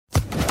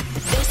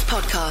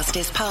podcast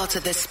is part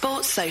of the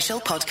Sports Social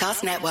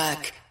Podcast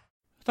Network.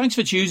 Thanks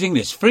for choosing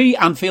this free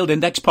Anfield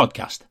Index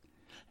podcast.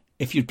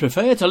 If you'd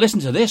prefer to listen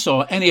to this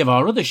or any of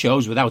our other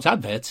shows without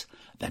adverts,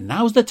 then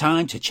now's the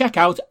time to check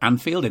out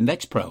Anfield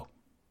Index Pro.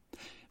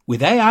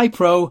 With AI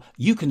Pro,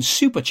 you can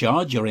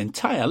supercharge your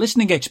entire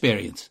listening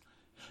experience.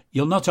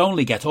 You'll not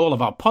only get all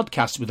of our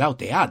podcasts without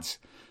the ads,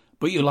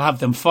 but you'll have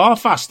them far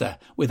faster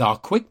with our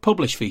quick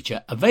publish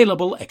feature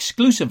available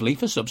exclusively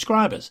for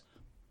subscribers.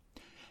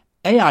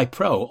 AI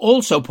Pro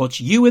also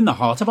puts you in the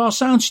heart of our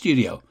sound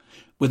studio,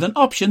 with an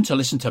option to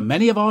listen to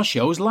many of our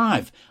shows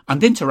live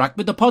and interact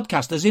with the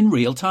podcasters in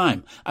real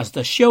time as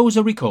the shows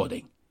are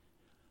recording.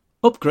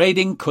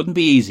 Upgrading couldn't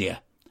be easier.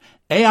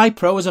 AI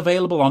Pro is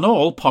available on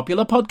all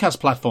popular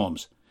podcast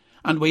platforms,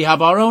 and we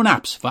have our own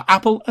apps for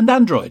Apple and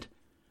Android.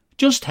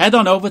 Just head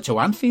on over to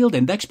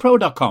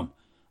AnfieldIndexPro.com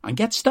and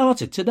get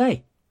started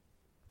today.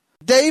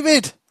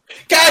 David!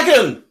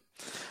 Gagan!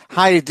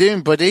 How you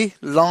doing, buddy?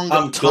 Long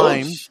I'm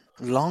time. good.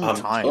 Long I'm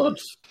time. good.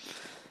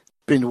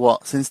 Been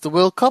what, since the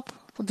World Cup?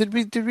 Did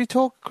we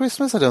talk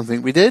Christmas? I don't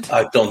think we did.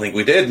 I don't think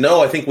we did.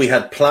 No, I think we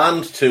had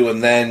planned to,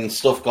 and then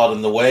stuff got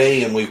in the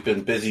way, and we've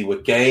been busy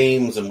with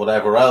games and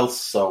whatever else.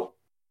 So,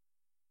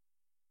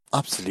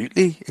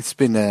 absolutely, it's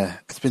been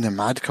a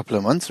mad couple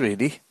of months,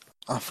 really.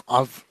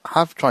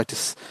 I've tried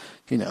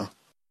to,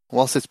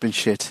 whilst it's been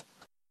shit,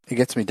 it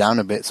gets me down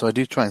a bit. So I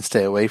do try and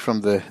stay away from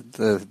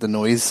the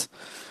noise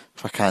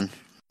if I can.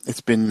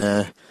 It's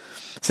been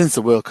since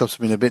the World Cup's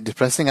been a bit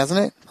depressing, hasn't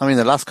it? I mean,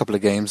 the last couple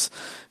of games,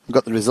 we've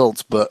got the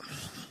results, but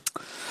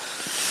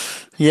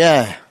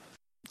yeah.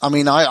 I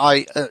mean,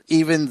 I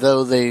even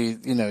though they,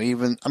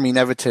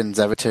 Everton's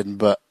Everton,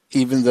 but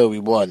even though we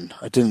won,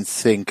 I didn't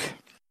think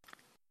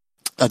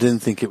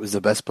it was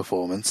the best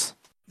performance.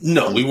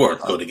 No, we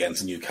weren't good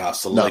against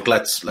Newcastle. No.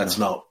 Let's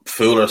not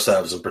fool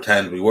ourselves and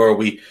pretend we were.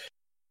 We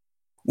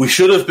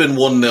should have been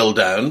 1-0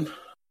 down.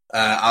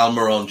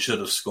 Almiron should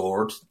have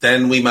scored.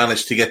 Then we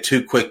managed to get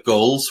 2 quick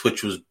goals,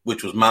 which was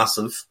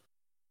massive.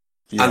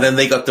 Yeah. And then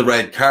they got the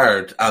red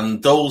card,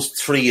 and those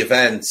 3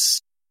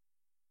 events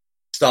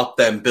stopped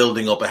them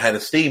building up a head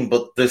of steam.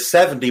 But there's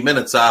 70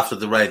 minutes after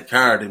the red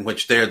card in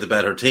which they're the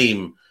better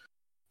team,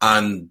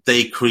 and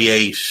they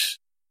create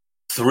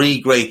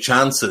 3 great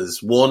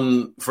chances.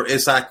 1 for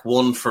Isak,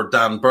 1 for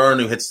Dan Burn,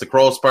 who hits the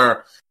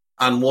crossbar,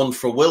 and 1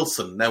 for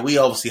Wilson. Now, we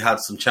obviously had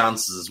some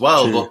chances as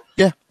well, but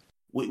yeah.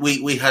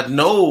 We had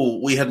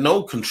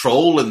no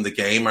control in the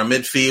game. Our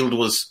midfield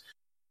was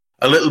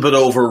a little bit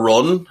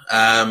overrun.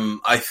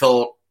 I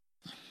thought,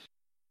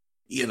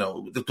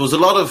 there was a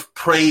lot of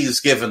praise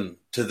given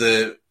to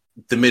the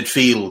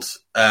midfield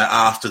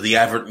after the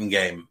Everton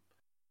game,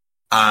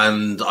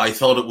 and I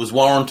thought it was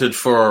warranted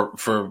for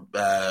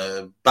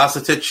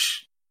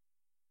Bajcetic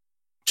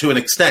to an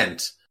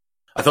extent.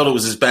 I thought it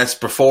was his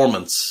best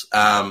performance.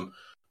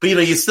 But,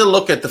 you still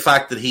look at the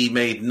fact that he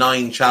made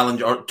 12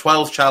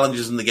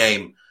 challenges in the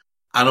game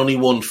and only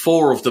won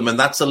 4 of them, and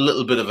that's a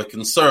little bit of a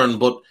concern.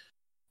 But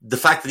the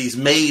fact that he's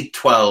made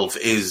 12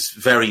 is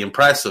very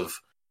impressive.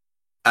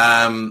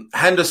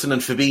 Henderson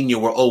and Fabinho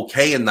were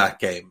okay in that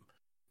game.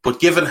 But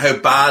given how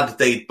bad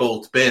they'd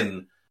both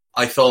been,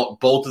 I thought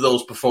both of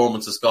those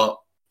performances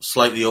got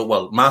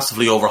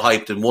massively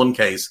overhyped in one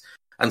case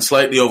and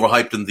slightly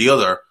overhyped in the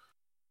other.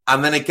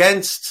 And then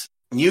against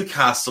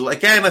Newcastle,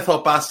 again, I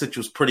thought Bajcetic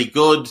was pretty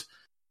good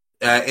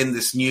in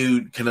this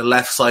new kind of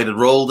left-sided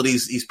role that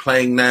he's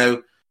playing now.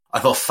 I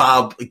thought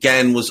Fab,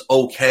 again, was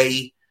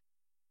okay.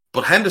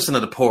 But Henderson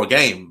had a poor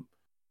game.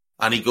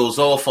 And he goes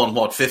off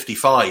on,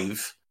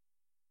 55?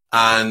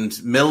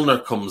 And Milner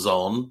comes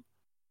on.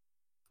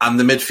 And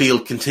the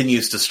midfield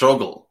continues to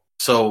struggle.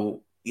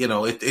 So,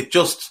 it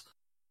just...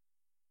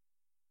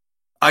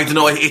 I don't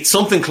know. It's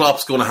something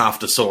Klopp's going to have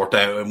to sort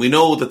out, and we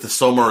know that the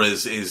summer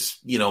is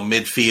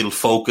midfield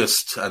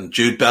focused, and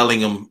Jude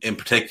Bellingham in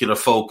particular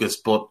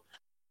focused. But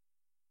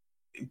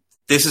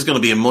this is going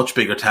to be a much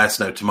bigger test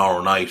now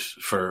tomorrow night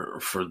for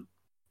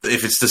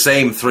if it's the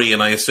same 3,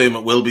 and I assume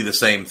it will be the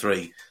same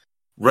 3.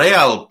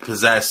 Real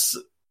possess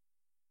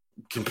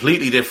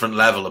completely different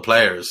level of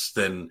players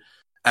than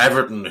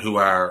Everton, who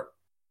are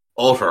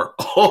utter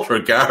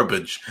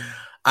garbage.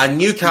 And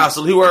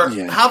Newcastle, who are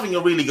having a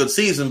really good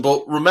season,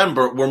 but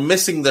remember, we're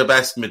missing their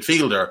best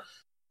midfielder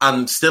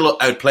and still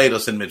outplayed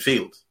us in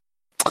midfield.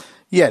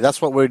 Yeah,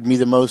 that's what worried me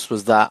the most,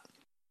 was that,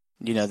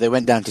 they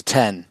went down to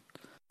 10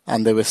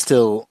 and they were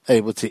still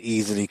able to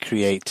easily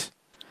create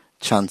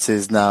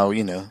chances. Now,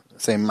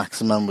 say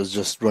Maximum was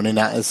just running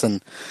at us,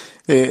 and,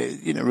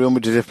 Real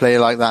Madrid have a player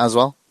like that as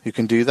well, who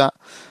can do that.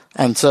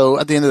 And so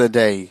at the end of the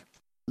day,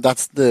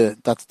 that's the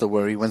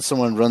worry. When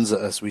someone runs at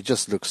us, we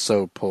just look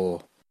so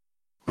poor.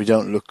 We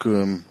don't look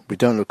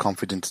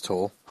confident at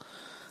all,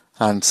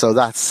 and so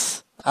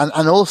that's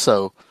and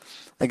also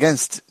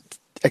against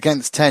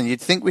 10, you'd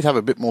think we'd have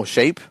a bit more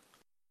shape,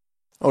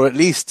 or at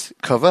least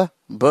cover,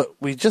 but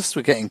we just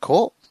were getting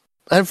caught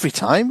every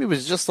time. It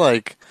was just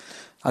like,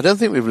 I don't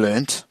think we've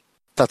learnt.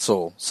 That's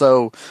all.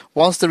 So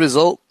whilst the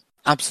result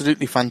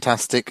absolutely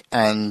fantastic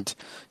and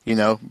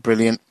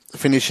brilliant,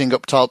 finishing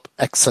up top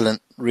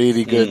excellent,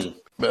 really good,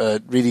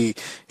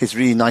 It's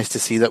really nice to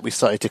see that we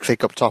started to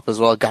click up top as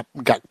well.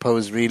 Gakpo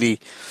is really,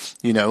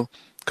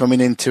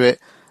 coming into it,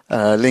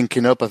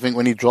 linking up. I think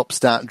when he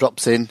drops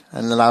in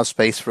and allows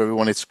space for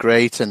everyone, it's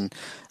great, and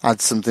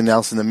adds something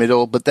else in the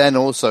middle. But then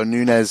also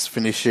Nunez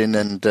finishing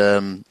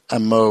and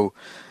Mo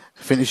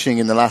finishing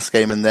in the last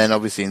game, and then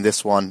obviously in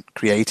this one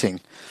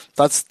creating.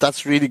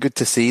 That's really good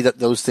to see that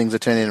those things are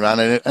turning around.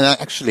 And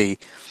actually,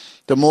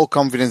 the more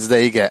confidence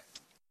they get,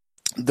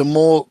 the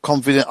more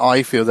confident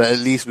I feel that at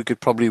least we could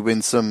probably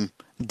win some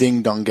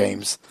ding-dong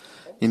games,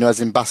 as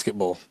in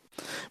basketball.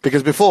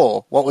 Because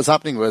before, what was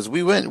happening was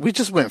we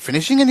just weren't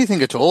finishing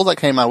anything at all that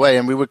came our way,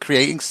 and we were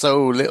creating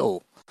so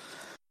little.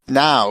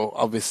 Now,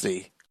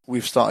 obviously,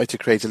 we've started to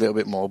create a little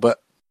bit more,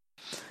 but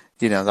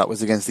that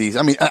was against these.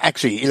 I mean,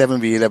 actually,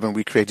 11v11,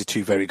 we created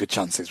 2 very good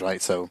chances,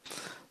 right? So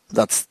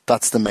that's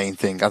the main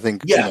thing. I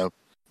think,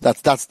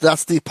 that's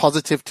the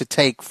positive to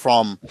take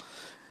from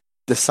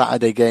the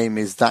Saturday game,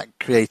 is that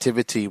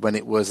creativity when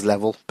it was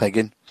level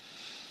pegging.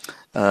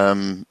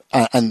 And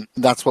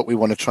that's what we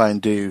want to try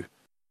and do.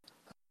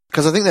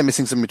 Because I think they're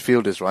missing some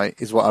midfielders, right?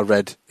 Is what I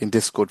read in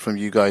Discord from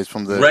you guys.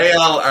 From the Real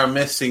are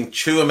missing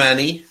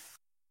Tchouaméni,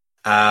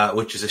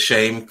 which is a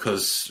shame,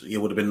 because it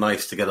would have been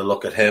nice to get a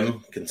look at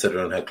him,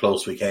 considering how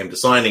close we came to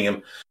signing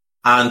him.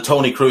 And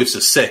Toni Kroos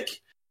is sick.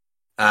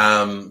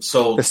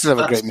 So they still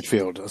have a great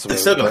midfield. They're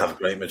still going to have a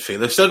great midfield.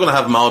 They're still going to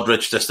have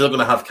Modric. They're still going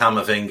to have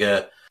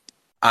Camavinga.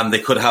 And they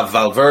could have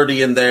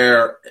Valverde in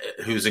there,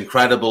 who's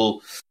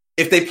incredible.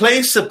 If they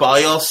play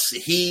Ceballos,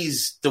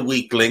 he's the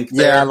weak link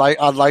there. Yeah,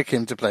 I'd like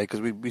him to play,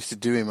 because we used to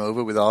do him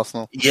over with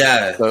Arsenal.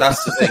 Yeah, so.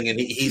 That's the thing. And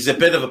he's a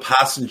bit of a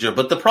passenger.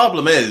 But the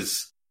problem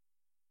is,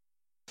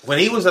 when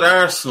he was at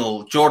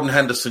Arsenal, Jordan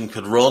Henderson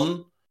could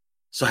run.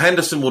 So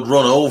Henderson would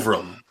run over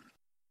him.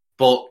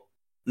 But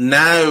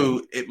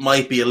now it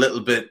might be a little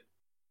bit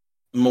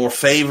more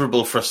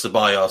favourable for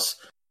Ceballos,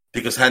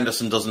 because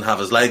Henderson doesn't have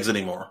his legs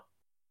anymore.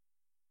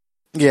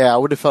 Yeah, I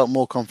would have felt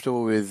more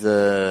comfortable with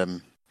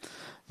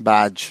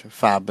Badge,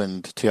 Fab,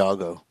 and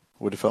Thiago.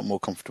 Would have felt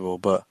more comfortable,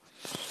 but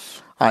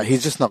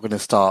he's just not going to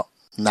start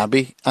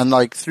Naby.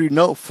 And through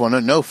no fault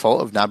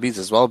of Naby's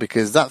as well,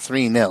 because that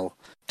 3-0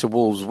 to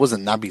Wolves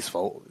wasn't Naby's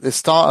fault. The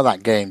start of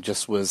that game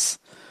just was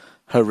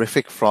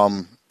horrific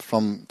from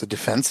the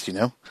defence. We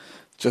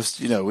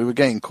were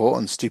getting caught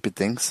on stupid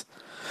things.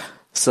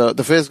 So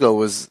the first goal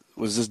was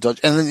just dodge,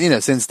 and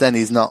then since then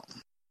he's not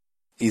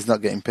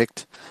getting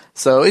picked.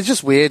 So it's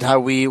just weird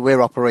how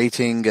we're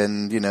operating,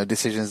 and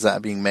decisions that are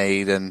being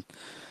made, and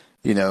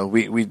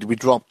we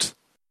dropped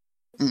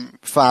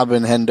Fab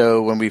and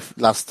Hendo when we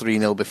last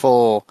 3-0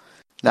 before.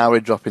 Now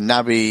we're dropping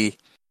Naby.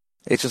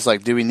 It's just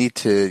do we need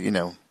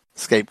to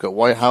scapegoat?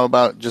 Why? How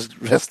about just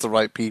rest the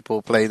right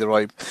people, play the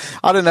right?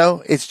 I don't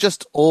know. It's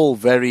just all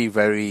very,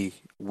 very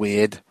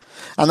weird,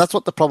 and that's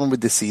what the problem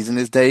with this season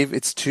is, Dave.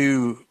 It's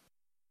too.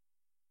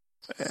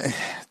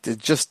 There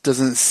just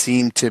doesn't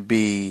seem to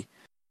be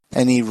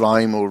any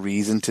rhyme or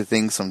reason to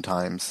things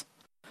sometimes,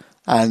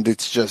 and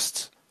it's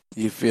just,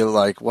 you feel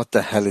like, what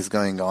the hell is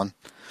going on?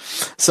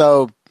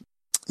 So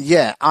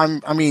yeah,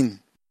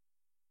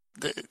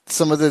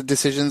 some of the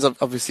decisions,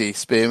 obviously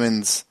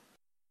Spearman's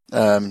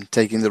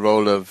taking the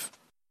role of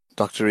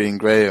Dr. Ian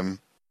Graham,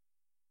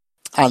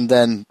 and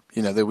then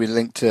that we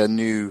linked to a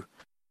new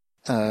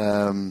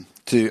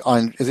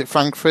is it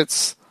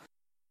Frankfurt's?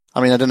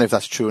 I don't know if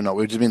that's true or not.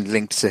 We've just been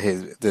linked to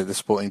the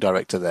sporting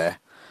director there.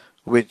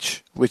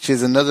 Which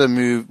is another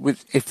move. Which,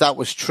 if that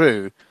was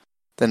true,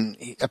 then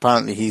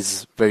apparently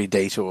he's very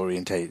data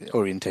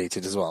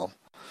orientated as well.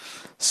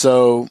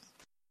 So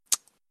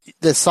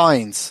there's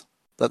signs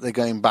that they're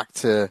going back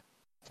to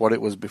what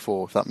it was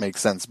before, if that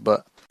makes sense.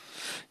 But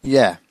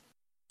yeah,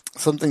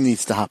 something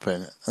needs to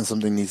happen, and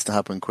something needs to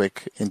happen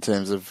quick in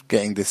terms of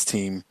getting this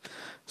team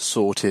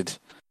sorted,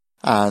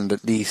 and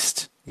at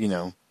least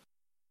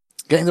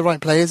getting the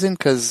right players in,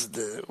 because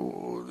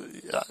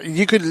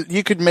you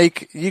could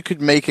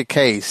make a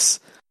case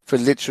for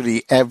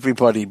literally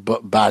everybody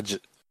but Badge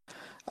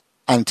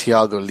and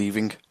Thiago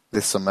leaving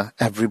this summer.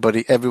 Everyone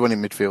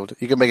in midfield.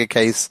 You can make a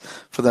case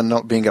for them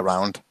not being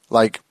around,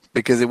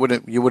 because you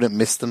wouldn't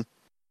miss them,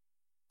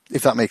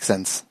 if that makes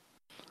sense.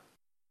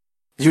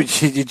 You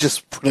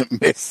just wouldn't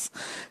miss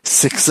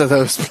 6 of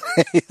those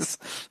players.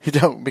 You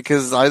don't,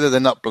 because either they're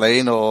not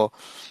playing, or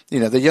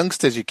the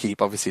youngsters you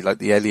keep, obviously, like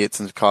the Elliots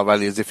and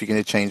Carvalhos, if you're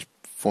going to change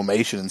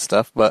formation and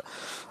stuff, but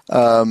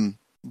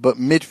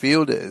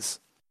midfielders,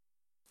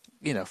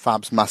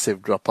 Fab's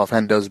massive drop off.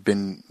 Hendo's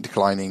been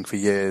declining for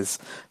years.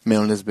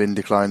 Milner's been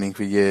declining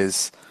for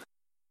years.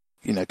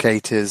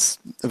 Keita's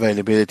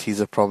availability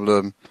is a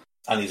problem,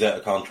 and he's out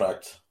of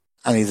contract.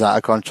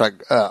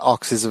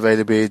 Ox's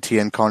availability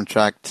and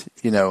contract,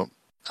 and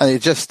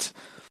it just,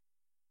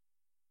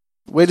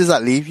 where does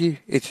that leave you?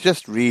 It's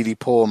just really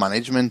poor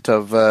management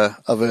of a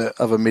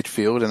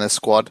midfield and a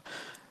squad,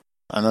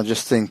 and I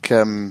just think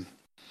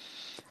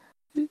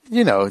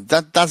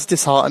that's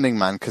disheartening,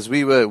 man, because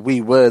we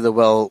were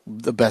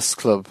the best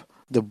club,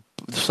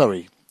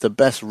 the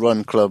best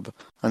run club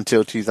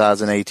until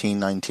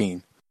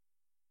 2018-19,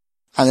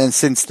 and then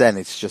since then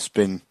it's just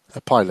been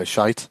a pile of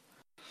shite.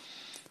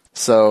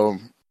 So,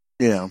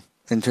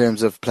 in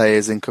terms of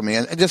players incoming,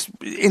 and just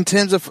in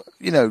terms of,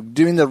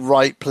 doing the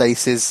right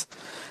places,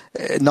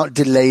 not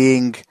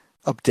delaying,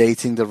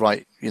 updating the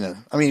right,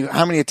 I mean,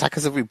 how many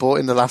attackers have we bought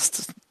in the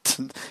last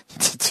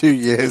 2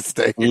 years,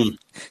 Dave?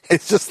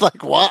 It's just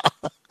like, what?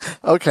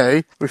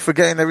 Okay, we're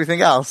forgetting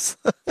everything else.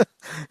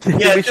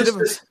 We should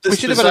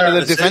have had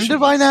another defender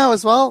by now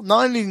as well.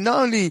 Not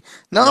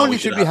only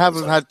should we have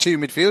had two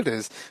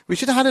midfielders, we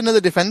should have had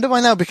another defender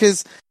by now,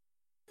 because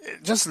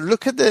just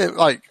look at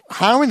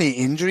how many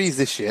injuries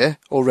this year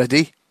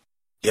already.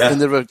 Yeah.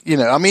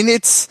 I mean,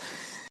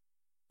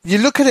 you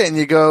look at it and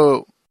you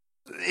go,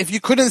 if you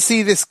couldn't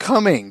see this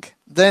coming,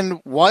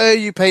 then why are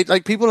you paid?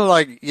 Like, people are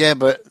like, yeah,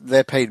 but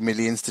they're paid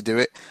millions to do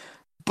it.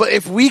 But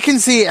if we can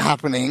see it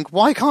happening,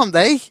 why can't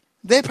they?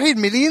 They're paid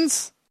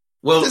millions.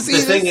 Well, the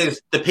thing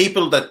is, the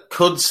people that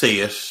could see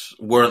it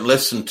weren't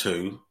listened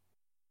to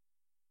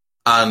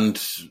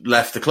and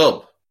left the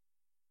club.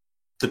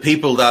 The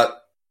people that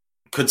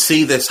could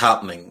see this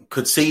happening,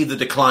 could see the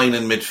decline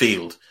in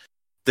midfield,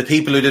 the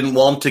people who didn't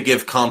want to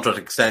give contract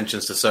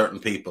extensions to certain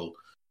people,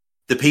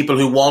 the people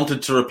who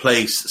wanted to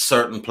replace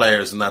certain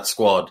players in that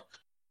squad,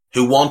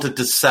 who wanted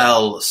to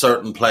sell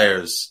certain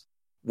players,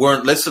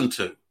 weren't listened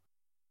to.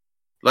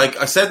 Like,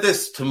 I said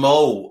this to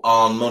Mo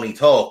on Money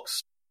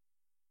Talks.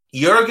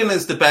 Jurgen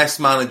is the best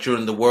manager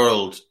in the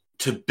world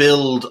to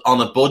build on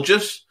a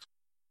budget,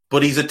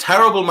 but he's a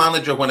terrible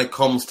manager when it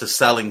comes to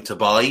selling to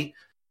buy,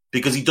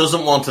 because he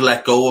doesn't want to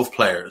let go of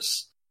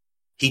players.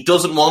 He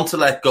doesn't want to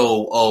let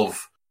go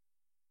of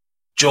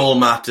Joel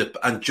Matip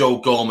and Joe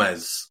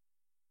Gomez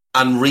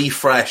and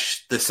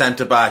refresh the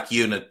centre-back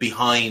unit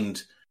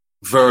behind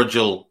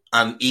Virgil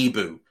and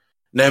Ibu.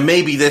 Now,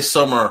 maybe this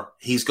summer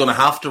he's going to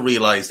have to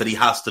realise that he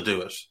has to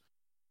do it.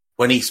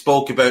 When he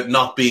spoke about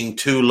not being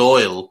too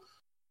loyal,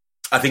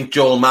 I think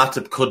Joel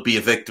Matip could be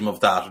a victim of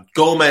that.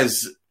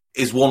 Gomez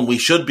is one we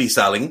should be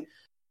selling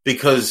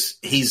because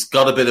he's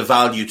got a bit of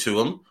value to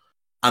him,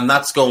 and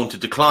that's going to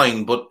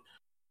decline. But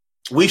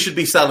we should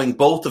be selling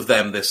both of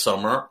them this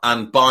summer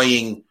and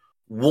buying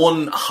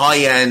one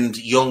high-end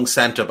young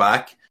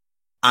centre-back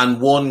and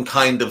one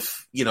kind of,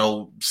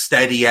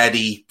 steady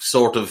Eddie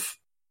sort of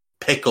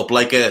pickup,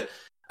 like a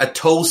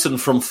Tosin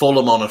from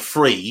Fulham on a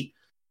free,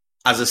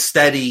 as a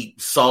steady,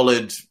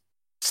 solid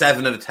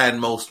 7 out of 10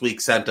 most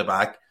week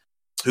centre-back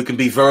who can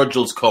be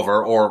Virgil's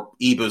cover or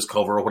Ibu's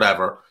cover or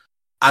whatever.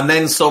 And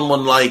then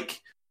someone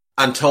like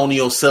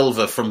Antonio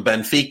Silva from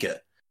Benfica.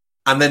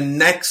 And then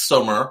next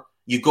summer,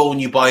 you go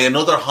and you buy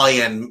another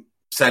high-end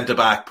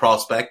centre-back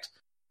prospect,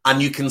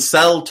 and you can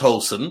sell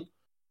Tosin,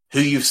 who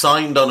you've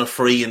signed on a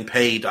free and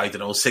paid,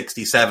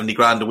 60, 70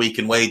 grand a week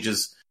in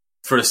wages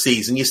for a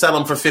season. You sell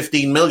him for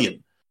 15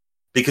 million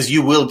because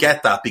you will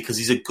get that because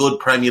he's a good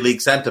Premier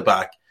League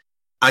centre-back.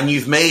 And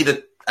you've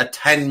made a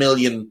 10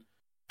 million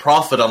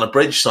profit on a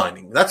bridge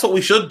signing. That's what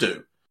we should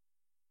do.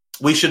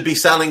 We should be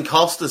selling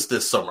Costas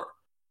this summer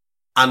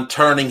and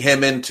turning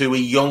him into a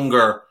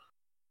younger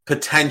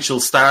potential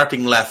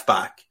starting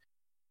left-back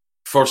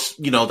for,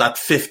 that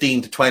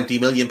 15 to 20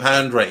 million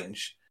pound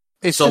range.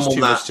 It's just too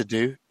much to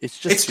do.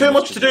 It's too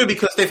much to do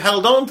because they've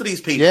held on to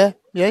these people.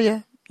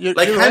 Yeah. You're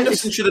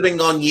Henderson right. should have been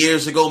gone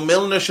years ago.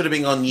 Milner should have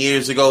been gone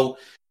years ago.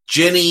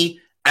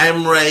 Ginny,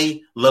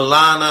 Emre,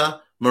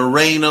 Lallana,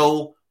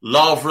 Moreno,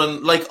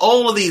 Lovren,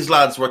 all of these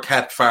lads were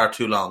kept far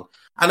too long.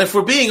 And if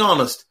we're being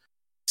honest,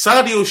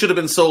 Sadio should have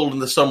been sold in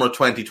the summer of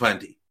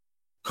 2020.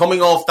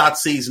 Coming off that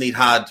season he'd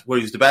had where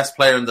he was the best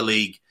player in the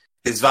league,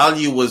 his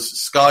value was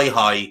sky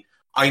high.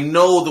 I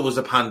know there was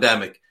a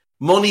pandemic.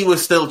 Money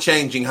was still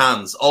changing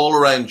hands all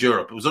around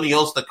Europe. It was only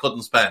us that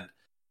couldn't spend.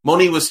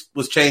 Money was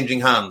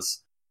changing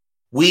hands.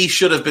 We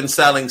should have been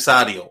selling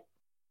Sadio.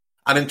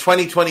 And in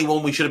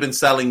 2021, we should have been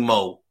selling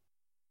Mo.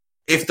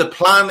 If the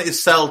plan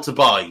is sell to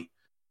buy,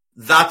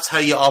 that's how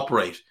you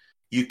operate.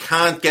 You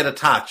can't get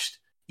attached.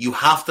 You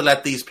have to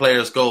let these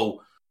players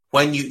go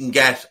when you can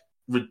get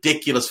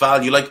ridiculous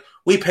value. Like,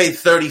 we paid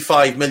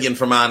 35 million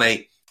for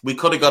Mane. We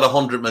could have got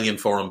 100 million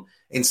for him.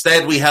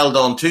 Instead, we held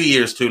on 2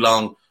 years too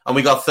long and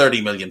we got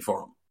 30 million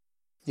for him.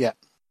 Yeah.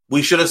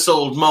 We should have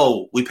sold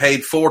Mo. We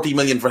paid 40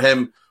 million for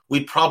him.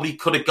 We probably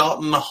could have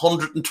gotten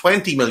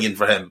 120 million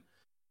for him.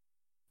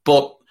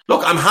 But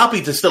look, I'm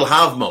happy to still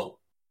have Mo.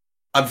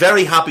 I'm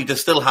very happy to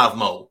still have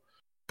Mo.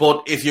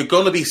 But if you're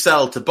going to be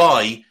sell to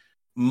buy,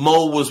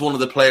 Mo was one of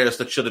the players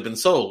that should have been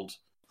sold.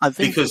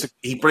 Because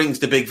he brings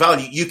the big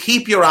value. You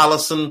keep your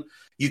Alisson,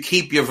 you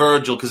keep your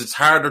Virgil, because it's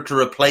harder to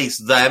replace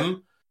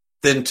them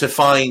than to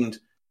find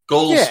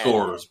goal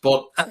scorers.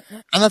 But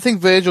and I think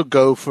Virgil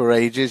go for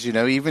ages,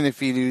 even if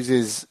he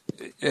loses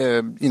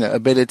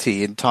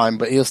ability in time,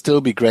 but he'll still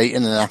be great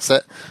in an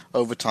asset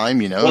over time,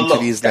 until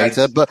he's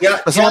later. But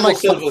Thiago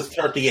Silva is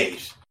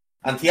 38.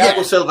 And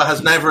Thiago Silva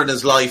has never in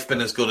his life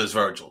been as good as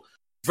Virgil.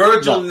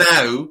 Virgil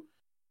now,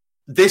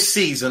 this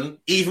season,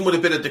 even with a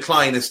bit of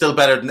decline, is still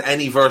better than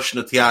any version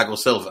of Thiago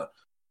Silva.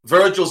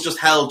 Virgil's just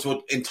held to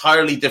an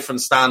entirely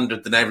different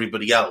standard than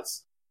everybody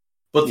else.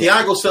 But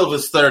Thiago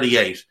Silva's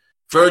 38.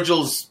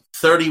 Virgil's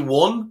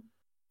 31.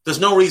 There's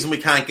no reason we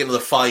can't get another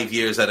 5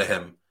 years out of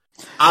him.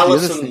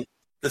 Alisson,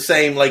 the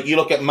same. Like, you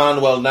look at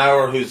Manuel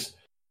Neuer, who's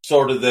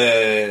sort of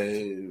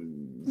the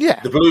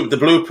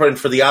blueprint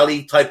for the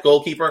alley type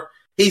goalkeeper.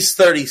 He's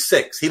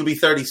 36. He'll be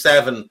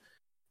 37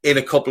 in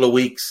a couple of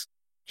weeks.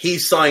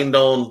 He's signed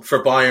on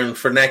for Bayern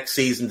for next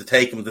season to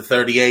take him to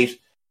 38.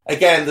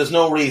 Again, there's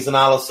no reason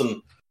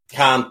Alisson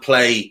can't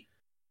play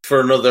for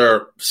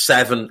another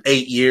 7-8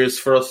 years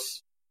for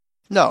us.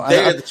 No,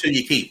 they're the two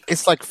you keep.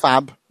 It's like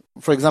Fab,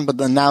 for example.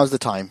 Now's the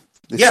time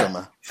this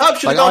summer. Fab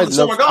should have gone the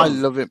summer gone. I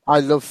love him. I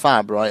love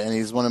Fab, right? And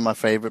he's one of my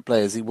favourite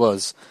players. He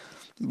was,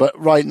 but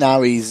right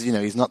now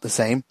he's not the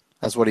same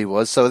as what he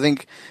was. So I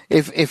think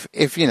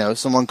if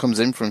someone comes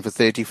in for him for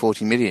 30,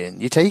 40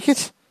 million, you take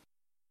it.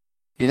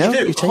 You do,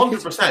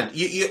 100%.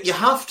 You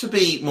have to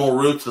be more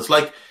ruthless.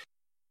 Like,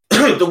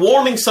 the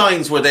warning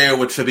signs were there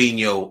with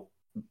Fabinho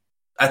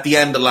at the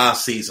end of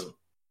last season.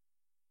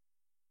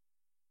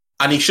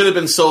 And he should have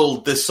been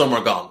sold this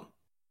summer gone.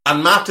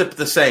 And Matip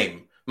the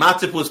same.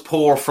 Matip was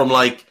poor from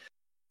like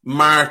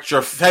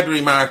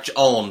February, March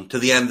on to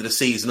the end of the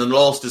season and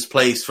lost his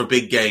place for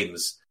big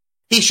games.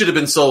 He should have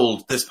been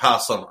sold this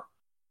past summer.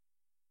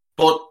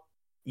 But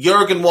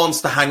Jurgen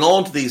wants to hang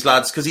on to these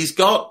lads because he's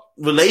got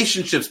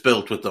relationships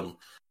built with them.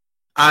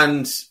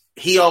 And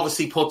he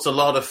obviously puts a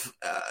lot of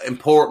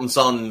importance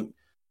on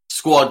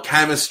squad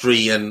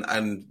chemistry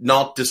and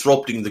not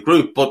disrupting the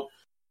group. But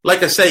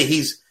like I say,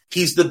 he's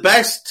the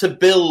best to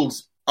build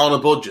on a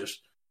budget.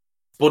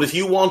 But if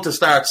you want to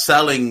start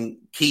selling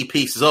key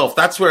pieces off,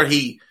 that's where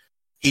he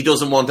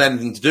doesn't want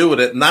anything to do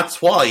with it. And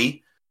that's why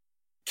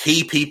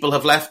key people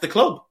have left the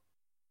club.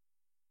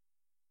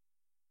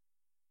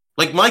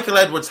 Like, Michael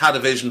Edwards had a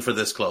vision for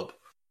this club.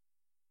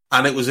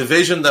 And it was a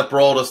vision that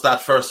brought us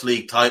that first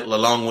league title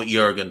along with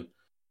Jurgen.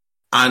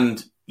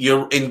 And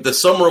you're in the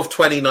summer of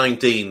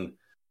 2019,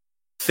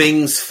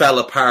 things fell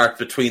apart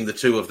between the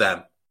two of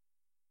them.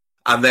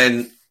 And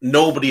then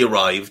nobody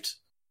arrived.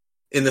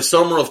 In the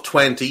summer of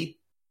 20,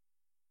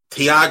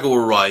 Thiago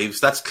arrives.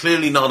 That's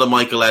clearly not a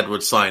Michael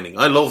Edwards signing.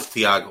 I love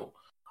Thiago.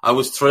 I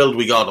was thrilled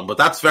we got him, but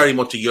that's very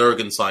much a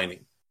Jurgen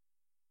signing.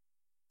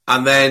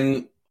 And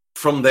then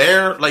from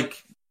there,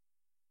 like,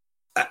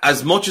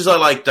 as much as I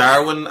like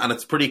Darwin, and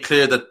it's pretty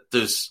clear that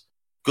there's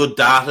good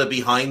data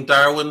behind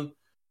Darwin,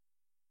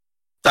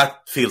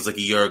 that feels like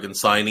a Jurgen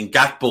signing.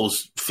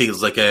 Gakpo's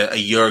feels like a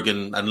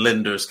Jurgen and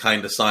Linder's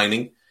kind of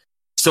signing.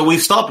 So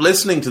we've stopped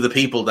listening to the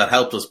people that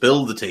helped us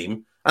build the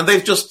team, and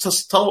they've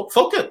just told,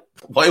 fuck it.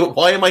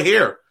 Why am I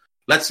here?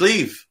 Let's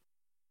leave.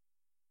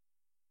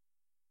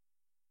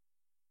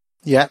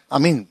 Yeah, I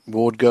mean,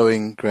 Ward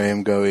going,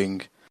 Graham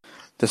going.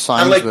 The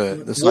signs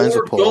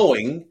were poor.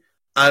 Going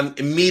and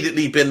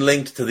immediately been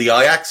linked to the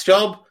Ajax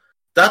job.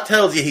 That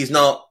tells you he's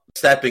not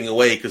stepping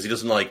away because he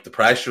doesn't like the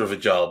pressure of a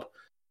job.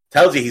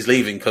 Tells you he's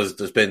leaving because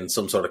there's been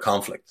some sort of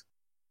conflict.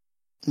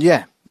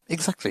 Yeah,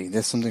 exactly.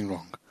 There's something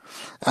wrong.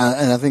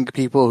 And I think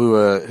people who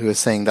are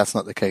saying that's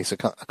not the case are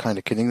kind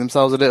of kidding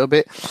themselves a little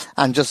bit.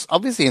 And just,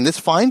 obviously, and it's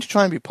fine to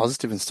try and be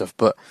positive and stuff,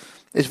 but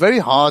it's very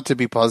hard to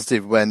be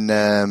positive when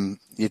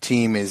your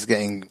team is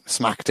getting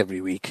smacked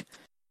every week.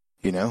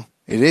 You know,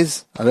 it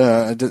is. I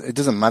don't know. It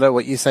doesn't matter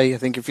what you say. I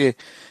think we've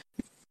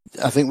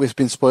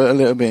been spoiled a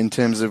little bit in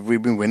terms of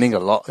we've been winning a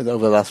lot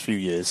over the last few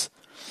years.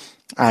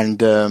 And,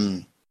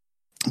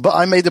 but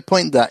I made the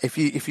point that if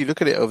you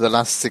look at it over the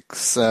last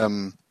 6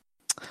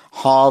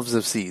 halves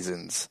of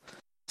seasons,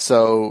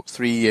 so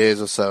 3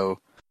 years or so,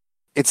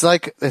 it's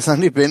like there's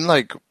only been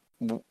like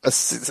a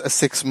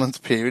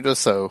 6-month period or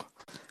so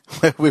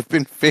where we've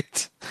been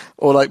fit,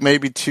 or like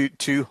maybe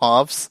two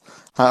halves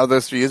out of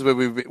those 3 years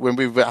when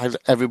we've had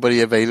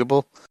everybody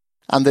available,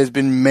 and there's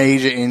been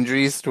major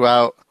injuries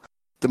throughout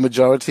the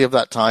majority of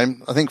that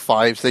time. I think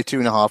 5, say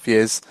 2.5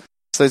 years.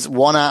 So it's 6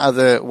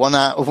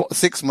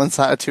 months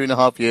out of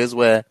 2.5 years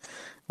where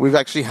we've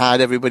actually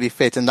had everybody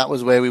fit, and that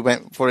was where we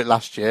went for it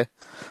last year.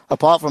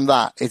 Apart from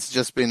that, it's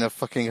just been a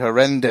fucking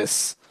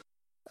horrendous,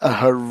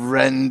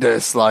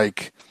 2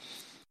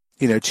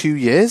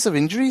 years of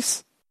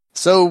injuries.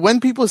 So when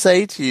people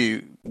say to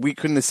you, we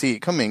couldn't see it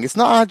coming, it's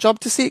not our job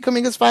to see it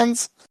coming as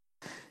fans.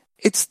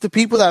 It's the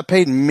people that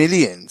paid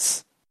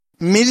millions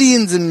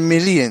and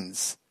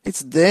millions.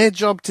 It's their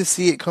job to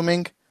see it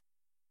coming.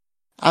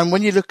 And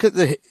when you look at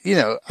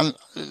and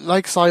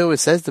like Si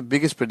always says, the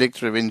biggest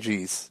predictor of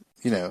injuries,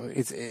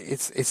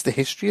 it's the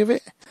history of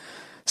it.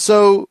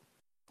 So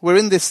we're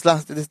in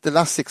the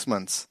last 6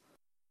 months.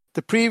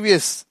 The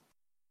previous,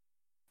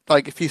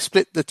 like, if you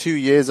split the 2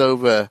 years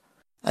over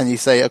and you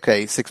say,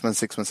 okay, 6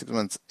 months,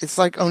 it's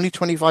like only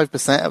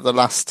 25% of the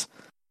last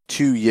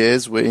 2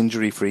 years were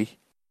injury free.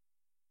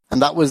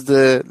 And that was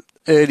the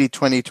early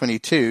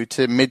 2022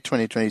 to mid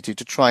 2022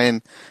 to try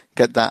and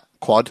get that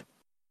quad.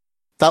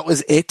 That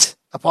was it.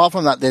 Apart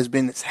from that, there's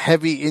been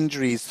heavy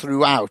injuries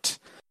throughout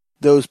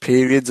those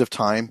periods of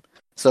time.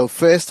 So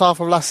first half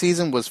of last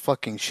season was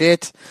fucking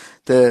shit.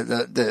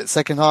 The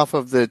second half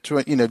of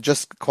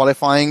just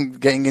qualifying,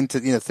 getting into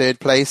third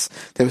place,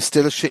 there was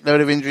still a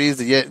shitload of injuries.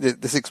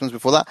 The 6 months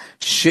before that,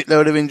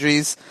 shitload of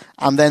injuries.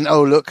 And then,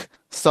 oh look,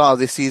 start of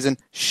this season,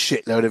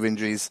 shitload of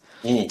injuries.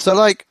 Mm. So,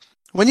 like,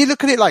 when you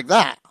look at it like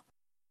that,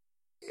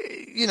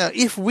 you know,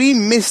 if we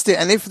missed it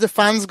and if the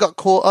fans got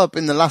caught up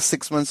in the last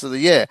 6 months of the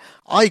year,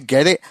 I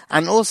get it.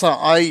 And also,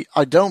 I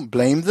don't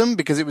blame them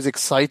because it was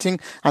exciting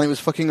and it was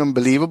fucking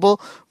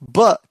unbelievable.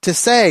 But to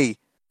say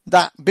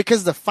that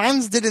because the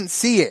fans didn't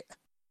see it,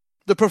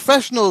 the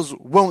professionals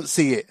won't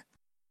see it,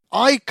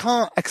 I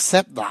can't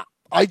accept that.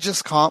 I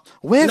just can't.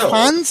 We're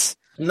fans.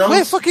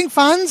 We're fucking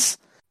fans.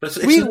 It's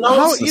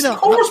nonsense. Of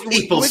course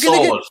people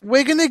saw it.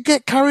 We're going to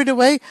get carried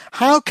away.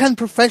 How can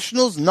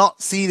professionals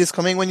not see this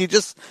coming when you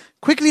just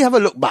quickly have a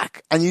look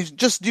back and you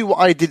just do what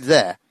I did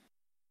there?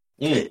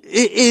 It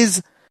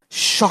is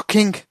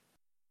shocking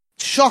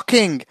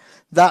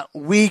that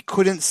we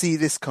couldn't see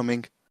this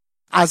coming.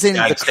 As in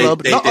the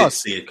club, not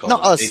us.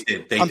 Not us.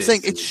 I'm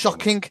saying it's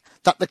shocking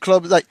that the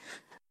club, like,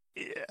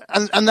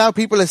 and now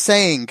people are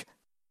saying,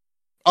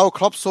 oh,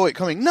 Klopp saw it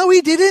coming. No,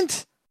 he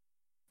didn't.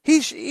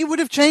 He would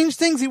have changed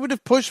things. He would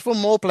have pushed for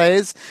more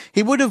players.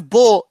 He would have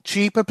bought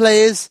cheaper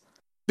players.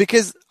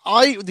 Because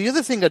the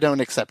other thing I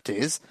don't accept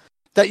is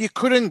that you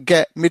couldn't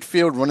get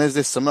midfield runners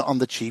this summer on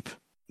the cheap.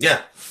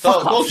 Yeah.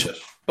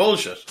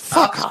 Bullshit.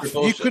 Fuck off.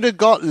 You could have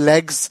got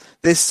legs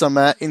this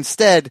summer.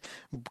 Instead,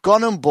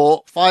 gone and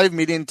bought 5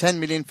 million, 10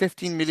 million,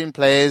 15 million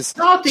players.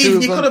 Not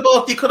even. You could have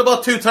bought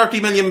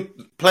 230 million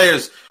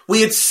players.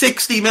 We had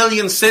 60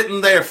 million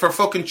sitting there for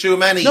fucking too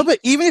many. No, but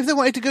even if they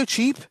wanted to go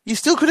cheap, you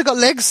still could have got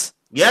legs.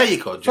 Yeah,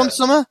 you could. From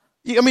summer.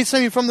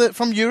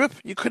 From Europe,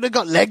 you could have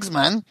got legs,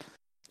 man.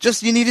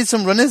 Just you needed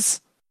some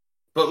runners.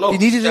 But look, you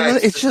needed a runner.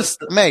 It's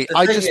just, mate.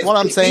 What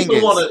I'm saying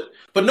is,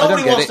 but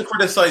nobody wants to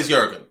criticize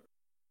Jurgen.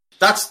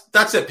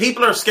 That's it.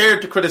 People are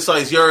scared to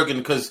criticize Jurgen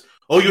because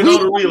you're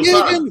not a real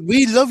fan.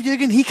 We love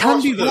Jurgen. He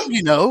can be wrong,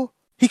 you know.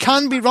 He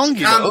can be wrong,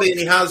 you know. He can be, and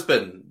he has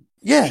been.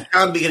 Yeah, he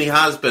can be, and he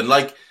has been.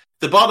 Like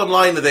the bottom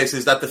line of this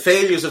is that the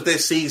failures of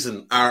this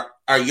season are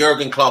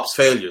Jurgen Klopp's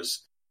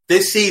failures.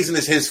 This season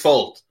is his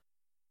fault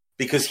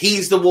because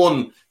he's the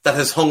one that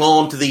has hung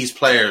on to these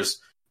players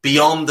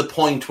beyond the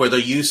point where they're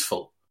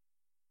useful.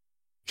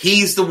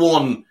 He's the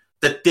one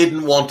that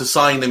didn't want to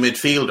sign a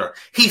midfielder.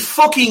 He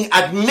fucking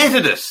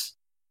admitted it.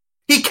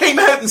 He came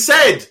out and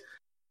said,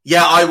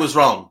 yeah, I was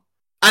wrong.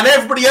 And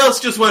everybody else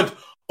just went,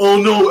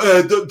 oh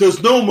no,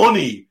 there's no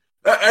money.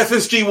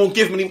 FSG won't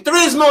give money.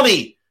 There is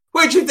money.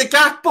 Where do you think the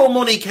Gakpo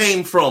money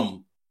came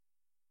from?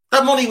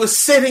 That money was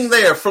sitting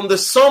there from the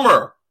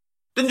summer.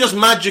 Didn't just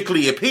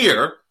magically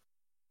appear.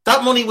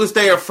 That money was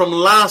there from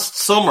last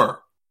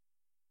summer.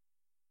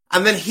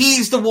 And then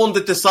he's the one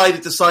that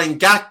decided to sign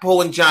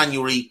Gakpo in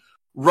January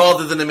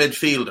rather than a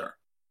midfielder.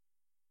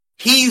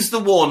 He's the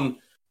one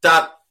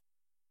that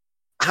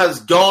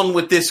has gone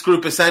with this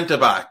group of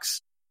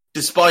centre-backs,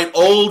 despite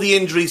all the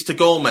injuries to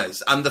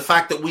Gomez and the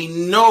fact that we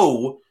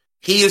know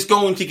he is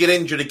going to get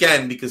injured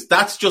again because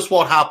that's just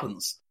what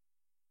happens.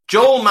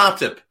 Joel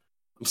Matip,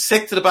 I'm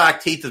sick to the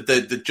back teeth of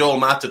the Joel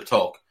Matip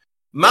talk.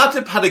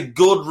 Matip had a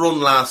good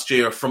run last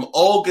year from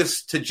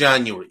August to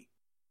January.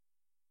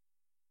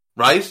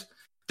 Right?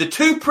 The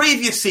 2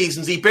 previous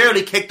seasons, he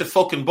barely kicked a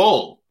fucking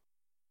ball.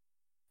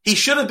 He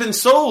should have been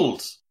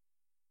sold.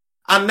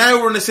 And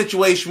now we're in a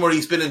situation where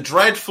he's been in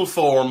dreadful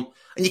form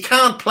and you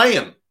can't play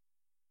him.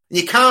 And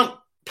you can't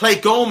play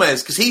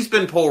Gomez because he's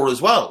been poor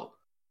as well.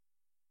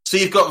 So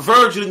you've got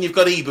Virgil and you've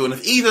got Ibu, and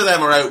if either of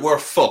them are out, we're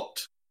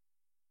fucked.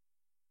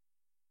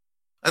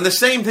 And the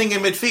same thing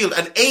in midfield.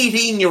 An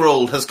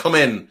 18-year-old has come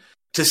in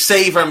to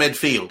save our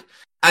midfield.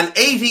 An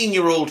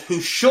 18-year-old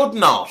who should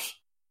not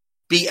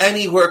be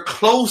anywhere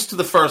close to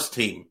the first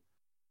team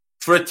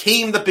for a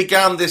team that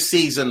began this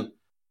season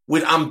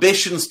with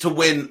ambitions to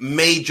win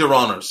major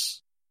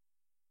honours.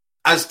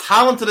 As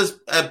talented as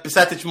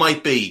Bisetic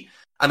might be,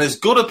 and as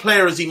good a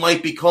player as he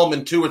might become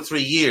in 2 or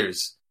 3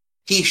 years,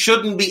 he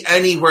shouldn't be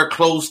anywhere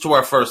close to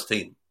our first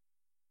team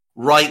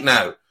right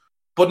now.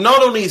 But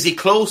not only is he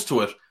close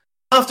to it,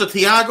 after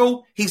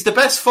Thiago, he's the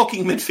best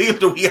fucking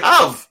midfielder we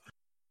have.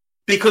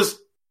 Because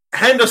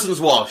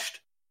Henderson's washed,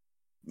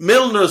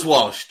 Milner's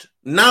washed,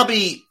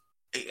 Naby,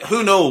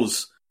 who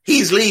knows,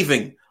 he's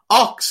leaving,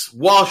 Ox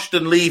washed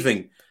and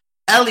leaving,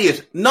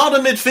 Elliott, not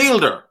a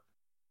midfielder.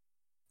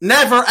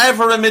 Never,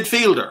 ever a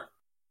midfielder.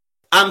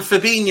 And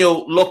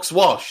Fabinho looks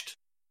washed.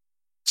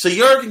 So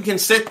Jurgen can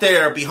sit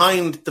there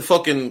behind the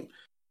fucking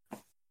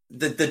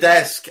the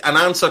desk and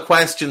answer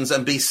questions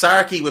and be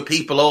sarky with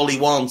people all he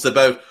wants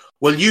about,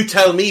 well, you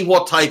tell me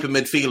what type of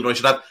midfielder I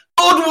should have.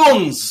 Good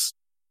ones!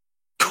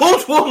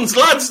 Good ones!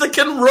 Lads that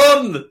can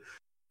run!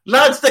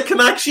 Lads that can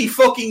actually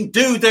fucking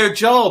do their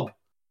job.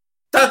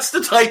 That's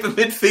the type of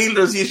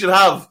midfielders you should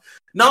have.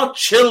 Not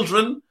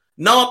children,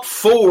 not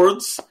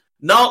forwards,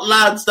 not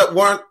lads that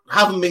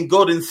haven't been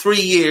good in 3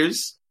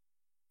 years.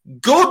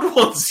 Good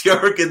ones,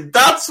 Jurgen.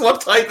 That's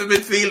what type of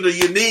midfielder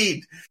you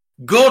need.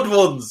 Good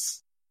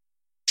ones.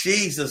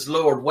 Jesus,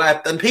 Lord,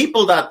 wept. And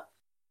people that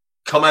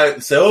come out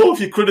and say, oh, if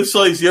you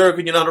criticise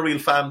Jurgen, you're not a real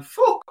fan.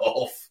 Fuck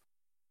off.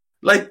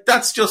 Like,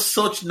 that's just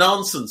such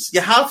nonsense.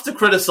 You have to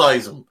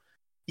criticise him.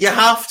 You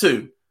have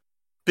to.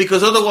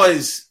 Because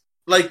otherwise,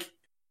 like,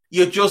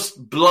 you're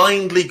just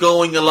blindly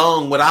going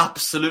along with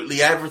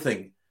absolutely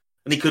everything.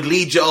 And he could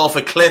lead you off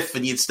a cliff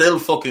and you'd still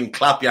fucking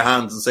clap your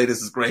hands and say,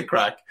 this is great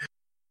crack.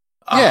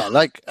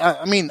 Yeah,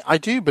 I mean, I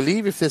do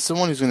believe if there's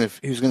someone who's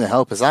going to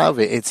help us out of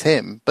it, it's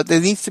him. But there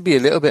needs to be a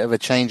little bit of a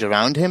change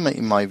around him,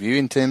 in my view,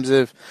 in terms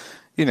of,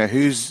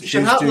 who's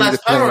doing less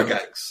the power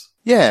gags.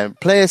 Yeah,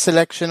 player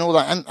selection, all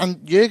that.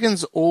 And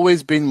Jurgen's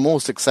always been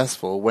more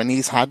successful when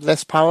he's had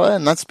less power.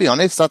 And let's be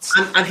honest, that's...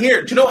 And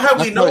here, do you know how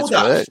we know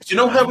that? Worked. Do you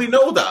know how we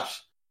know that?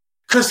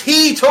 Because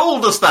he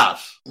told us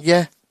that.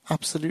 Yeah,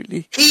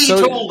 absolutely. He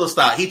told us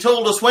that. He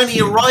told us when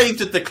he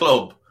arrived at the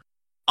club,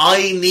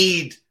 I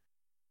need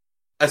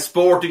a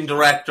sporting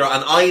director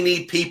and I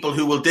need people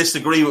who will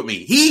disagree with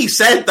me. He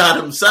said that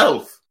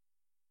himself.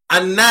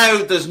 And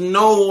now there's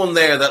no one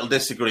there that'll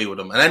disagree with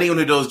him. And anyone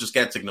who does just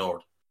gets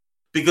ignored.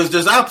 Because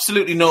there's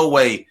absolutely no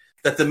way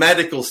that the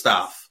medical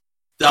staff,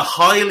 the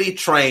highly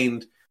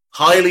trained,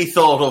 highly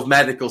thought of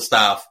medical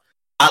staff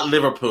at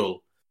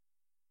Liverpool,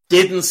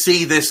 didn't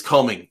see this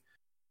coming.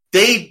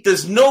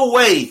 There's no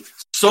way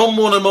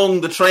someone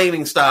among the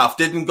training staff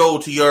didn't go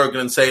to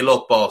Jurgen and say,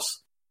 look, boss,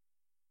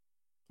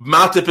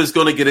 Matip is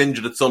going to get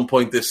injured at some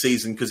point this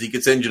season because he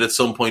gets injured at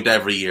some point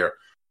every year.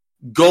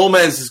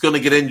 Gomez is going to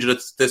get injured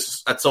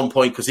at some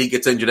point because he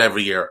gets injured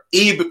every year.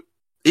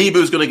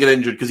 Ibu's going to get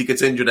injured because he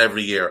gets injured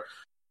every year.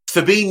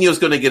 Fabinho's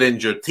going to get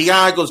injured.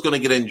 Thiago's going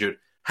to get injured.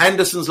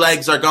 Henderson's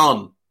legs are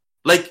gone.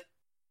 Like,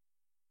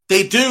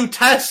 they do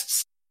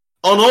tests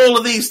on all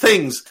of these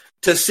things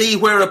to see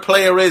where a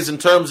player is in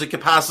terms of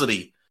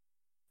capacity.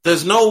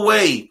 There's no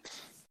way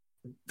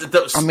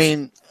that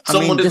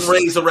someone didn't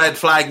raise a red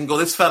flag and go,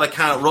 this fella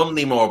can't run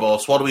anymore,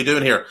 boss. What are we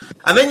doing here?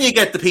 And then you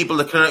get the people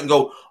that come out and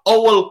go,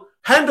 oh, well,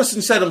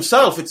 Henderson said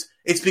himself,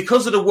 it's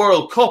because of the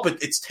World Cup.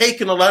 It's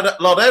taken a lot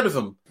out of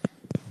him.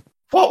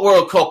 What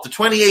World Cup? The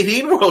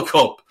 2018 World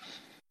Cup.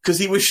 Because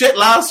he was shit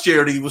last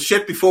year and he was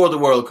shit before the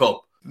World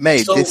Cup.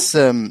 Mate, it's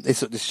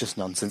just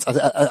nonsense.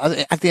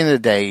 At the end of the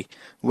day,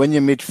 when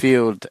your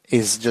midfield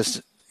is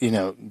just,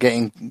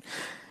 getting...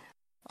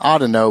 I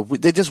don't know.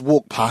 They just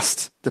walk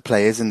past the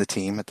players in the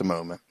team at the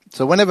moment.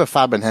 So whenever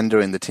Fab and Hendo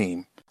are in the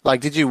team,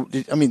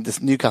 the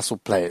Newcastle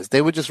players,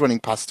 they were just running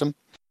past them.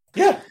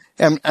 Yeah.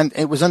 And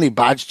it was only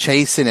Badge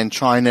chasing and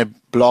trying to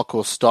block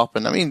or stop.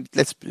 And I mean,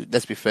 let's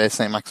be fair,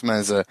 St. Maximin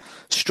is a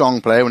strong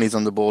player when he's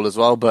on the ball as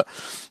well. But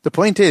the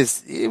point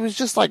is, it was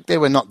just like they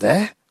were not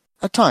there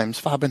at times,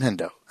 Fab and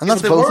Hendo. And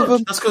that's both of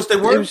them. That's because they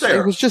weren't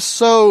there. It was just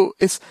so...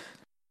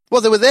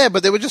 Well, they were there,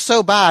 but they were just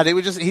so bad.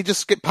 He just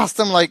skipped past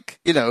them like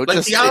the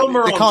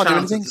Almiron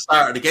chance at the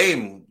start of the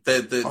game,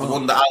 the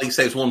one that Ali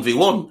saves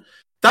 1v1.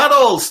 That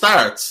all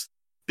starts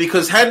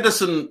because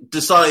Henderson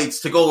decides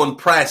to go and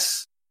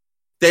press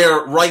their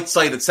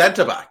right-sided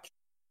centre-back.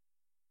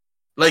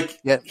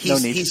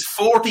 He's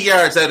 40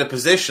 yards out of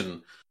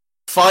position,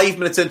 5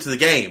 minutes into the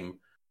game,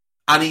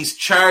 and he's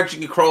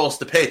charging across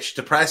the pitch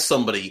to press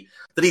somebody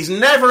that he's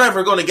never,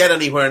 ever going to get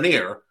anywhere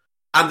near,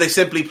 and they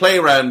simply play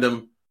around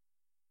him,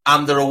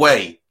 and they're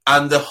away.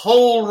 And the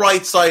whole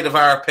right side of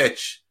our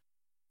pitch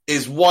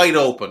is wide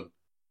open.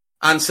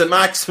 And St.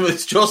 Maximin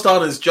is just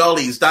on his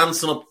jollies,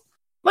 dancing up.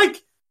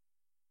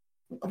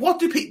 What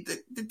do people...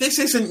 This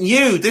isn't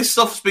new. This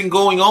stuff's been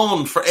going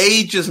on for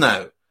ages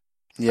now.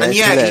 Yeah, and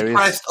yet he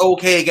pressed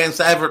okay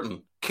against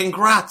Everton.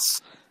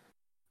 Congrats.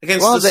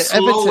 Against the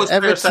slowest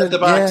pair of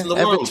centre-backs in the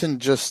world. Everton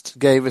just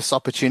gave us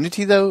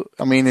opportunity, though.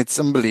 I mean, it's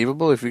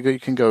unbelievable. If you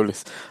can go...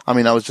 I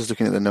mean, I was just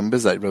looking at the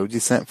numbers that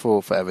Rodri sent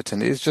for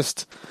Everton. It's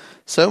just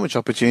so much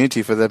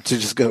opportunity for them to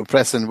just go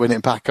press and win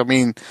it back. I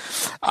mean,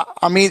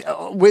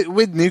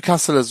 with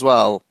Newcastle as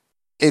well,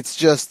 it's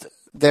just...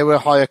 They were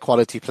higher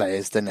quality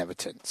players than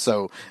Everton.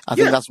 So I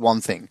think that's one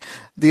thing.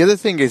 The other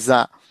thing is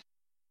that,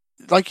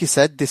 like you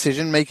said,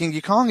 decision making,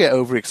 you can't get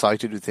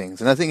overexcited with things.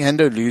 And I think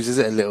Hendo loses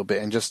it a little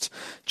bit and just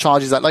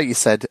charges that, like you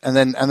said, and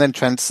then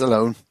Trent's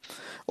alone.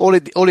 All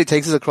it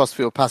takes is a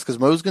crossfield pass because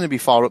Mo's going to be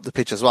far up the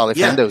pitch as well if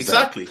Hendo's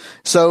exactly there.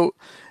 So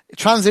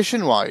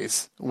transition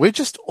wise, we're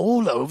just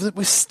all over.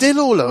 We're still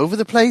all over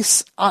the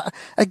place.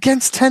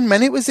 Against 10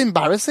 men, it was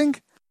embarrassing.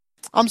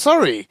 I'm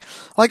sorry.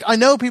 I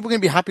know people are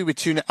going to be happy with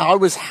 2.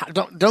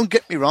 Don't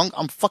get me wrong.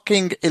 I'm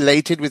fucking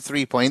elated with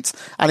 3 points.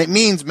 And it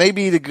means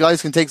maybe the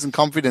guys can take some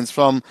confidence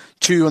from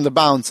 2 on the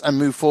bounce and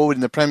move forward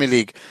in the Premier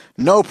League.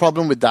 No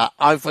problem with that.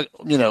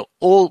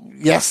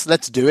 Yes,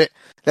 let's do it.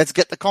 Let's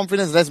get the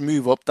confidence. Let's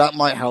move up. That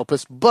might help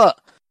us. But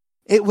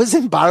it was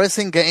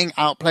embarrassing getting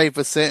outplayed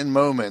for certain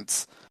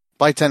moments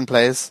by 10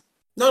 players.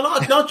 No,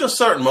 not just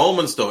certain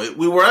moments, though.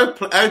 We were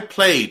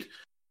outplayed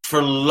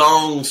for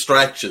long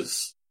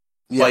stretches.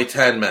 By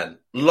 10 men.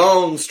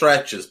 Long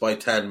stretches by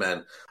 10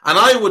 men. And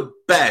I would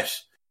bet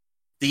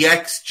the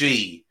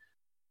XG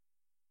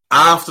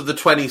after the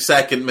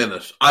 22nd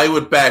minute, I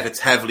would bet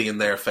it's heavily in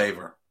their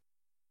favour.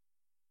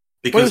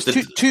 Because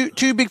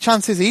two big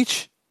chances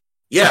each.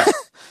 Yeah.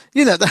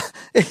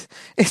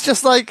 It's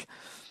just like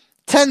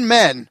 10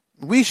 men.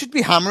 We should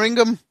be hammering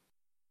them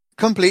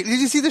completely.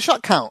 Did you see the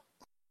shot count?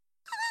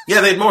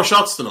 Yeah, they had more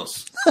shots than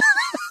us.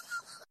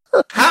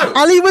 How?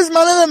 Ali was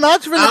man of the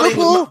match for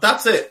Liverpool.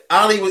 That's it.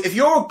 Ali, if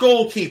your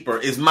goalkeeper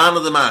is man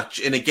of the match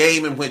in a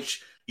game in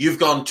which you've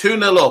gone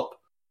 2-0 up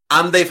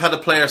and they've had a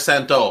player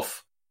sent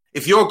off,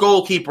 if your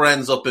goalkeeper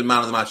ends up in man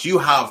of the match, you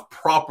have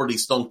properly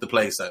stunk the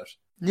place out.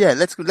 Yeah,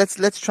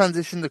 let's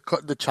transition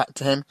the chat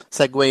to him,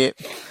 segue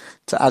it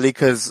to Ali,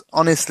 because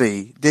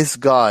honestly, this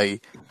guy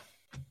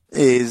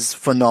is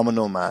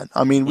phenomenal, man.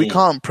 I mean, we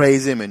can't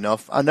praise him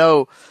enough. I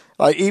know,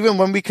 like, even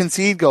when we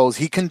concede goals,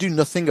 he can do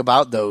nothing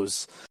about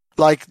those.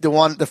 Like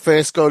the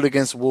first goal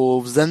against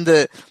Wolves, then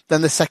the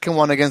second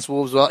one against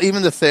Wolves, well,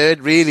 even the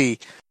third, really,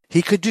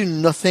 he could do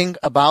nothing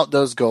about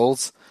those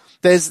goals.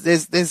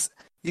 There's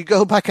you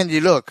go back and you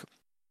look,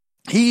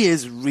 he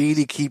is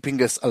really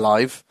keeping us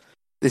alive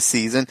this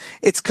season.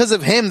 It's because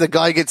of him the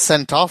guy gets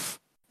sent off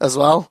as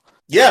well.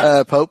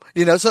 Yeah. Pope,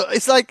 so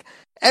it's like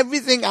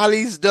everything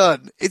Ali's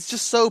done, it's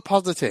just so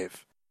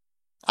positive.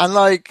 And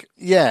like,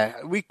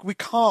 yeah, we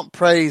can't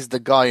praise the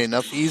guy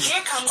enough.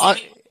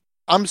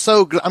 I'm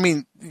so glad. I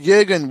mean,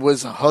 Jurgen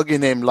was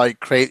hugging him like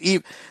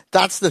crazy.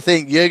 That's the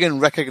thing. Jurgen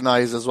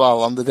recognized as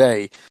well on the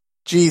day,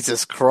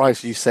 Jesus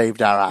Christ, you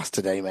saved our ass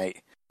today,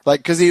 mate.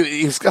 Like, because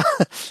he was,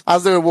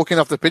 as they were walking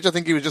off the pitch, I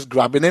think he was just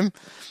grabbing him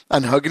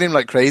and hugging him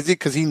like crazy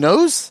because he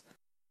knows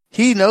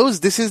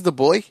this is the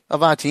boy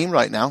of our team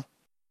right now.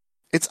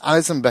 It's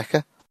Alisson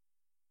Becker.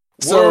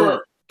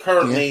 We're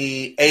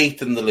currently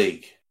 8th in the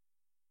league.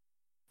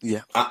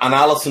 Yeah. And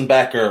Alisson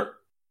Becker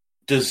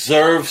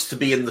deserves to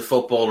be in the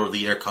Footballer of the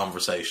Year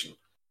conversation.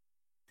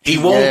 He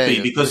won't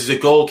be because he's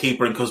a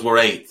goalkeeper and because we're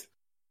 8th.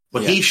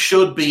 But he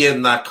should be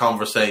in that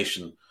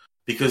conversation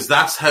because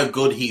that's how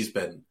good he's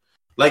been.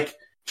 Like,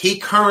 he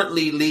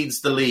currently leads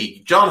the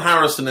league. John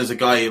Harrison is a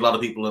guy a lot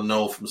of people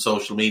know from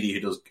social media who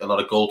does a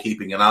lot of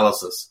goalkeeping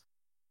analysis.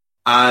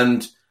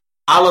 And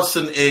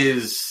Alisson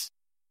is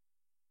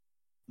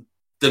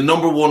the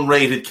number 1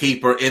 rated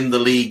keeper in the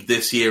league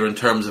this year in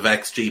terms of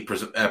XG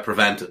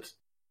prevented.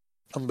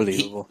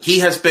 Unbelievable. He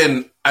has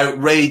been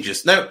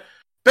outrageous. Now,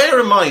 bear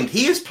in mind,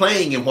 he is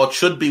playing in what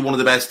should be one of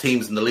the best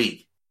teams in the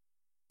league.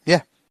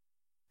 Yeah.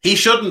 He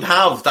shouldn't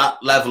have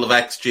that level of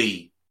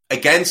XG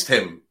against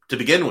him to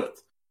begin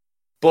with.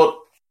 But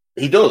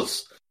he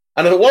does.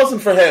 And if it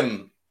wasn't for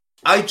him,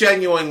 I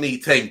genuinely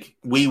think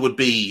we would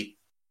be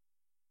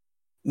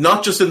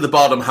not just in the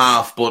bottom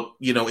half, but,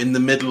 in the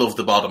middle of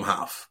the bottom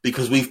half,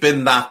 because we've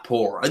been that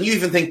poor. And you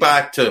even think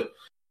back to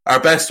our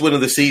best win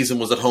of the season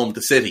was at home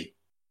to City.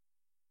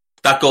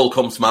 That goal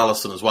comes from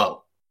Alisson as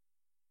well.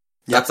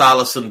 Yep. That's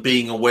Alisson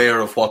being aware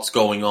of what's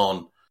going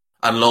on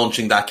and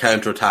launching that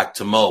counter-attack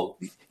to Mo.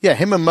 Yeah,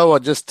 him and Mo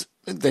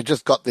they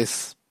just got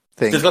this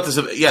thing. They've got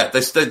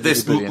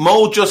this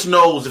Mo just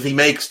knows if he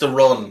makes the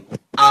run,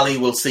 Ali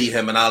will see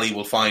him and Ali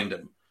will find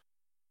him.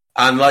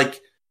 And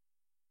like,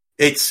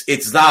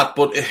 it's that,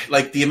 but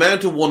like the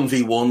amount of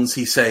 1v1s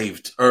he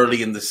saved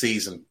early in the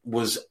season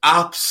was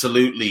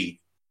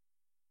absolutely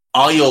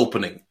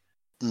eye-opening.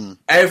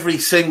 Every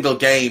single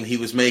game he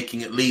was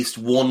making at least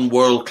one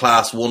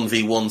world-class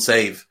 1v1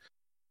 save.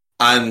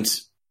 And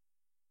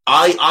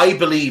I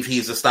believe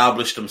he's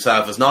established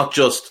himself as not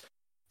just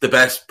the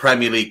best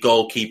Premier League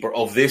goalkeeper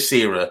of this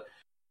era.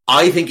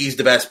 I think he's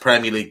the best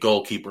Premier League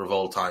goalkeeper of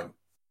all time.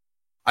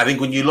 I think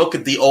when you look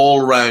at the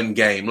all-round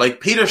game, like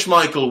Peter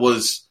Schmeichel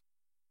was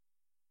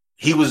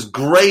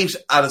great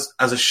as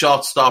a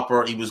shot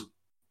stopper. He was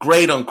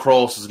great on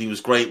crosses and he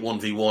was great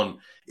 1v1.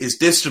 His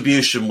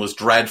distribution was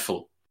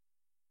dreadful.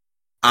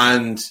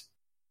 And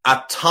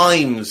at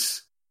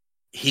times,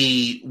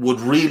 he would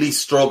really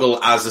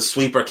struggle as a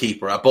sweeper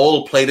keeper. A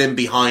ball played in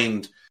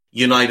behind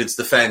United's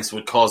defence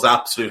would cause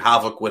absolute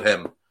havoc with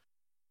him.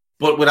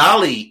 But with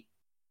Ali,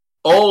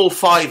 all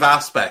 5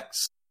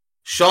 aspects,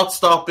 shot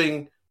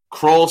stopping,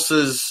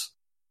 crosses,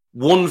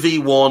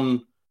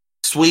 1v1,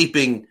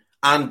 sweeping,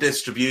 and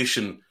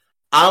distribution,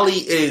 Ali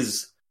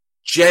is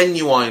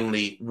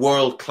genuinely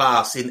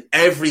world-class in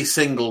every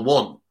single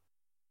one.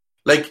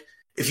 Like,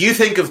 if you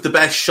think of the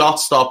best shot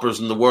stoppers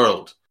in the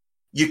world,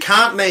 you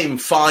can't name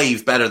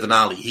 5 better than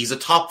Ali. He's a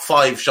top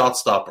 5 shot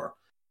stopper.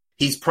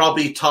 He's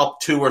probably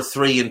top 2 or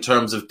 3 in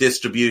terms of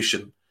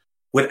distribution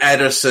with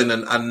Ederson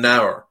and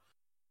Neuer.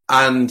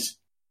 And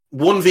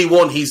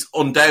 1v1, he's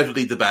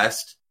undoubtedly the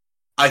best.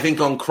 I think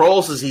on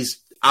crosses,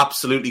 he's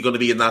absolutely going to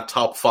be in that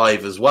top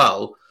 5 as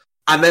well.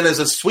 And then as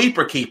a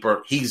sweeper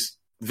keeper, he's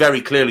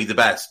very clearly the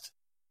best.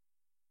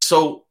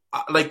 So,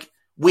 like,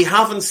 we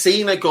haven't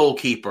seen a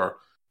goalkeeper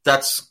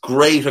that's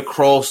great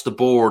across the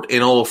board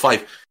in all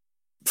 5.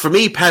 For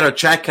me, Petr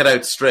Cech had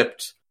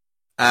outstripped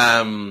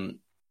Schmeichel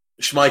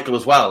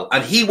as well.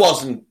 And he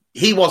wasn't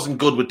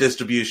good with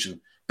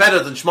distribution. Better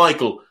than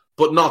Schmeichel,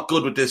 but not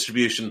good with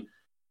distribution.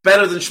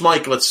 Better than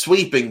Schmeichel at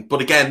sweeping,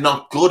 but again,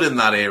 not good in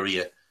that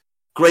area.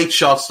 Great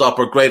shot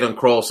stopper, great on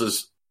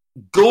crosses.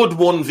 Good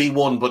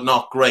 1v1, but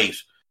not great.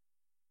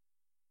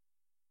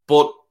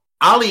 But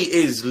Ali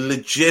is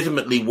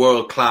legitimately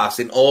world-class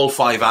in all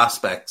 5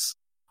 aspects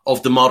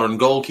of the modern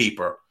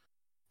goalkeeper.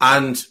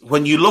 And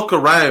when you look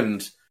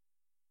around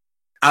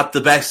at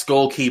the best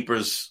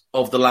goalkeepers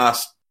of the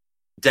last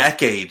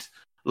decade,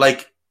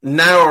 like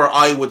Now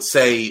I would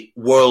say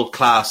world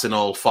class in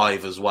all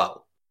 5 as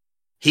well.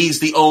 He's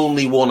the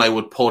only one I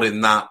would put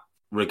in that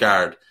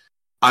regard.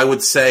 I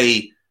would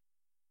say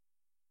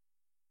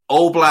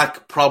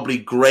Oblak probably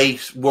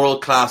great,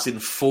 world class in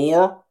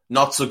 4,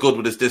 not so good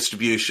with his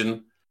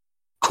distribution.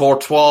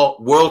 Courtois,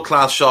 world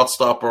class shot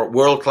stopper,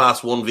 world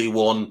class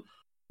 1v1,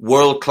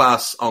 world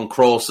class on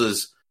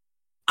crosses,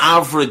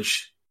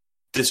 average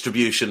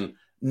distribution,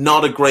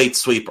 not a great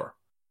sweeper.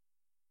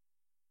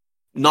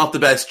 Not the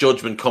best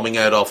judgment coming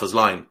out off his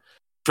line.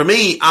 For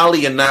me,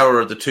 Ali and Neuer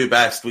are the 2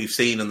 best we've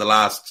seen in the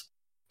last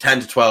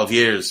 10 to 12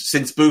 years,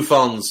 since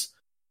Buffon's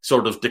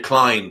sort of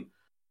decline.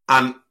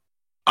 And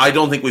I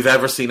don't think we've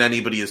ever seen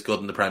anybody as good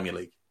in the Premier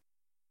League.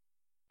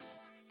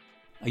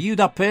 Are you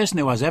that person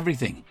who has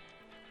everything?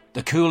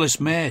 The coolest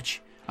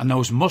merch and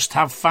those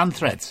must-have fan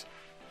threads?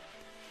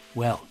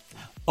 Well,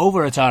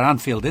 over at our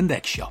Anfield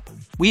Index shop,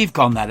 we've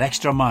gone that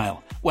extra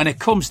mile when it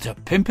comes to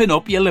pimping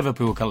up your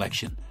Liverpool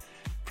collection.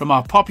 From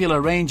our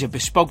popular range of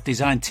bespoke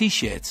design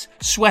t-shirts,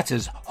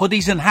 sweaters,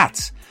 hoodies and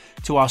hats,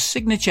 to our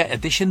signature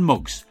edition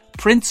mugs,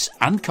 prints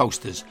and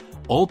coasters,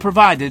 all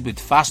provided with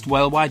fast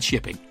worldwide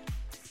shipping.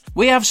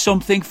 We have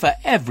something for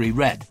every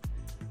red.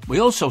 We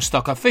also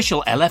stock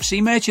official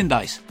LFC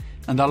merchandise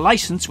and are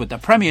licensed with the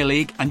Premier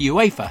League and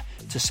UEFA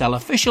to sell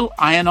official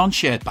iron-on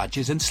shirt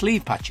badges and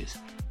sleeve patches.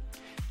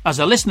 As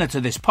a listener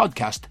to this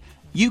podcast,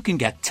 you can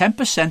get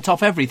 10%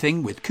 off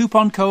everything with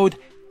coupon code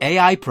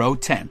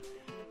AIPRO10.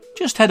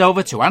 Just head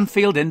over to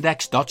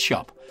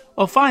AnfieldIndex.shop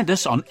or find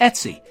us on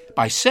Etsy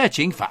by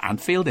searching for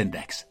Anfield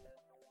Index.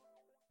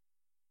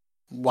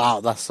 Wow,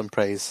 that's some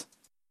praise.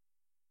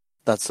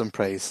 That's some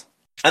praise.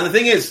 And the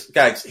thing is,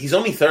 Gags, he's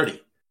only 30.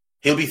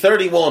 He'll be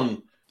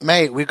 31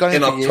 Mate, we've got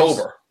in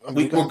October.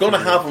 We're going to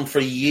have him for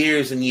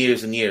years and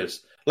years and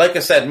years. Like I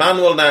said,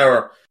 Manuel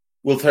Neuer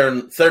will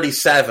turn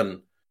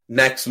 37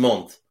 next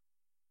month.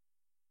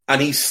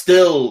 And he's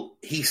still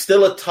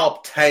a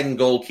top 10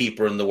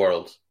 goalkeeper in the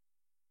world.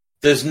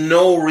 There's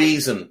no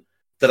reason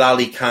that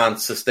Ali can't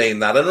sustain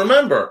that. And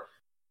remember,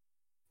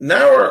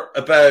 Neuer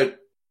about,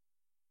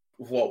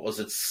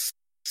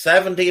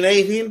 17,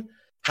 18,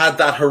 had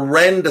that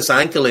horrendous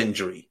ankle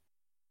injury.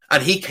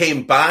 And he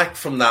came back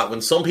from that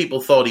when some people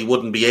thought he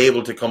wouldn't be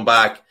able to come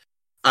back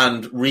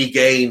and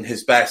regain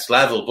his best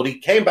level. But he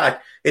came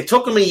back. It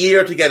took him a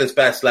year to get his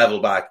best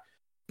level back.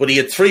 But he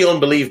had 3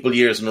 unbelievable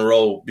years in a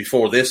row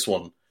before this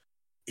one.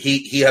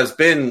 He has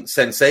been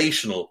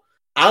sensational.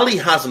 Ali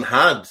hasn't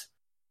had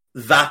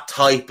that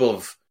type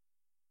of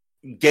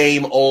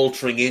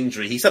game-altering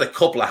injury. He's had a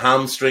couple of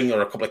hamstring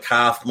or a couple of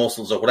calf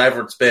muscles or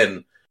whatever it's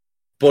been.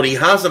 But he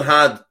hasn't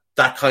had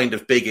that kind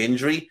of big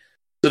injury.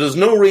 So there's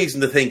no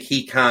reason to think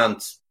he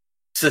can't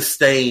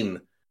sustain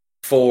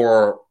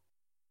for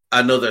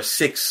another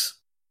six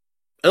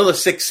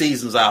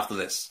seasons after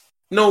this.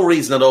 No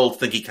reason at all to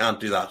think he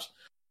can't do that.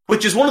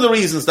 Which is one of the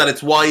reasons that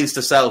it's wise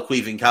to sell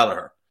Caoimhín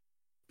Kelleher.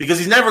 Because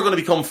he's never going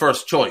to become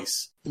first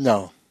choice.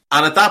 No.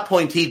 And at that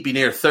point, he'd be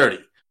near 30.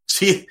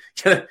 So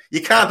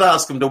you can't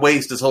ask him to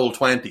waste his whole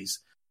 20s.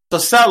 So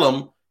sell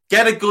him,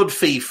 get a good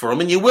fee for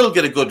him, and you will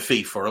get a good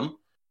fee for him.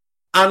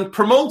 And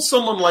promote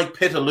someone like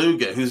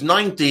Pitaluga, who's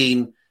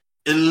 19,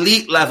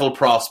 elite level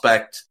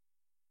prospect.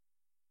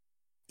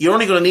 You're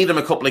only going to need him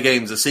a couple of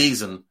games a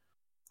season.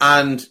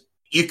 And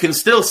you can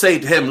still say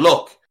to him,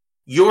 look,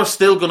 you're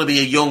still going to be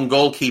a young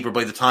goalkeeper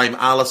by the time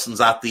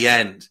Alisson's at the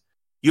end.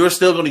 You're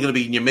still going to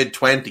be in your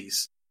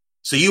mid-20s.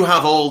 So you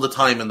have all the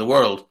time in the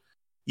world.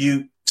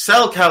 You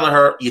sell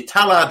Kelleher, you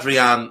tell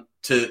Adrian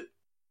to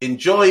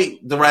enjoy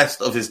the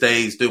rest of his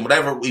days doing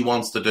whatever he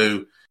wants to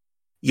do.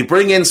 You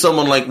bring in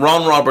someone like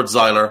Ron Robert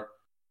Zeller,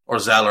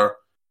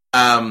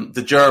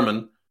 the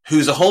German,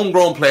 who's a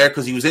homegrown player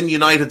because he was in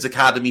United's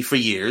academy for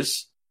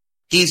years.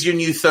 He's your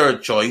new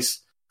third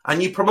choice.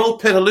 And you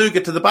promote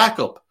Pitaluga to the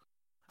backup.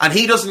 And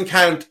he doesn't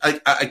count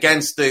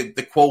against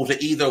the quota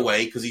either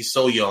way because he's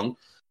so young.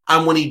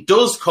 And when he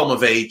does come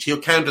of age, he'll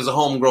count as a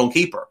homegrown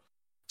keeper.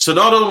 So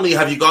not only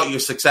have you got your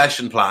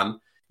succession plan,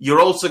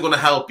 you're also going to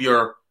help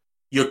your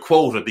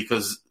quota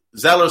because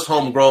Zeller's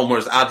homegrown,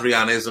 whereas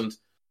Adrian isn't.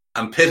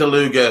 And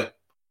Pitaluga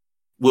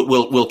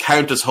will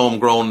count as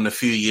homegrown in a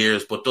few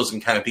years, but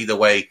doesn't count either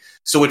way.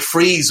 So it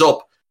frees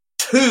up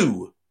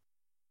two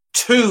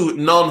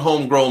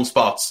non-homegrown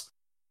spots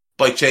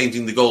by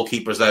changing the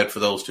goalkeepers out for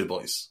those 2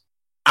 boys.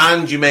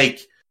 And you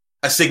make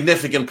a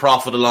significant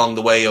profit along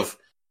the way of,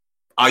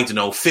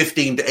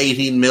 15 to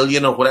 18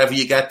 million or whatever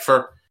you get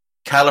for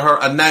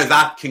Kelleher. And now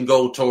that can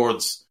go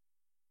towards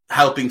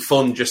helping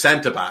fund your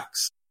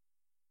centre-backs,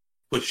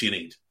 which you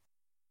need.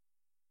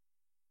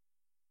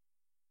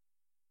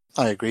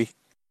 I agree.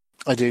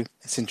 I do.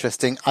 It's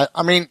interesting.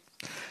 I mean,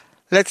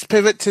 let's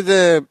pivot to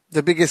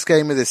the biggest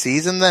game of the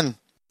season then,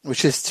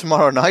 which is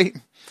tomorrow night.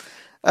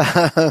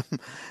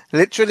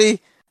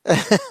 Literally,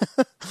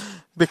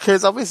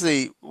 because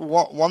obviously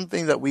one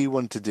thing that we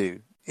want to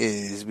do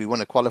is we want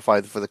to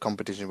qualify for the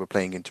competition we're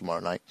playing in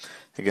tomorrow night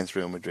against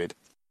Real Madrid.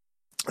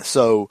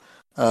 So,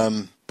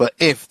 but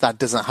if that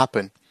doesn't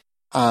happen,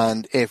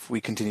 and if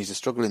we continue to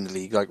struggle in the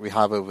league like we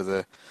have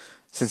over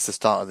since the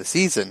start of the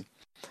season,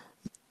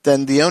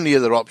 then the only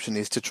other option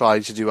is to try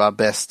to do our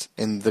best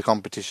in the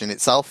competition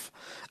itself.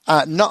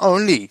 Not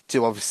only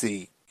to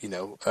obviously,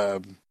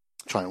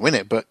 try and win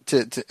it, but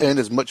to earn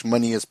as much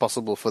money as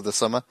possible for the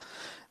summer.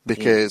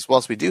 Because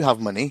whilst we do have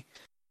money,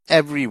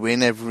 every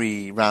win,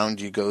 every round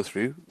you go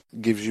through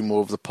gives you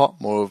more of the pot,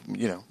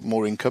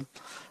 more income.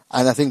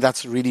 And I think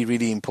that's really,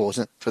 really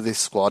important for this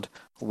squad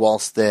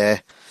whilst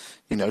they're,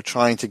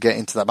 trying to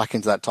get back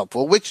into that top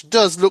four, which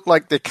does look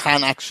like they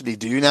can actually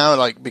do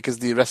now, because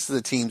the rest of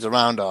the teams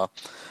around are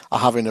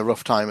having a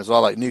rough time as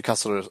well. Like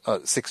Newcastle are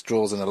 6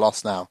 draws and a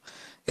loss now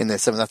in their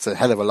 7. That's a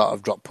hell of a lot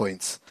of drop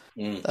points.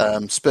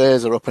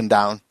 Spurs are up and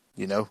down,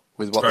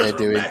 with what they're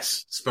doing.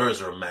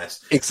 Spurs are a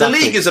mess. Exactly.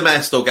 The league is a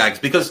mess though, Gags,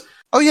 because...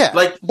 Oh, yeah.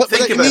 But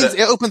think about it.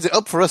 It opens it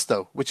up for us,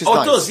 though, which is nice.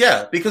 Oh, it does,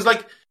 yeah. Because,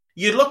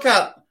 you look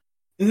at...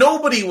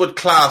 Nobody would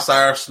class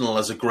Arsenal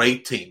as a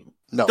great team.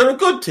 No. They're a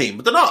good team,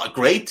 but they're not a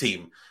great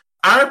team.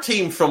 Our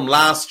team from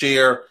last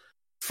year,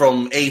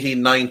 from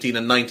 18-19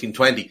 and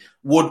 19-20,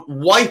 would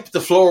wipe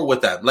the floor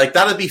with them.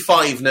 That'd be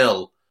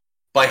 5-0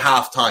 by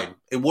half-time.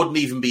 It wouldn't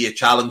even be a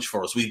challenge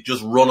for us. We'd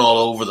just run all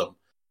over them.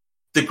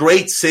 The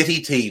great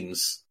City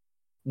teams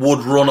would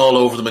run all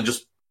over them and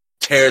just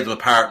tear them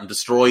apart and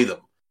destroy them.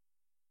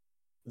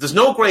 There's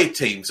no great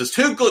teams. There's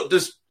two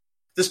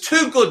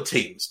good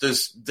teams.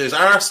 There's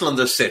Arsenal and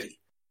there's City.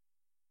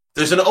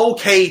 There's an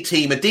okay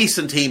team, a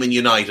decent team in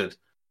United.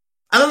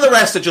 And then the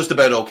rest are just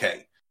about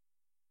okay.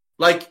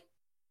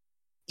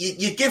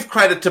 You give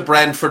credit to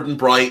Brentford and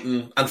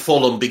Brighton and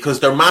Fulham because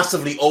they're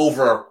massively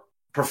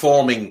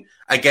overperforming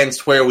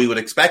against where we would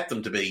expect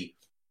them to be,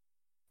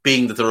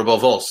 being that they're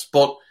above us.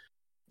 But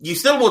you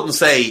still wouldn't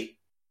say,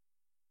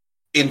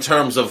 in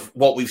terms of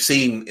what we've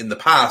seen in the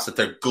past, that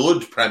they're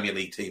good Premier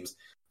League teams.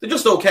 They're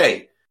just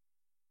okay.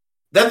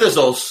 Then there's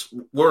us,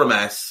 we're a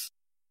mess.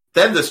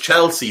 Then there's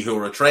Chelsea, who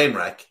are a train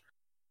wreck.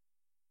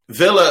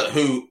 Villa,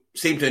 who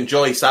seem to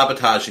enjoy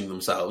sabotaging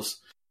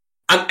themselves.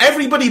 And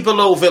everybody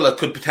below Villa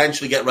could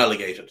potentially get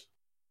relegated.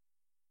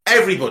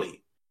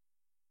 Everybody.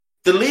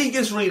 The league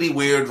is really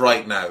weird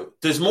right now.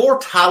 There's more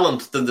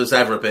talent than there's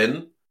ever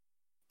been,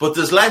 but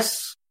there's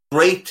less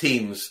great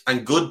teams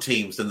and good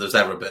teams than there's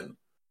ever been.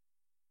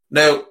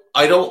 Now,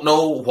 I don't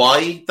know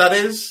why that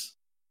is.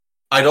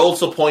 I'd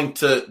also point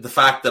to the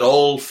fact that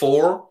all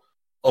 4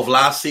 of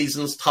last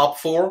season's top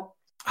 4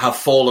 have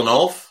fallen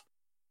off.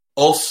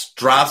 Us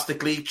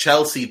drastically,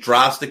 Chelsea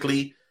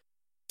drastically,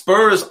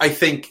 Spurs I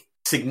think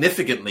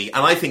significantly,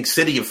 and I think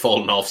City have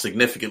fallen off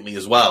significantly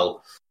as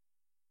well.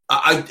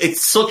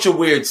 It's such a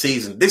weird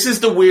season. This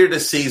is the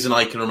weirdest season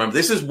I can remember.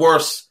 This is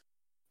worse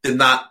than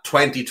that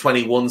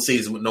 2021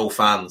 season with no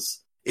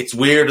fans. It's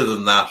weirder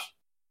than that.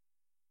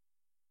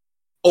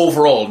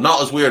 Overall,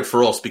 not as weird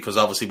for us because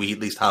obviously we at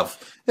least have.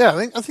 Yeah,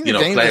 I think the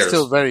games players are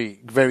still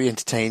very, very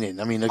entertaining.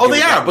 I mean, they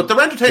are, but they're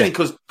entertaining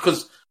because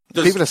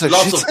there's people are so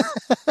lots shit.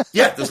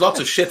 of there's lots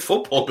of shit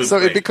football. So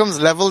it becomes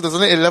level,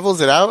 doesn't it? It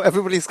levels it out.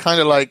 Everybody's kind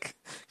of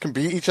can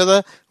beat each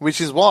other,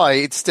 which is why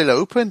it's still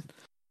open.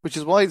 So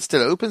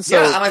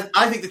and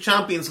I think the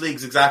Champions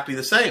League's exactly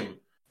the same.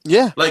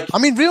 Yeah,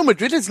 Real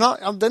Madrid is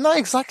not. They're not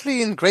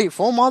exactly in great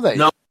form, are they?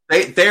 No,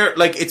 they're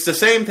it's the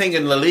same thing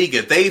in La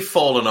Liga. They've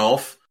fallen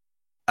off.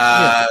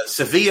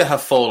 Sevilla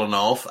have fallen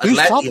off.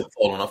 Atleti have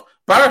fallen off.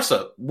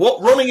 Barca,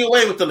 running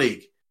away with the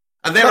league.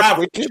 And they're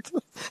average.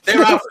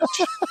 They're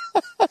average.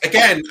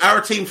 Again,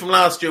 our team from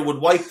last year would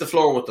wipe the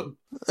floor with them.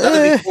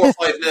 That'd be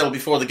 4-5-0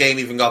 before the game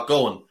even got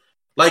going.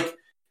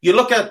 You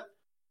look at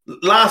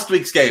last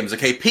week's games,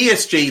 okay,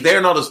 PSG,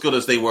 they're not as good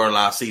as they were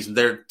last season.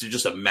 They're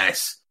just a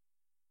mess.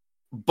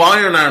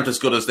 Bayern aren't as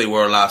good as they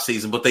were last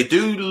season, but they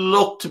do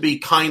look to be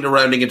kind of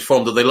rounding into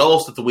form, though they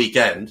lost at the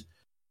weekend.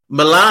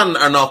 Milan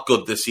are not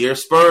good this year.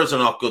 Spurs are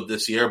not good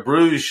this year.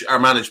 Bruges are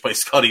managed by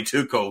Scotty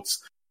Tucoats,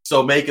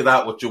 so make of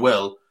that what you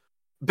will.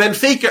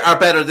 Benfica are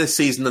better this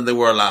season than they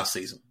were last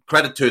season.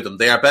 Credit to them.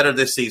 They are better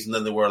this season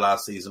than they were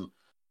last season.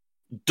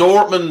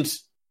 Dortmund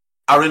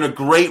are in a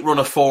great run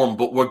of form,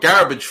 but were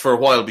garbage for a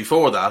while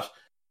before that.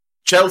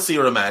 Chelsea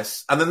are a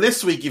mess. And then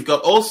this week you've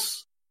got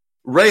us,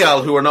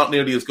 Real, who are not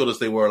nearly as good as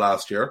they were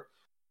last year.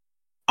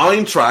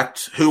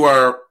 Eintracht, who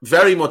are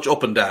very much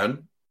up and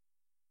down.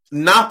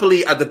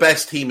 Napoli are the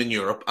best team in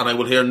Europe, and I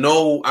will hear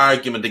no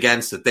argument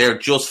against it. They're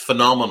just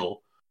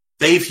phenomenal.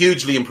 They've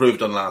hugely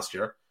improved on last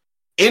year.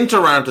 Inter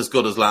aren't as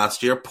good as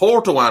last year.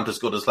 Porto aren't as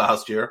good as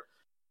last year.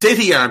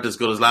 City aren't as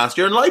good as last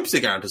year. And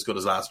Leipzig aren't as good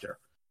as last year.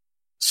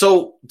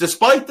 So,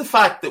 despite the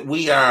fact that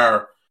we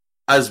are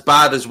as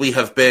bad as we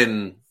have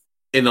been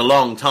in a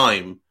long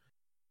time,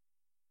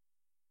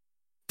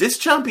 this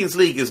Champions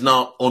League is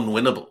not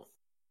unwinnable.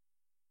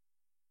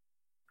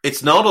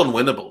 It's not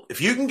unwinnable.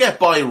 If you can get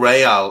by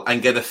Real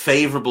and get a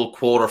favourable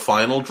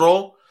quarter-final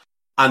draw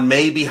and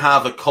maybe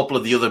have a couple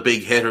of the other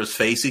big hitters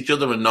face each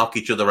other and knock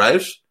each other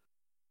out,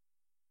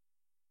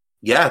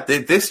 yeah,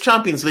 this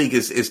Champions League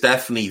is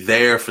definitely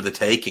there for the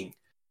taking.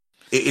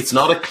 It's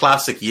not a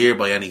classic year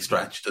by any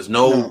stretch. There's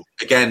no,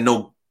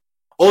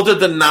 other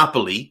than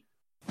Napoli,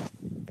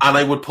 and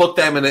I would put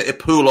them in a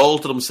pool all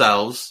to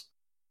themselves,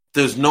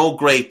 there's no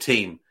great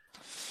team.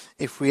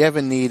 if we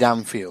ever need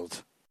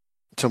Anfield,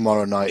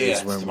 tomorrow night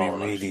is when we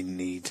night. really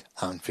need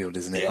Anfield,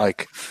 isn't it? Yeah.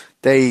 Like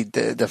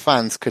the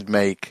fans could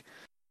make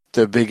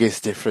the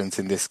biggest difference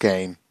in this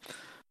game,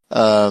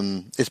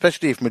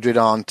 especially if Madrid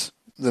aren't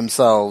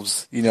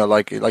themselves.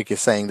 Like you're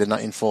saying, they're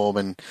not in form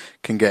and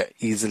can get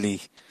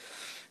easily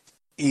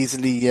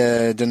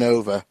done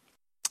over.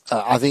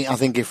 I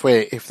think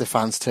if the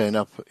fans turn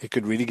up, it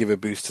could really give a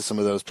boost to some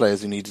of those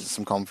players who needed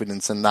some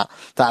confidence and that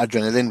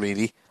adrenaline.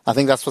 Really, I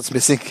think that's what's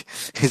missing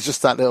is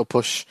just that little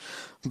push.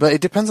 But it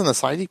depends on the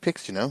side he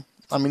picks.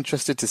 I'm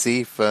interested to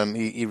see if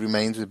he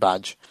remains with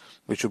Badge,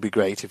 which would be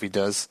great if he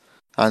does,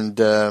 and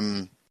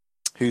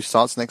who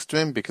starts next to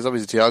him, because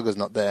obviously Thiago's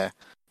not there.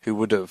 Who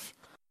would have?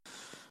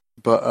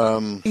 But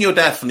Coutinho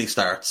definitely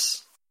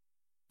starts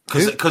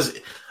because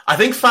I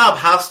think Fab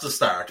has to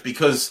start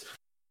because.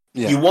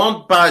 Yeah. You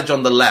want Badge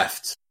on the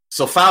left,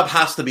 so Fab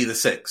has to be the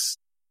 6.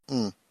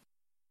 Mm.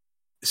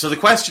 So the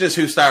question is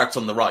who starts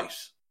on the right?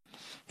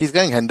 He's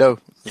going Hendo.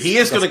 He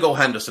is going to go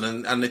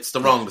Henderson, and it's the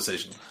wrong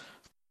decision.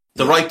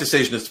 The right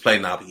decision is to play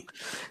Naby.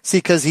 See,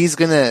 because he's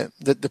going to...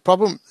 The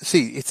problem...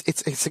 See,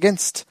 it's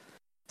against...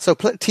 So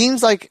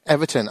teams like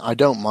Everton, I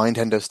don't mind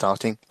Hendo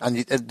starting, and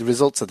the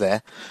results are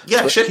there.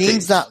 Yeah, but shit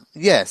teams. That...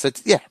 Yeah, so...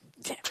 Yeah.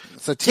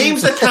 So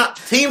teams that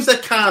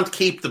can't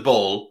keep the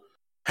ball,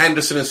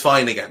 Henderson is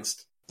fine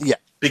against. Yeah.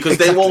 Because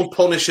they won't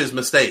punish his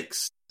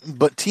mistakes.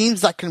 But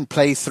teams that can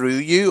play through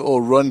you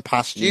or run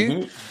past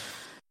you,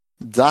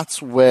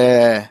 that's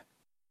where,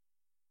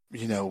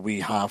 we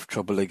have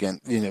trouble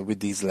again, with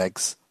these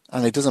legs.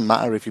 And it doesn't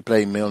matter if you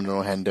play Milner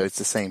or Hendo, it's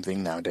the same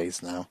thing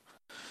nowadays now.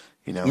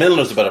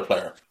 Milner's a better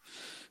player.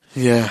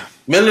 Yeah.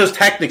 Milner's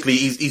technically,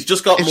 he's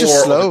just got more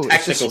slow. of a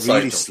technical it's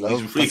really side. Slow.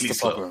 He's really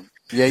slow. Problem.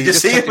 Yeah, you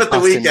see him at the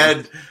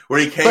weekend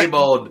where he came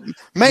on.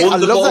 Mate, I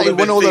love that he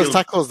won all those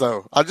tackles,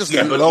 though. I just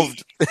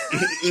loved.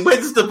 He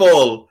wins the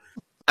ball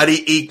and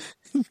he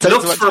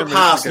looks for a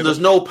pass and there's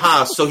no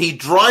pass, so he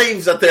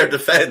drives at their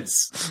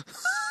defence.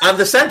 And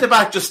the centre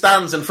back just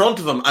stands in front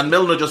of him and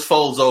Milner just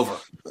falls over.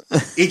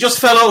 He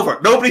just fell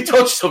over. Nobody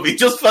touched him. He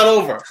just fell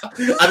over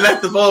and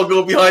let the ball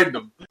go behind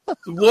him.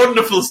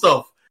 Wonderful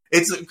stuff.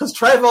 It's because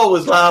Trev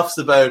always laughs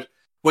about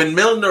when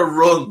Milner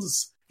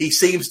runs, he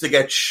seems to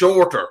get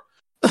shorter.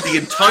 The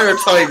entire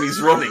time he's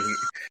running,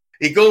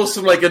 he goes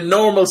from like a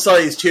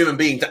normal-sized human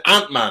being to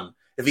Ant-Man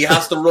if he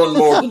has to run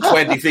more than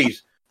 20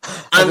 feet.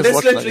 And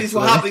this literally is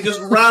what happened. He just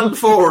ran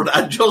forward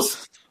and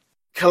just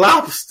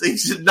collapsed.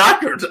 He's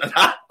knackered.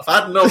 I've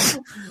had enough.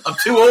 I'm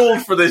too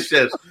old for this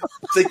shit.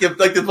 It's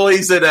like the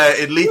boys in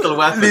Lethal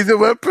Weapon. Lethal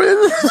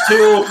Weapon?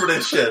 Too old for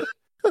this shit.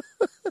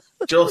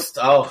 Just,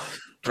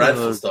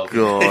 dreadful stuff.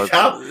 God.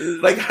 How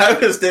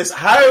is this?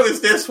 How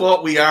is this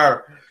what we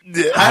are?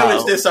 How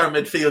is this our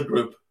midfield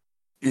group?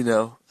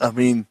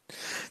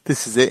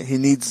 This is it. He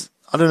needs...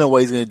 I don't know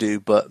what he's going to do,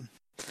 but...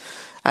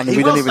 And he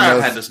we don't even know...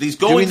 Henderson. He's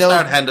going to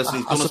start Henderson.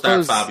 He's going to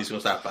start Fab. He's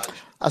going to start Badge.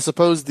 I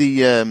suppose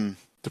the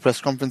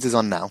press conference is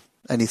on now.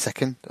 Any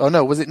second. Oh,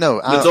 no. Was it? No.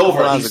 It's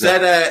over.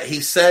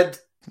 He said...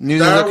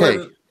 News is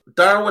okay.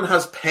 Darwin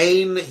has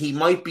pain.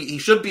 He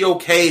should be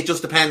okay. It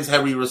just depends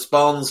how he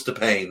responds to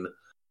pain.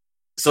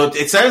 So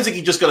it sounds like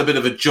he just got a bit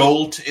of a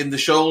jolt in the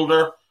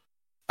shoulder.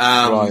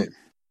 Right.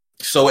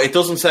 So it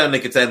doesn't sound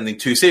like it's anything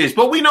too serious.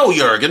 But we know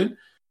Jurgen.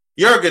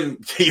 Jurgen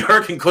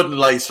couldn't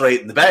lie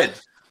straight in the bed.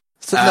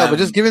 So, no, but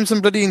just give him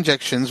some bloody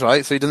injections,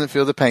 right? So he doesn't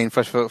feel the pain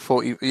for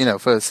 40,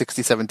 for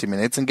 60, 70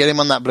 minutes and get him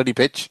on that bloody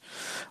pitch.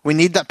 We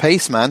need that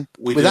pace, man.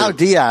 Without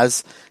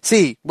Diaz,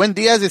 see, when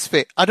Diaz is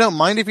fit, I don't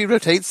mind if he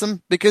rotates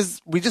them because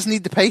we just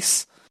need the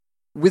pace.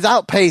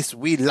 Without pace,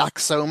 we lack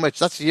so much.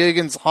 That's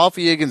half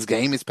of Jurgen's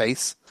game is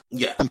pace.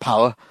 Yeah. And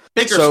power.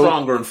 Bigger,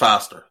 stronger, and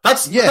faster.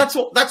 That's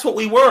what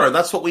we were.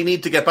 That's what we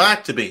need to get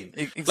back to being.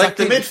 Exactly. Like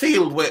the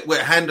midfield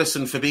with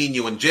Henderson,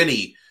 Fabinho, and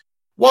Ginny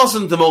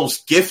wasn't the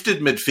most gifted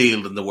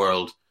midfield in the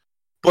world,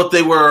 but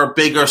they were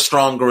bigger,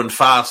 stronger, and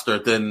faster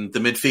than the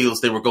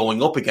midfields they were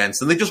going up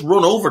against, and they just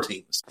run over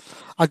teams.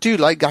 I do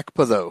like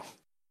Gakpo, though.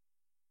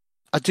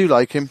 I do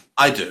like him.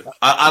 I do.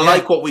 I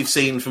like what we've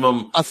seen from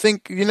him. I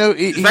think,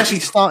 he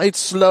started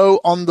slow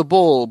on the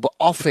ball, but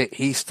off it,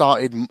 he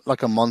started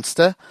like a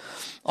monster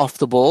off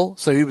the ball,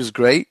 so he was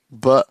great.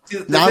 But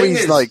now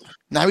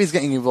he's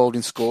getting involved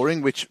in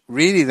scoring, which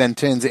really then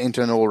turns it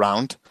into an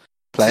all-round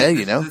player,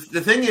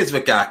 The thing is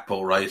with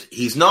Gakpo, right,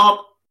 he's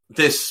not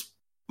this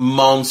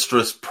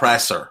monstrous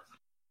presser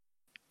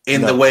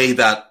in the way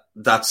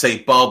that say,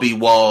 Bobby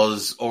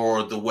was,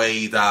 or the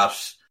way that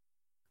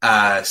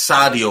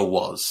Sadio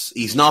was.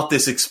 He's not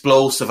this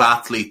explosive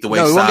athlete the way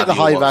Sadio was. No, he won't get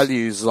the high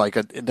values. I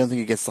don't think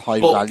he gets the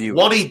high value.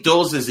 What he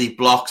does is he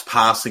blocks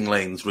passing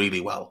lanes really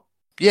well.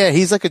 Yeah,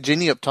 he's like a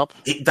Ginny up top.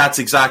 That's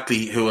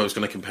exactly who I was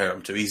going to compare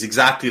him to. He's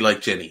exactly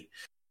like Ginny.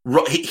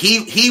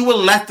 He will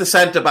let the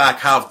centre-back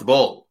have the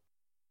ball.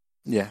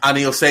 Yeah. And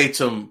he'll say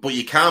to him, but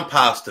you can't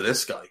pass to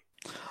this guy.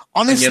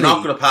 Honestly. And you're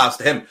not going to pass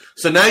to him.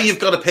 So now you've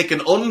got to pick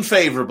an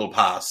unfavourable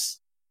pass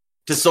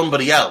to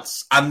somebody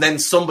else, and then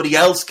somebody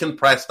else can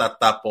press that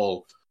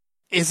ball.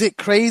 Is it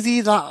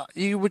crazy that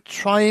you would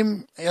try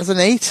him as an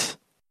 8?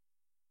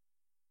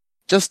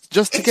 just to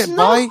It's get not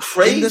by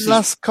crazy. in the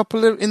last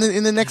couple of in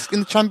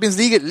the Champions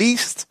League at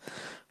least,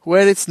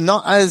 where it's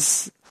not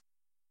as,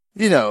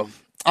 you know.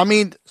 I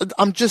mean,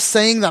 I'm just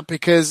saying that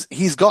because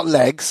he's got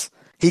legs.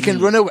 He can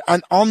run away,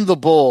 and on the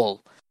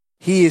ball,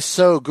 he is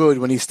so good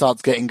when he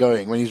starts getting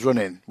going, when he's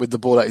running with the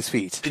ball at his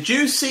feet. Did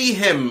you see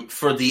him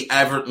for the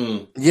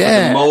Everton, for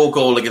Yeah. the Mo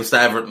goal against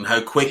Everton,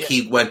 how quick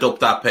he went up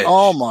that pitch?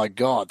 Oh, my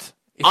God.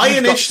 If I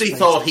you've got initially space-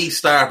 thought he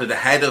started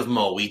ahead of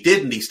Mo. He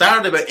didn't. He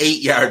started about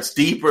 8 yards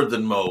deeper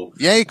than Mo.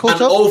 Yeah, he caught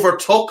and up.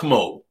 overtook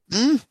Mo.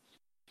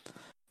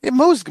 Yeah,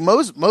 Mo's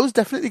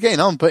definitely getting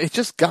on, but it's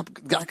just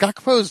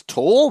Gakpo's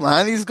tall,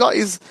 man. He's got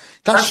that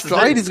That's the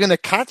stride. thing. He's going to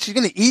catch. He's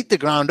going to eat the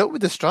ground up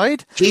with the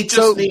stride. He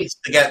just needs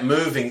to get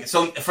moving.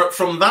 So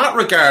from that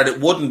regard, it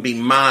wouldn't be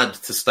mad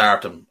to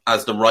start him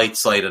as the right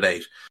side at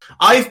 8.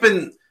 I've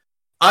been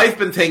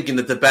thinking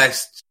that the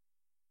best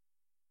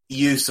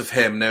use of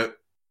him now.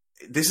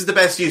 This is the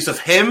best use of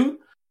him,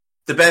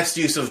 the best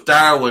use of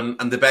Darwin,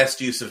 and the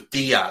best use of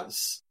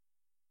Diaz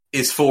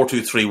is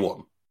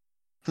 4-2-3-1.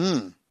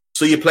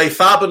 So you play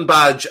Fab and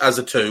Badge as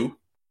a 2,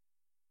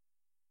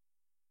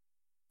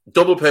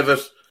 double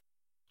pivot,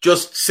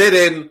 just sit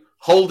in,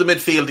 hold the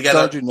midfield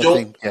together. Don't do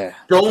nothing.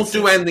 Don't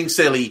do anything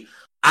silly,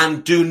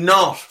 and do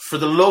not, for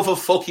the love of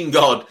fucking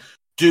God,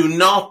 do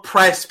not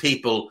press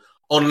people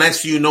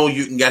unless you know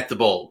you can get the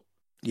ball.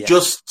 Yeah.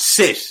 Just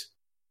sit.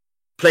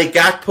 Play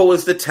Gakpo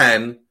as the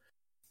 10,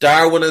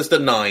 Darwin as the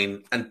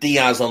 9, and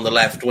Diaz on the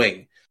left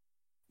wing.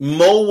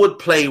 Mo would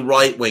play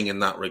right wing in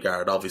that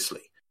regard,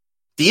 obviously.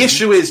 The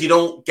issue is you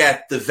don't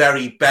get the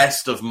very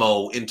best of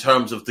Mo in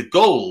terms of the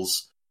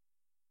goals,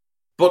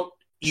 but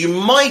you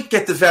might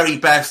get the very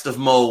best of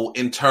Mo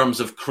in terms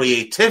of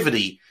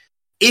creativity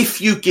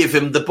if you give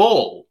him the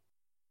ball.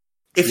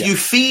 If you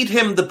feed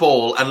him the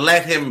ball and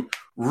let him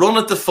run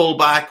at the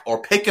fullback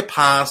or pick a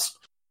pass,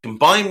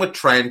 combine with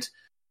Trent,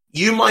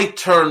 you might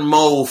turn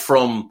Mo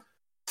from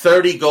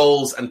 30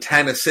 goals and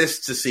 10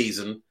 assists a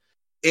season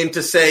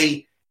into,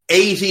 say,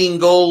 18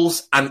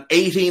 goals and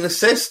 18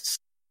 assists.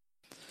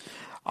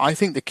 I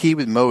think the key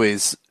with Mo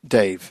is,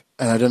 Dave,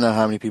 and I don't know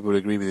how many people would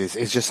agree with this,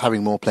 is just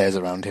having more players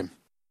around him.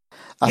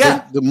 I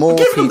think the more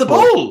give him the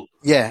ball.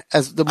 Yeah,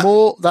 as the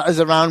more that is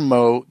around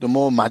Mo, the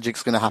more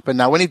magic's going to happen.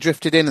 Now, when he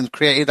drifted in and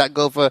created that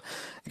goal for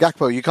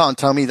Gakpo, you can't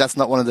tell me that's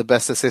not one of the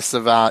best assists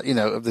of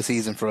of the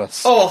season for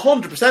us. Oh,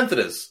 100% it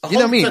is. 100%. You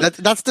know what I mean?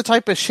 That's the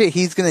type of shit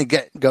he's going to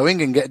get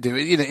going and get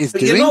doing. Is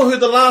but doing. You know who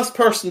the last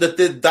person that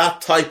did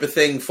that type of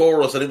thing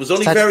for us, and it was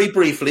only very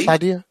briefly.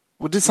 Sadio?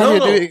 Well, did Sadio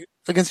do it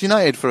against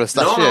United for us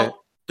last year? No.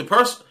 The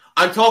person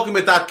I'm talking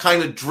about, that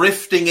kind of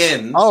drifting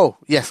in. Oh,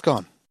 yes, go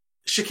on.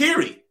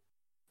 Shaqiri.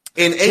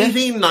 In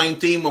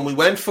 18-19, when we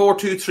went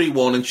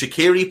 4-2-3-1 and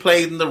Shaqiri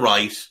played in the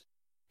right,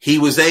 he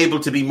was able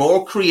to be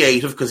more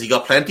creative because he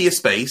got plenty of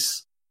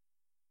space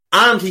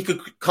and he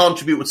could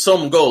contribute with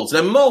some goals.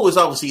 Now, Mo is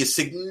obviously a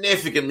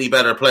significantly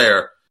better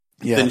player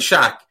than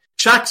Shaq.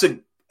 Shaq's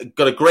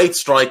got a great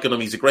strike on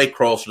him. He's a great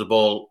crosser of the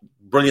ball,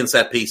 brilliant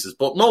set pieces,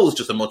 but Mo is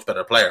just a much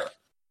better player.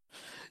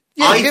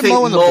 Yeah, I think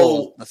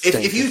Mo,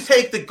 if you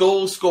take the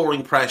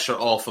goal-scoring pressure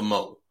off of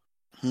Mo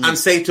and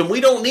say to him,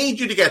 we don't need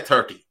you to get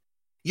 30.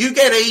 You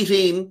get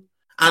 18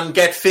 and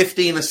get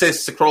 15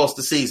 assists across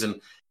the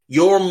season.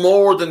 You're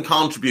more than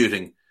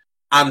contributing.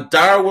 And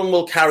Darwin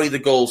will carry the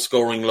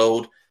goal-scoring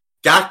load.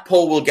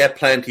 Gakpo will get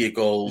plenty of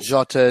goals.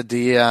 Jota,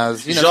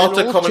 Diaz.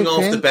 Jota coming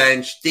off the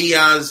bench.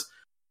 Diaz.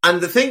 And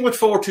the thing with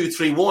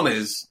 4-2-3-1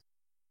 is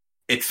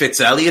it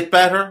fits Elliott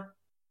better.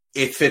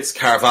 It fits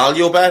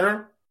Carvalho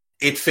better.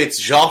 It fits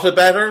Jota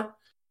better.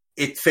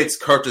 It fits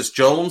Curtis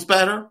Jones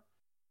better.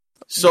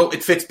 So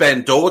it fits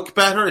Ben Doak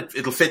better.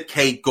 It'll fit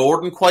Kate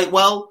Gordon quite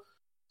well.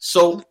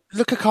 So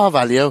look at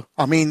Carvalho.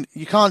 I mean,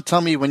 you can't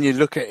tell me when you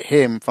look at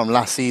him from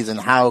last season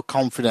how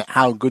confident,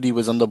 how good he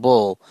was on the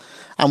ball,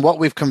 and what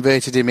we've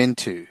converted him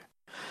into.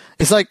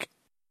 It's like,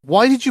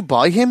 why did you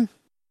buy him?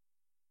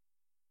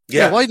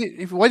 Yeah. Why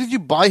did you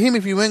buy him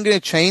if you weren't going to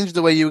change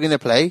the way you were going to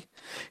play?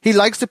 He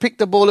likes to pick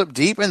the ball up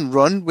deep and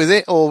run with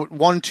it, or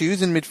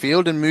 1-2s in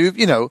midfield and move.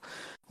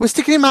 We're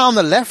sticking him out on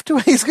the left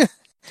where he's not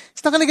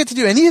going to get to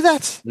do any of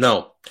that.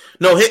 No.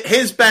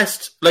 His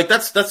best,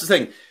 that's the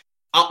thing.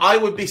 I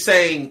would be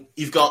saying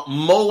you've got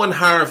Mo and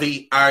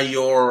Harvey are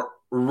your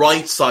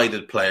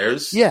right-sided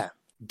players. Yeah.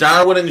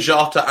 Darwin and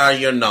Jota are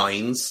your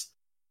 9s.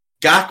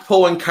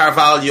 Gakpo and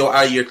Carvalho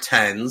are your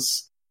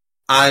 10s.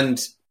 And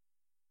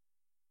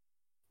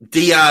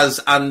Diaz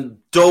and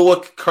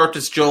Doak,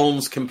 Curtis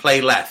Jones can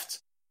play left.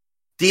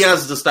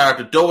 Diaz is the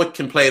starter. Doak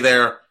can play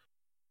there.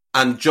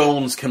 And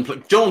Jones can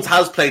play. Jones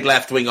has played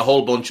left wing a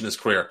whole bunch in his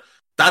career.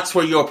 That's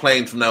where you're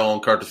playing from now on,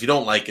 Curtis. If you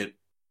don't like it,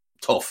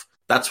 tough.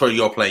 That's where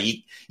you're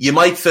playing. You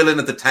might fill in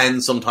at the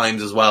 10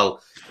 sometimes as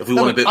well if we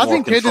want a bit more control.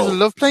 I think Curtis will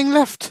love playing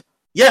left.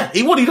 Yeah,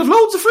 he would. He'd have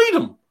loads of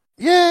freedom.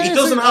 Yeah, he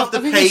doesn't have the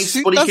pace,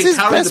 but he can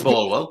carry the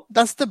ball well.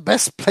 That's the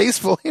best place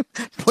for him.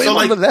 Put him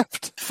on the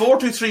left.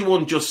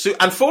 4-2-3-1 just suits.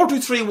 And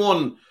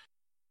 4-2-3-1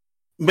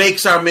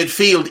 makes our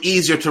midfield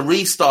easier to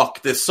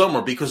restock this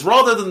summer because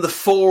rather than the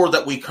 4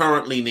 that we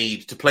currently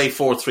need to play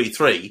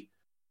 4-3-3,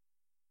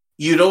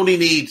 you'd only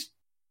need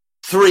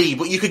 3,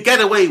 but you could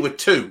get away with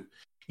 2.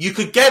 You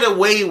could get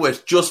away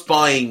with just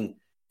buying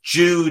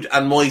Jude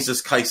and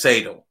Moises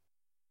Caicedo.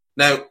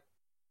 Now,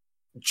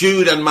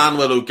 Jude and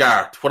Manuel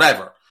Ugarte,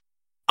 whatever.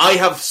 I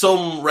have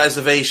some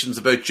reservations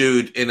about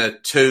Jude in a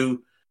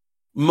 2,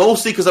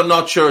 mostly because I'm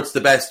not sure it's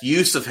the best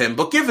use of him.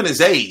 But given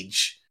his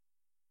age,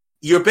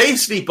 you're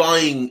basically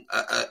buying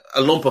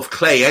a lump of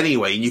clay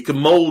anyway, and you can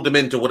mould him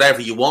into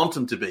whatever you want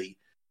him to be.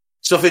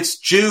 So if it's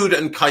Jude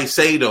and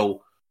Caicedo,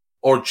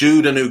 or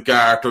Jude and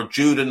Ugarte, or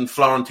Jude and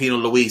Florentino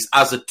Luis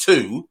as a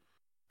 2,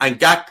 and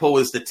Gakpo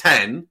is the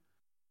 10,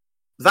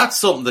 that's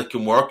something that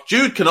can work.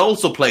 Jude can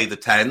also play the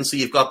 10, so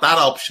you've got that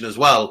option as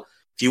well.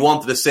 If you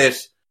wanted to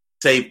sit,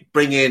 say,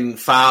 bring in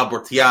Fab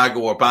or Thiago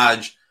or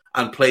Badge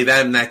and play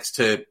them next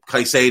to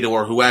Caicedo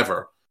or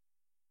whoever.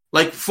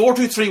 Like,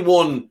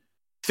 4-2-3-1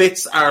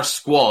 fits our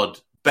squad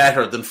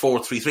better than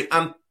 4-3-3.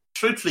 And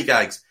truthfully,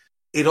 Gags,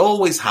 it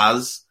always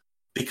has,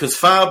 because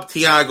Fab,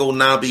 Thiago,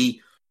 Naby,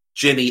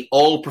 Ginny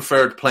all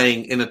preferred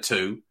playing in a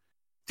 2.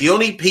 The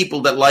only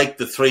people that liked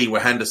the 3 were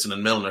Henderson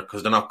and Milner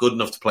because they're not good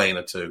enough to play in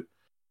a 2.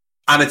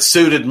 And it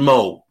suited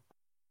Mo.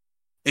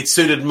 It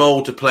suited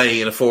Mo to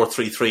play in a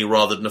 4-3-3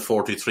 rather than a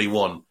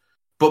 4-2-3-1.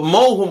 But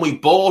Mo, when we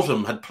bought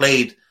him, had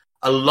played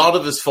a lot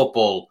of his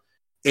football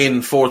in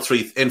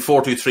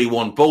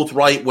 4-2-3-1, both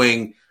right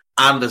wing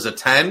and as a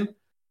 10,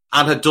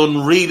 and had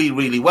done really,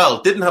 really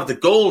well. Didn't have the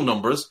goal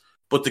numbers,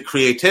 but the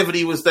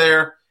creativity was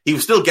there. He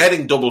was still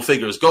getting double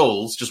figures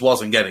goals, just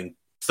wasn't getting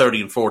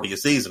 30 and 40 a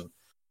season.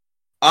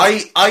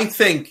 I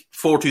think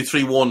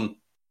 4-2-3-1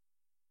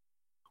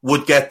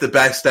 would get the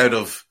best out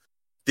of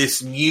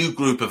this new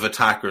group of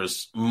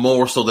attackers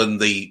more so than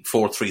the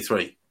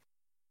 4-3-3,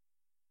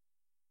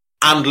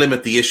 and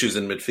limit the issues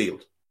in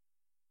midfield.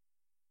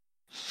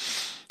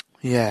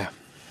 Yeah,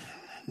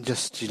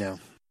 just,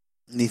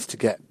 needs to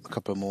get a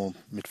couple more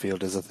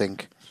midfielders, I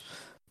think,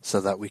 so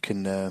that we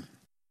can,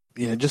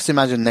 just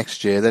imagine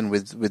next year then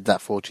with that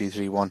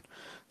 4-2-3-1.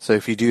 So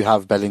if you do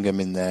have Bellingham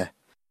in there,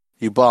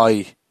 you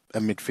buy a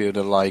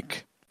midfielder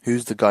like,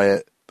 who's the guy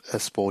at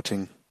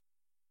Sporting?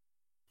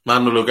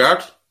 Manuel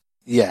Ugarte?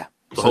 Yeah.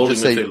 The holding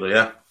midfielder,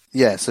 yeah.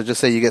 Yeah, so just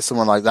say you get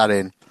someone like that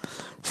in.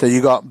 So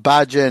you got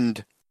Badge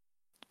and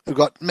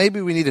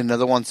maybe we need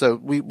another one. So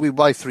we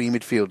buy 3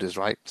 midfielders,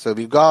 right? So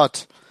we've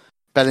got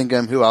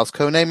Bellingham, who else?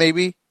 Kone,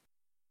 maybe?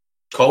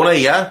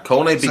 Kone, yeah.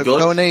 Kone be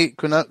good.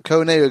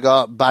 Kone, we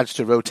got Badge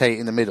to rotate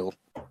in the middle,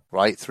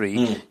 right?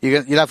 3.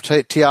 You'll have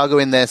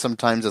Thiago in there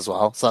sometimes as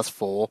well, so that's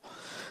 4.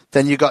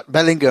 Then you got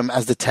Bellingham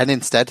as the 10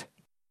 instead.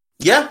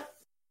 Yeah,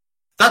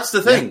 that's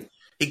the thing.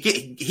 Yeah.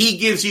 He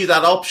gives you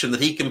that option that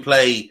he can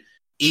play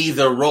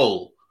either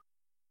role.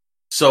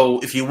 So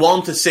if you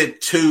want to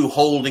sit 2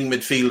 holding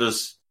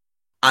midfielders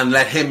and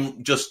let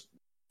him just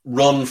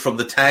run from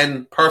the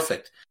 10,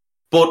 perfect.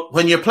 But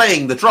when you're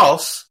playing the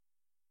Dross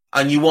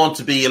and you want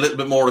to be a little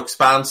bit more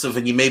expansive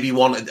and you maybe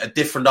want a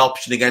different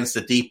option against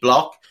a deep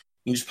block,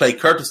 you can just play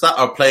Curtis that,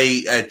 or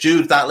play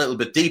Jude that little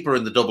bit deeper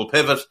in the double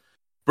pivot,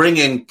 bring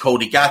in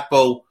Cody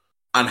Gakpo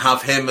and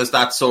have him as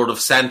that sort of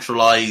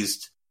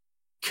centralised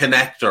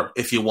connector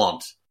if you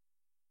want.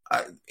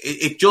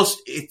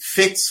 It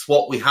fits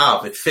what we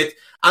have. It fits.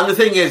 And the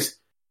thing is,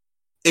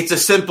 it's a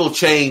simple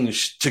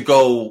change to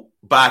go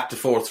back to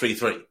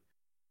 4-3-3.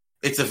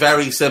 It's a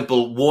very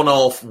simple one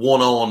off,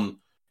 one on,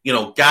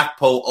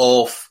 Gakpo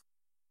off,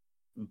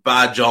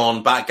 Badge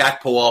on,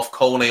 Gakpo off,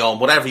 Kone on,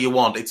 whatever you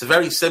want. It's a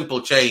very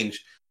simple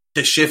change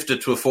to shift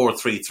it to a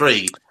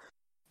 4-3-3.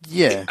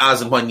 Yeah.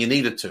 As and when you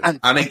need it to. And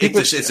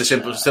it's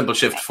a simple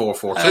shift to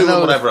 4-4-2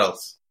 and whatever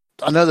else.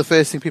 I know the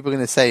first thing people are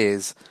going to say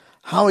is,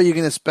 how are you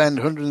going to spend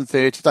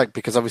 130,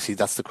 because obviously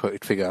that's the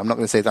quoted figure. I'm not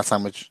going to say that's how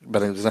much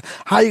Bellingham is.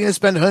 How are you going to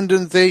spend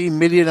 130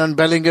 million on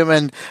Bellingham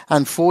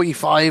and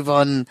 45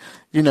 on,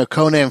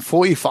 Kone and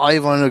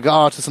 45 on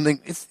Ugarte or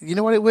something? It's, you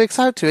know what it works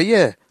out to a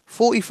year?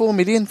 44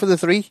 million for the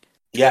 3.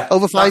 Yeah.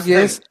 Over 5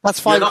 years. That's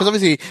 5, because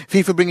obviously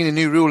FIFA bringing a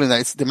new rule in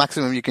that it's the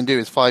maximum you can do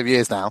is 5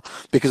 years now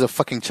because of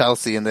fucking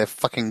Chelsea and their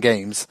fucking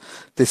games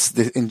this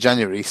in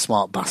January,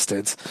 smart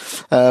bastards.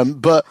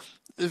 But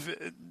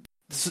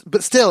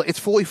still, it's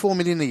 44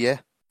 million a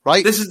year,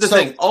 right? This is the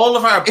thing. All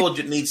of our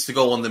budget needs to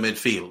go on the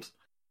midfield.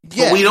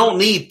 Yeah. But we don't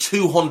need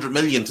 200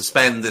 million to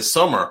spend this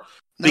summer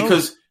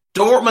because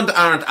Dortmund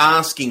aren't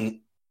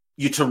asking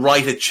you to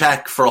write a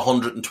check for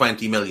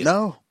 120 million.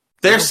 No.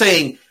 They're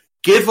saying,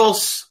 give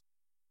us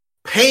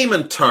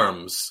payment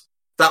terms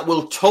that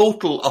will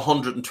total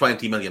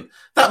 120 million.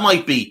 That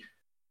might be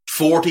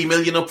 40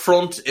 million up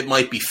front. It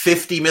might be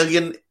 50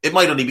 million. It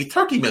might only be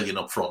 30 million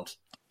up front.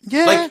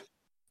 Yeah.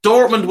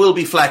 Dortmund will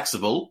be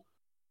flexible.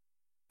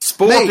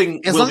 Sporting will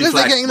be flexible. As long as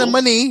they're getting the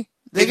money,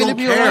 they're going to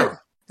be all right.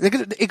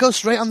 It goes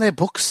straight on their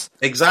books.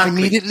 Exactly.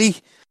 Immediately.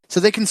 So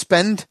they can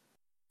spend.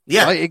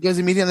 Yeah. Right? It goes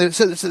immediately.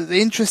 So the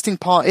interesting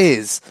part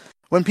is,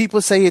 when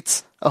people say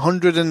it's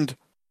 200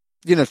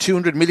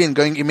 million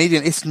going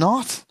immediate, it's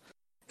not.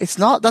 It's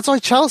not. That's why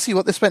Chelsea,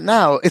 what they spent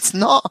now, it's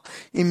not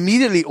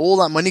immediately all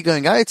that money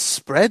going out. It's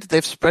spread.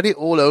 They've spread it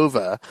all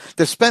over.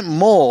 They've spent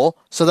more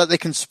so that they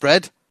can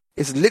spread.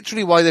 It's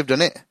literally why they've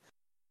done it.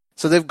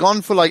 So they've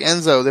gone for like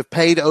Enzo. They've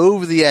paid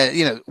over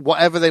the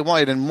whatever they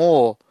wanted and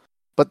more,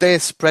 but they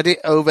spread it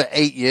over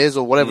 8 years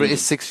or whatever it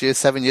is, 6 years,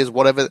 7 years,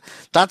 whatever.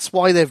 That's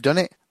why they've done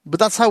it. But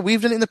that's how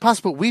we've done it in the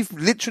past. But we've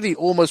literally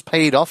almost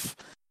paid off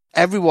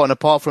everyone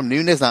apart from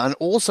Nunes now. And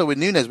also with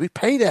Nunes, we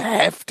paid a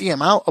hefty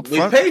amount up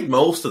front. We paid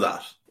most of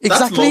that. Exactly.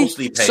 That's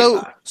mostly paid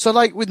back. So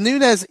like with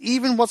Nunes,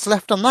 even what's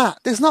left on that,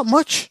 there's not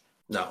much.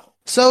 No.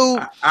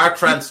 So our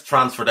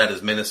transfer debt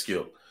is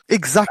minuscule.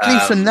 Exactly.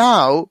 So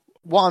now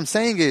what I'm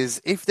saying is,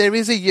 if there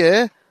is a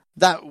year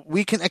that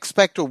we can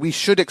expect or we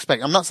should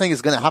expect, I'm not saying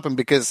it's going to happen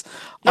because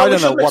I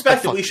don't know what the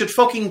fuck. We should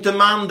fucking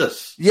demand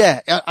it.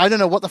 Yeah, I don't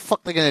know what the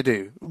fuck they're going to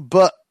do.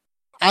 But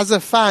as a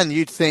fan,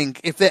 you'd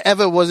think if there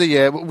ever was a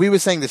year, we were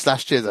saying this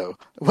last year though,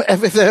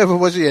 if there ever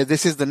was a year,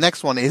 this is the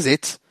next one, is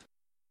it?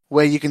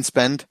 Where you can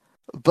spend.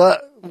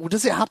 But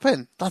does it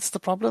happen? That's the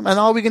problem. And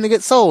are we going to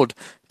get sold?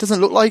 It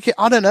doesn't look like it.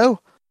 I don't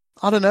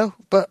know.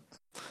 But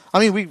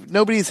I mean,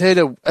 nobody's heard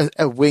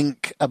a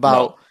wink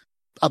about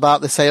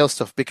the sales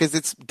stuff because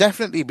it's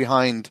definitely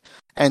behind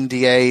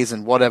NDAs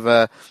and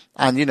whatever.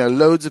 And,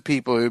 loads of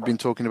people who've been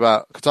talking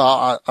about,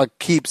 because I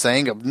keep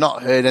saying I've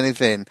not heard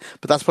anything,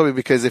 but that's probably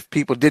because if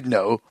people did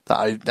know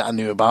that I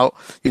knew about,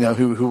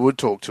 who would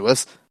talk to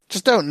us,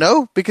 just don't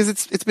know because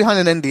it's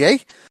behind an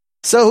NDA.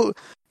 So,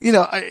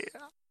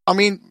 I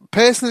mean,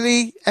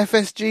 personally,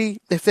 FSG,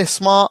 if they're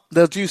smart,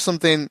 they'll do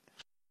something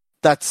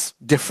that's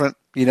different.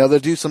 They'll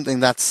do something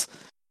that's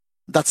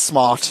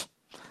smart.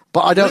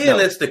 But I don't know.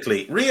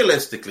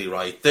 Realistically,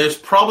 right, there's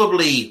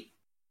probably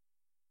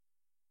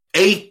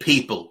 8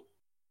 people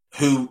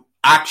who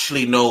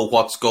actually know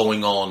what's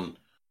going on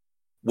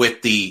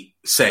with the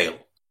sale.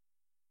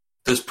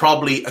 There's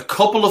probably a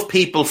couple of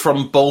people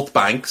from both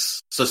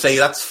banks, so say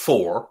that's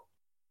 4.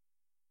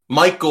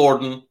 Mike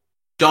Gordon,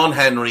 John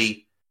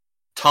Henry,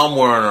 Tom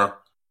Werner,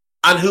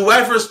 and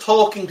whoever's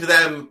talking to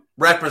them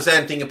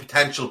representing a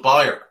potential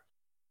buyer.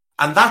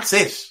 And that's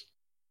it.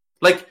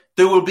 Like,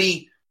 there will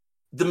be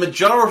the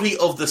majority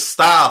of the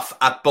staff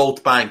at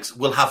both banks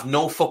will have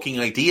no fucking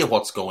idea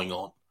what's going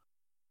on.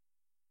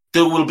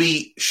 There will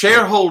be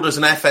shareholders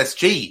in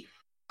FSG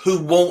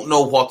who won't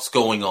know what's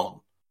going on.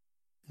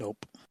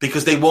 Nope.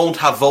 Because they won't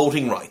have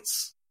voting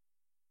rights.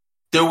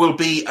 There will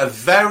be a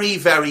very,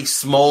 very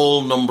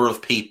small number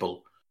of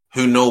people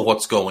who know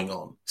what's going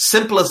on.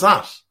 Simple as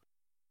that.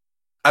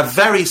 A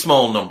very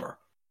small number.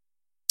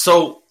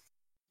 So,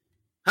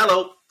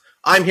 hello,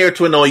 I'm here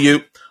to annoy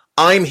you.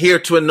 I'm here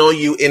to annoy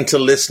you into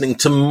listening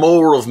to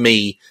more of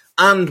me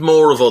and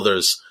more of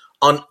others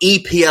on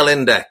EPL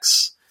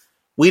Index.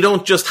 We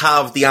don't just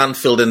have the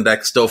Anfield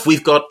Index stuff.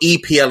 We've got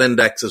EPL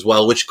Index as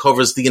well, which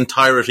covers the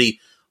entirety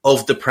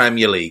of the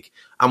Premier League.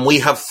 And we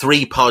have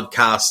 3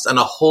 podcasts and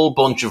a whole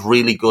bunch of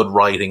really good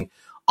writing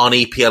on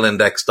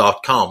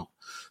EPLindex.com.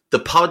 The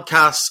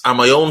podcasts are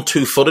my own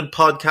Two-Footed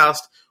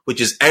podcast,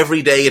 which is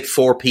every day at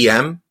 4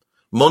 p.m,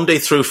 Monday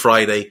through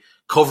Friday,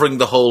 covering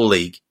the whole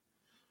league.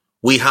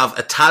 We have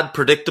A Tad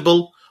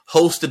Predictable,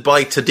 hosted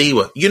by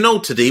Tadiwa. You know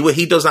Tadiwa,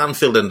 he does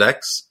Anfield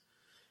Index.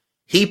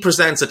 He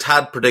presents A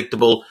Tad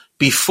Predictable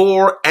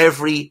before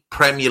every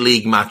Premier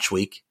League match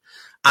week.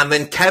 And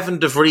then Kevin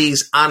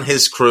DeVries and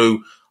his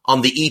crew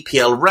on the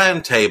EPL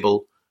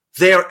Roundtable,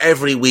 they're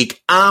every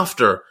week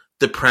after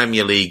the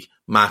Premier League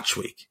match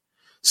week.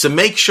 So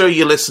make sure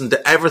you listen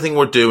to everything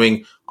we're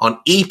doing on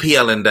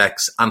EPL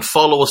Index and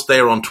follow us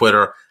there on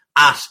Twitter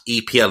at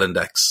EPL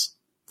Index.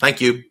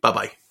 Thank you.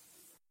 Bye-bye.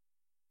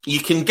 We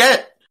can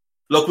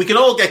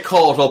all get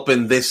caught up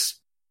in this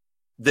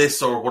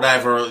or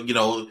whatever,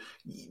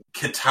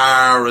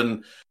 Qatar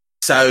and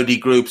Saudi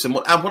groups and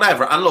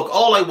whatever. And look,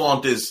 all I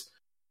want is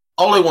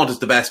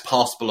the best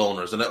possible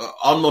owners. And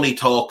on Money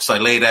Talks, I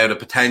laid out a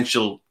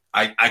potential,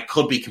 I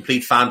could be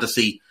complete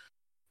fantasy,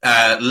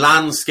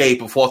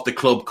 landscape of what the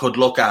club could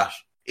look at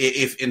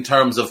if in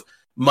terms of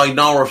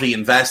minority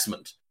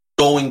investment,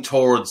 going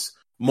towards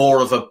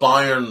more of a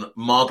Bayern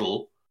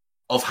model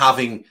of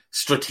having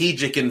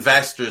strategic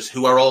investors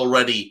who are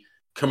already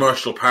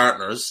commercial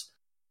partners,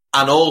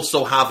 and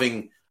also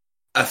having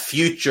a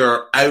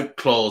future out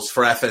clause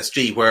for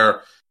FSG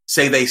where,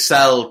 say, they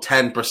sell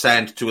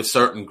 10% to a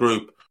certain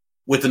group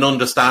with an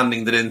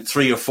understanding that in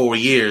 3 or 4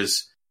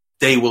 years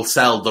they will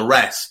sell the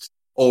rest,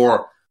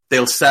 or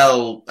they'll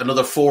sell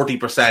another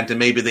 40% and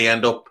maybe they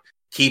end up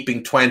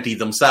keeping 20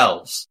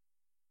 themselves.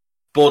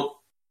 But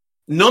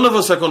none of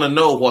us are going to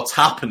know what's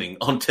happening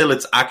until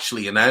it's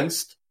actually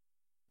announced,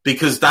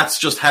 because that's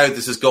just how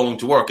this is going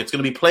to work. It's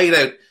going to be played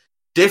out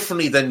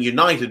differently than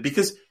United,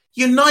 because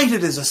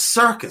United is a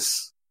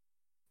circus.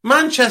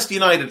 Manchester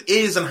United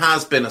is and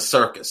has been a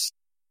circus.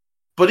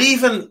 But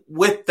even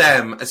with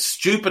them, as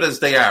stupid as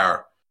they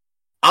are,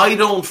 I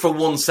don't for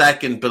 1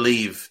 second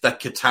believe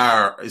that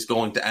Qatar is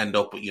going to end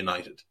up with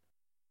United.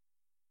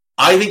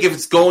 I think if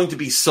it's going to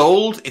be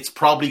sold, it's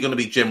probably going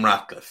to be Jim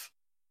Ratcliffe.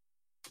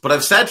 But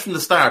I've said from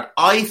the start,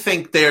 I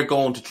think they're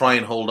going to try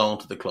and hold on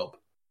to the club.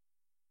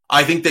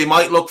 I think they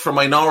might look for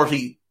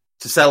minority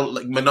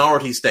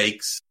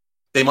stakes.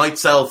 They might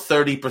sell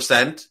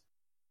 30%.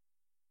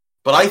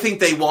 But I think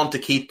they want to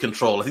keep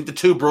control. I think the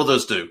two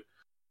brothers do.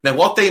 Now,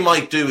 what they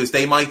might do is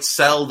they might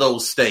sell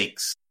those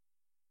stakes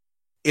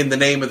in the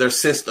name of their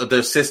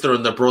sister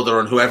and their brother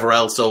and whoever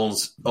else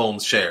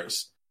owns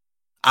shares.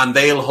 And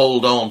they'll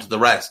hold on to the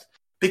rest.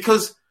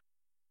 Because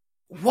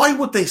why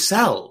would they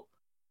sell?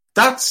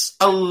 That's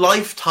a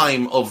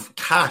lifetime of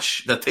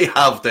cash that they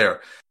have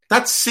there.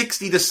 That's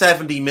 60 to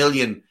 70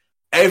 million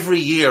every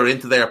year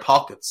into their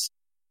pockets.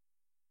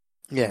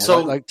 Yeah,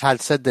 so, like Tad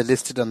said, they're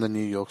listed on the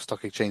New York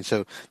Stock Exchange,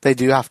 so they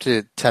do have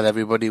to tell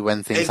everybody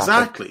when things happen.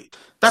 Exactly.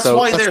 That's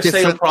why their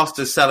sale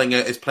process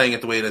is playing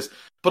it the way it is.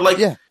 But like,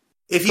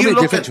 if you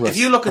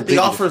look at the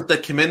offers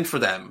that came in for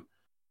them,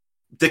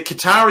 the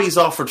Qataris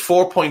offered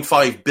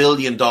 $4.5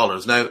 billion.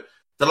 Now,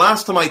 the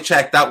last time I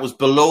checked, that was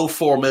below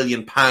 £4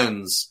 million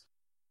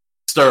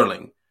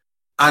sterling.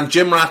 And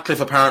Jim Ratcliffe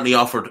apparently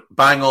offered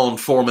bang on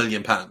 £4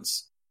 million.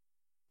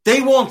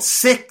 They want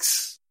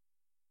 6.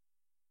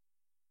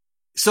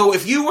 So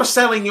if you were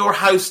selling your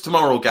house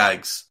tomorrow,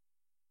 Gags,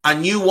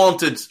 and you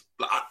wanted,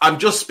 I'm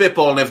just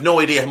spitballing, I have no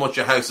idea how much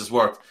your house is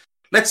worth.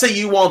 Let's say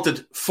you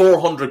wanted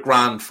 400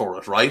 grand for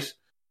it, right?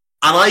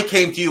 And I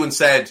came to you and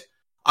said,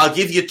 I'll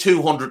give you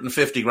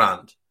 250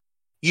 grand.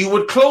 You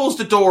would close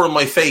the door in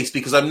my face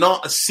because I'm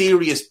not a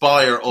serious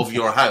buyer of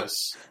your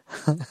house.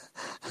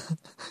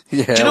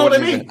 Yeah, do you know what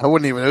I mean? I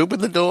wouldn't even open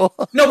the door.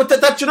 No, but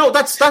that's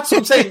what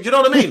I'm saying. Do you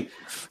know what I mean?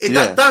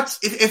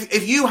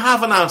 If you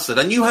have an asset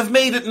and you have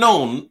made it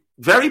known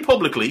very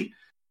publicly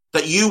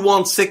that you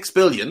want 6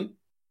 billion,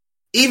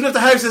 even if the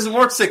house isn't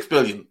worth 6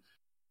 billion,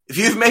 if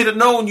you've made it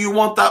known you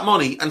want that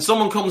money and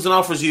someone comes and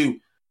offers you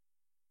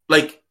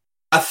like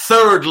a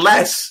third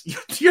less,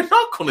 you're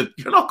not going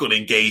to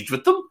engage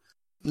with them.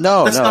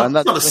 That's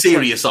not a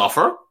serious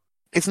offer.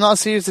 It's not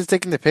serious. It's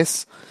taking the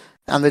piss,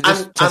 and they're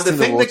just and the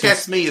thing that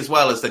gets me as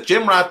well is that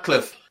Jim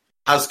Ratcliffe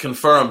has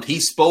confirmed he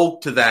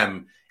spoke to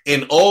them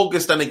in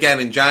August and again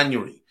in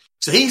January.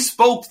 So he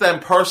spoke to them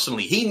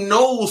personally. He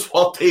knows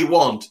what they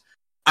want,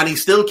 and he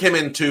still came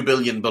in 2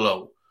 billion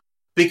below.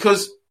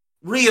 Because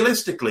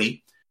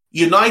realistically,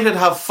 United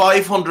have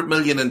 500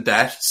 million in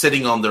debt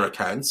sitting on their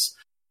accounts,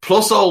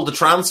 plus all the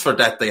transfer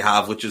debt they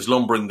have, which is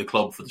lumbering the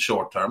club for the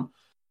short term.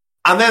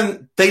 And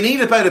then they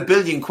need about £1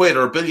 billion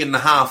or £1.5 billion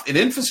in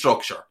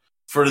infrastructure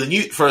for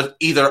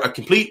either a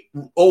complete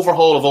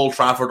overhaul of Old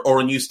Trafford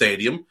or a new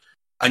stadium,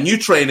 a new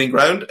training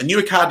ground, a new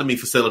academy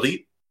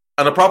facility,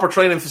 and a proper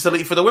training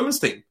facility for the women's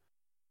team.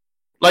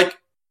 Like,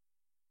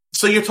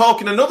 so you're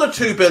talking another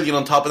 2 billion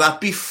on top of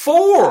that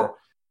before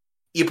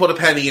you put a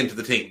penny into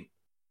the team.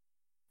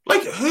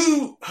 Like,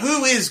 who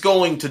is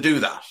going to do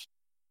that?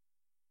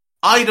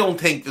 I don't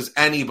think there's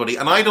anybody,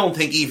 and I don't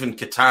think even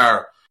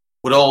Qatar,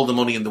 with all the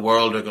money in the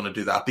world, are going to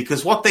do that,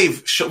 because what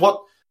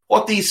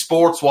these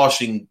sports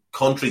washing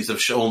countries have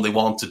shown they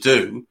want to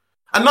do,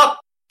 and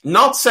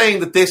not saying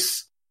that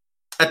this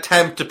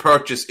attempt to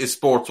purchase is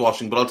sports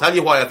washing, but I'll tell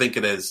you why I think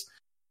it is.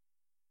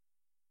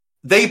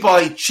 They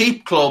buy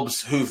cheap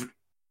clubs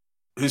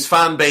whose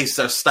fan base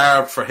are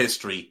starved for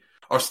history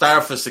or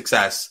starved for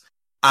success,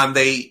 and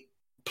they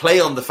play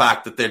on the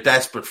fact that they're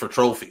desperate for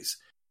trophies.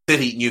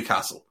 City,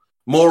 Newcastle,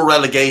 more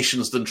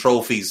relegations than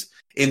trophies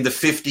in the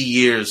 50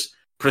 years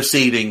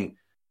preceding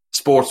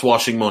sports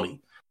washing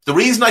money. The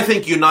reason I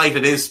think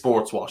United is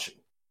sports washing,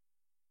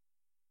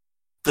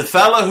 the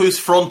fella who's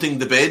fronting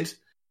the bid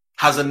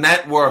has a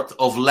net worth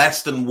of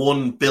less than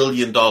 $1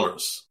 billion.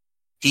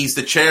 He's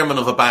the chairman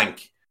of a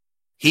bank.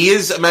 He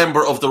is a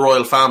member of the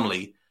royal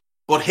family,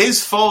 but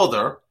his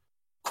father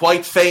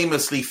quite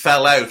famously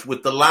fell out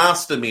with the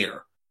last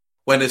emir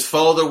when his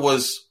father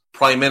was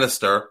prime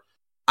minister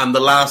and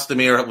the last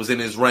emir was in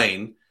his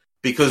reign,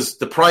 because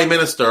the prime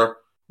minister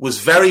was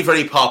very,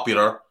 very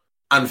popular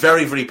and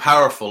very, very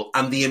powerful,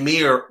 and the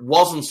emir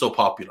wasn't so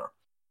popular.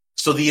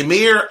 So the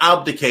emir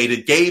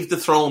abdicated, gave the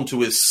throne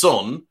to his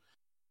son,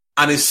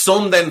 and his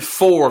son then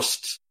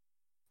forced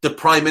the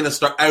prime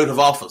minister out of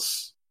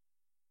office.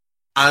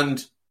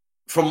 And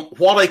from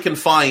what I can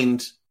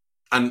find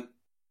and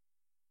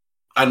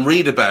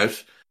read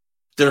about,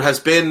 there has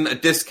been a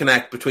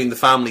disconnect between the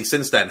family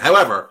since then.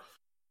 However,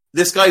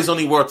 this guy's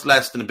only worth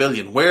less than $1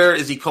 billion. Where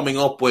is he coming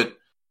up with,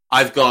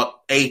 I've got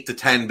 8 to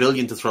 10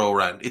 billion to throw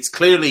around? It's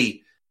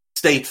clearly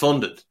state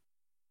funded,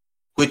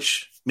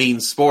 which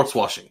means sports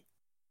washing.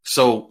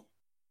 So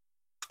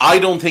I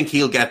don't think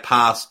he'll get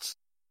past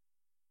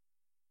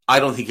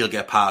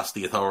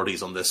the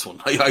authorities on this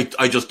one.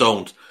 I just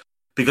don't.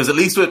 Because at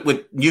least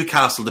with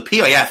Newcastle, the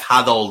PIF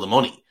had all the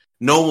money.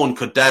 No one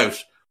could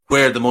doubt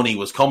where the money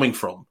was coming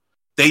from.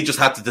 They just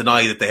had to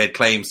deny that they had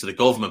claims to the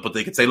government, but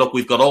they could say, look,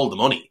 we've got all the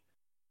money.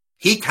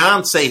 He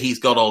can't say he's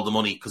got all the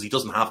money because he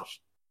doesn't have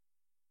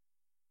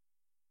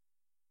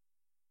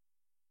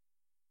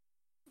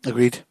it.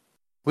 Agreed.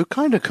 We've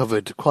kind of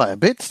covered quite a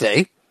bit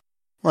today.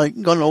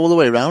 Like, gone all the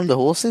way around the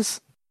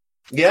horses.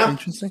 Yeah.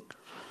 Interesting.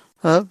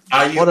 Are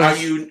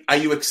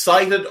you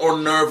excited or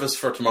nervous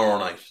for tomorrow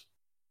night?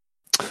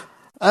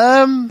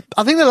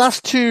 I think the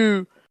last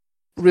two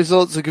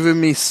results are giving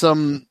me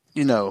some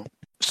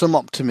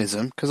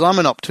optimism, because I'm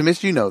an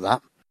optimist, you know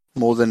that,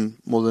 more than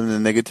a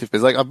negative.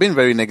 It's like I've been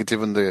very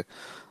negative on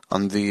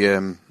on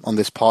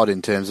this pod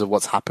in terms of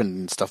what's happened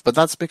and stuff. But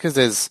that's because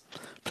there's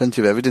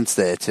plenty of evidence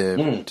there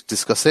to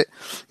discuss it.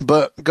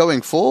 But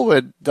going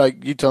forward,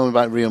 like you told me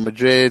about Real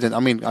Madrid, and I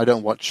mean, I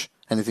don't watch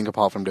anything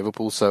apart from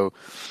Liverpool, so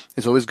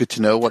it's always good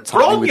to know what's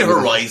happening. Broaden your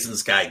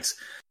horizons, Gags.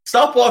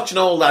 Stop watching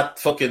all that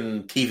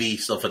fucking TV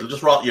stuff. It'll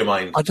just rot your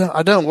mind.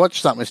 I don't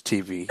watch that much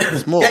TV.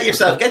 It's more get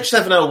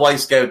yourself an old Y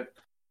Scout.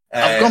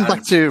 I've gone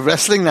back to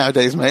wrestling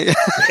nowadays, mate.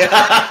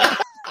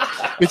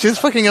 Which is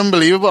fucking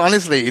unbelievable,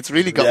 honestly. It's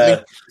really got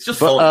me. It's just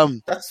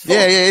fun. That's fun.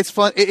 Yeah, it's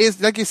fun. It is,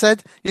 like you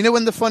said,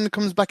 when the fun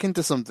comes back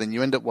into something,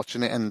 you end up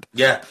watching it, and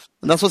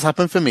that's what's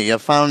happened for me.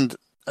 I've found,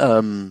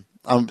 I'm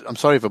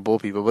sorry if I bore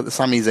people, but the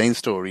Sami Zayn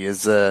story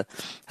has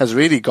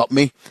really got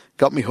me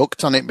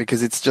hooked on it,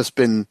 because it's just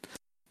been.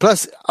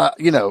 Plus,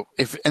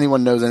 if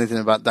anyone knows anything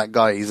about that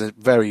guy, he's a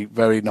very,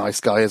 very nice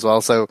guy as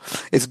well. So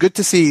it's good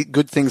to see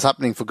good things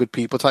happening for good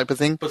people, type of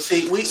thing. But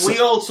see, we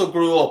also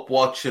grew up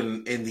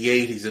watching in the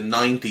 80s and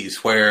 90s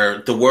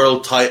where the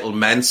world title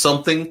meant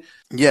something.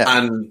 Yeah.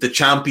 And the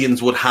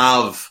champions would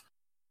have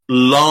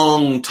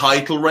long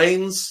title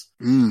reigns.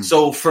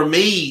 So for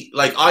me,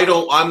 like,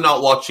 I'm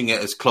not watching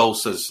it as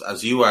close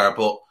as you are,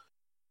 but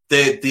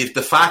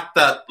the fact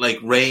that, like,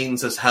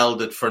 Reigns has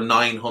held it for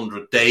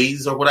 900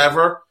 days or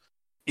whatever.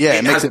 Yeah,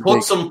 it has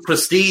put some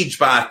prestige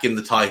back in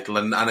the title,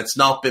 and it's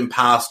not been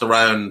passed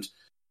around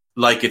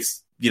like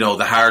it's, the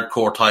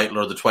hardcore title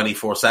or the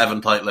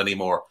 24/7 title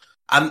anymore.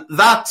 And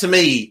that, to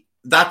me,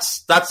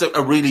 that's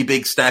a really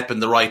big step in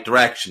the right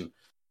direction.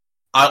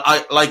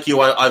 I like you,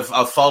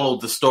 I've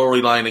followed the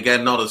storyline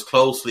again, not as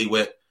closely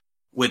with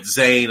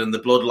Zayn and the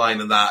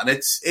bloodline and that, and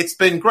it's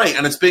been great,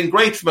 and it's been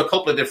great from a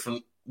couple of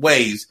different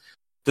ways.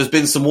 There's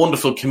been some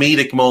wonderful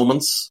comedic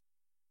moments,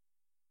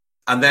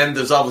 and then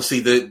there's obviously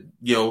the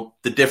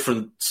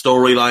different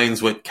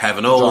storylines with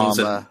Kevin Owens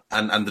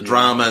and the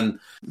drama and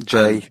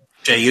Jay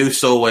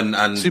Uso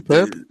and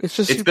superb. It's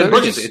superb. Been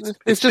brilliant.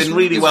 It's been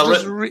really well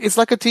written. It's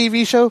like a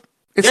TV show.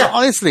 It's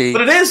honestly,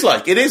 but it is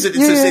like it is.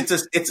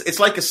 It's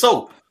like a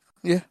soap.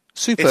 Yeah,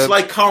 superb. It's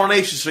like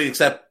Coronation Street,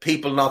 except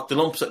people knock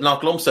lumps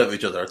out of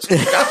each other. It's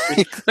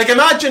like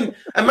imagine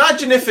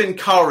if in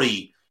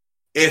Corrie,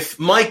 if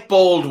Mike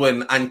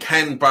Baldwin and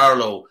Ken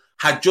Barlow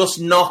had just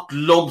knocked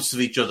lumps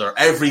of each other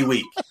every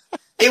week.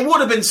 It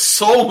would have been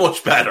so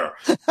much better.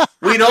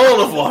 We'd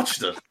all have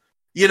watched it.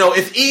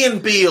 If Ian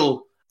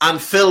Beale and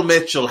Phil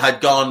Mitchell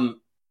had gone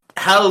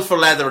hell for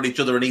leather at each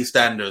other in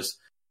EastEnders,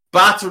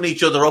 battering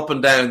each other up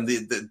and down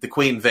the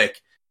Queen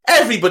Vic,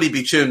 everybody'd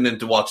be tuning in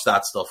to watch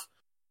that stuff.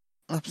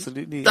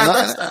 Absolutely.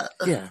 Yeah.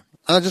 And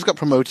I just got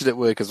promoted at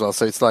work as well,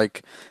 so it's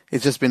like,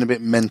 it's just been a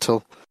bit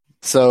mental.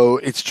 So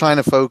it's trying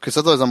to focus.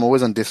 Otherwise, I'm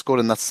always on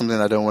Discord, and that's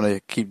something I don't want to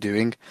keep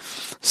doing.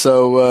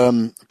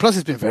 So, plus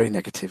it's been very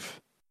negative.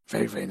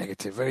 Very, very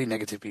negative. Very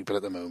negative people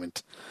at the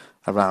moment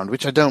around,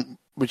 which I don't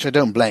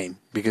blame,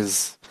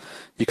 because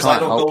you can't help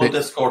it. I don't go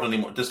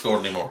on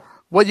Discord anymore.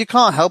 Well, you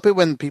can't help it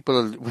when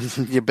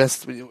when your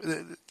best.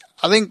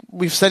 I think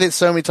we've said it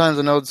so many times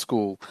in Old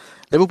School.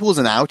 Liverpool's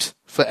an out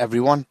for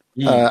everyone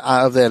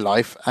out of their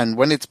life, and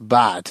when it's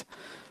bad,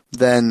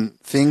 then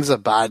things are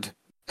bad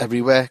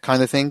everywhere,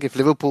 kind of thing. If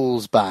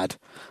Liverpool's bad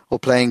or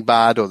playing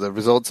bad or the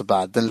results are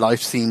bad, then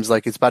life seems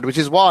like it's bad, which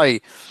is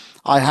why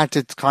I had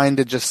to kind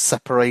of just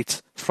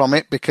separate from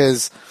it,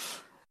 because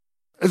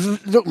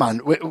look, man,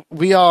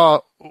 we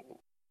are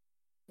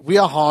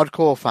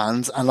hardcore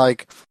fans, and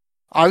like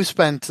I've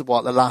spent the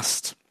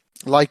last,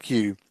 like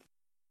you,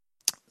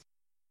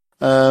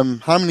 how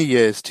many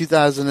years?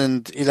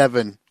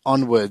 2011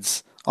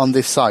 onwards on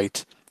this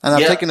site, and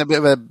I've taken a bit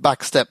of a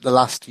back step the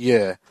last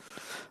year,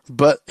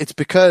 but it's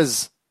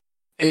because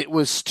it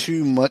was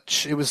too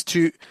much. It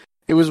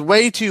was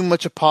way too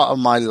much a part of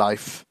my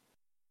life.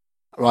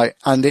 Right,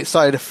 and it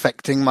started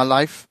affecting my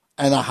life,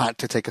 and I had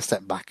to take a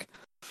step back.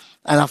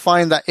 And I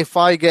find that if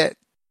I get,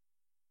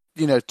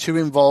 too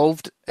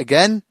involved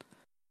again,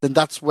 then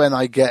that's when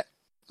I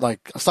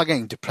start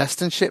getting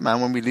depressed and shit,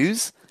 man. When we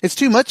lose, it's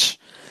too much.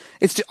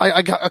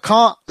 I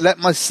can't let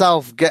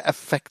myself get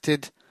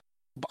affected.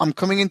 I'm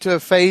coming into a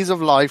phase of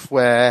life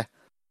where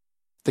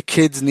the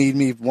kids need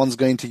me. One's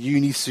going to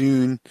uni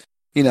soon.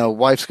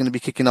 Wife's going to be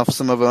kicking off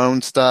some of her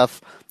own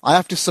stuff. I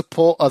have to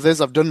support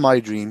others. I've done my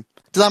dream.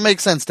 Does that make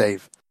sense,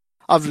 Dave?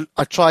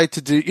 I tried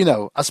to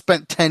do, I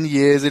spent 10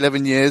 years,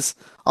 11 years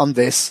on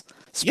this,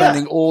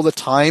 spending all the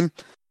time.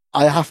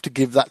 I have to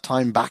give that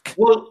time back.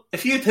 Well,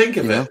 if you think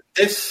of it,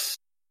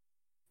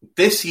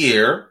 this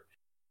year,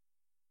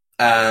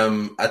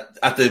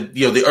 at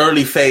the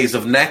early phase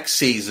of next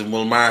season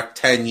will mark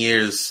 10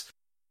 years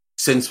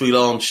since we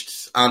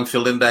launched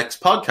Anfield Index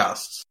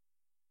podcasts.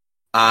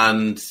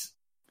 And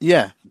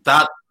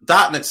that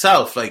in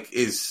itself,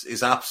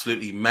 is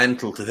absolutely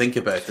mental to think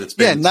about. It's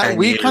been now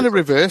we kind of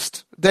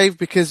reversed, Dave,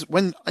 because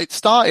when it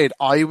started,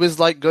 I was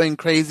going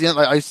crazy.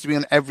 I used to be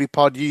on every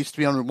pod. You used to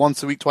be on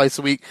once a week, twice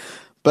a week.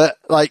 But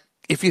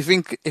if you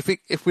think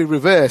if we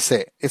reverse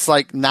it, it's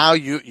now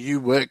you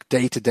work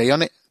day to day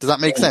on it. Does that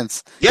make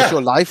sense? Yeah, it's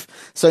your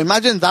life. So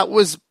imagine that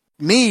was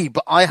me,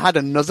 but I had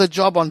another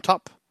job on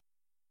top.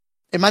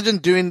 imagine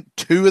doing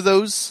 2 of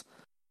those.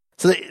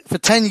 So that for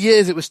 10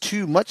 years, it was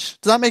too much.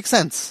 Does that make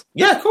sense?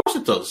 Yeah, of course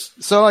it does.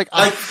 So like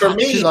for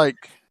me,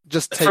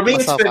 just take for me,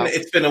 myself out.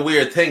 it's been a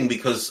weird thing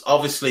because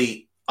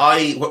obviously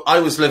I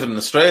was living in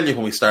Australia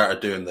when we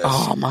started doing this.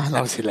 Oh man,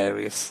 that was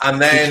hilarious.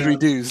 And then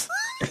didgeridoos.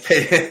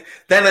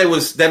 then I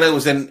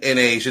was in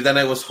Asia. Then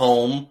I was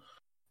home.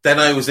 Then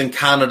I was in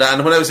Canada.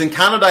 And when I was in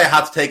Canada, I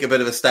had to take a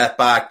bit of a step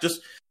back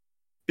just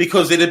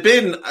because at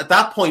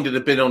that point, it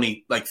had been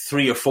only like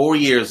 3 or 4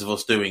 years of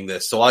us doing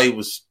this. So I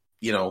was,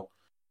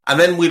 and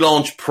then we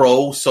launched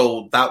Pro.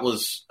 So that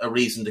was a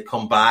reason to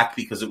come back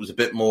because it was a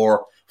bit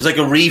more, it was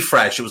like a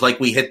refresh. It was like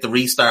we hit the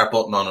restart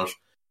button on it.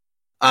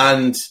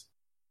 And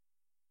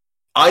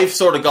I've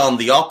sort of gone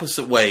the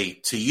opposite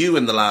way to you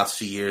in the last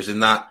few years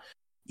in that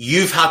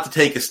you've had to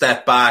take a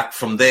step back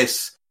from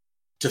this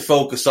to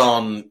focus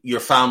on your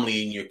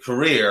family and your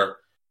career.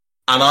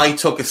 And I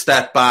took a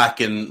step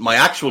back in my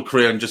actual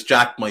career and just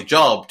jacked my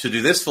job to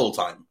do this full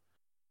time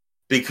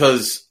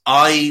because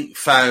I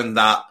found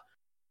that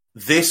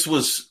this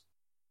was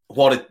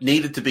what it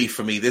needed to be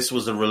for me. This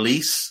was a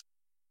release,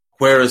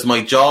 whereas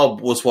my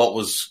job was what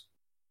was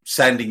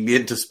sending me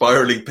into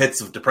spiraling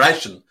pits of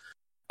depression.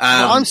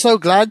 Well, I'm so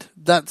glad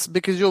that's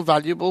because you're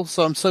valuable.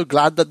 So I'm so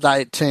glad that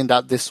it turned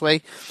out this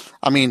way.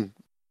 I mean,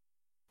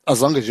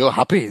 as long as you're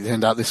happy it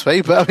turned out this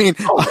way. But I mean,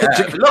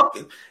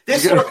 look,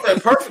 this worked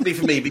out perfectly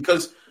for me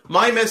because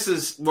my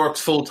missus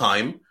works full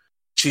time.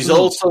 She's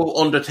also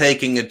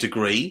undertaking a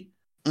degree.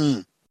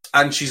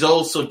 And she's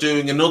also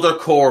doing another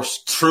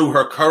course through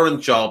her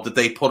current job that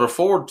they put her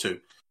forward to.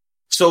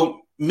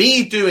 So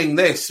me doing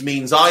this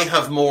means I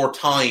have more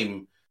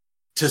time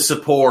to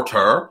support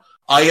her.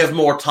 I have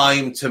more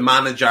time to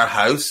manage our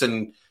house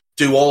and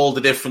do all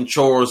the different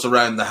chores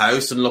around the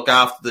house and look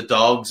after the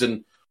dogs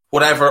and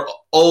whatever,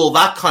 all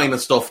that kind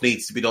of stuff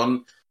needs to be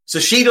done. So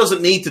she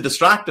doesn't need to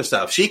distract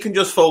herself. She can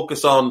just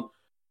focus on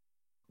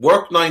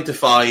work 9 to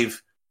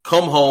 5,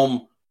 come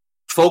home,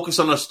 focus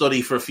on her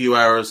study for a few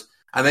hours,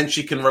 and then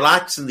she can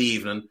relax in the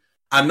evening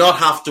and not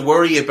have to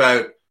worry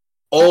about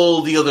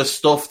all the other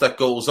stuff that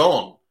goes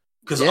on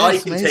because I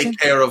can take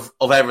care of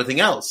everything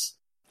else.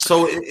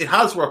 So it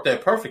has worked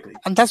out perfectly.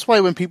 And that's why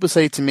when people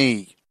say to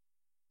me,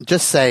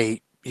 just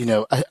say,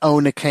 an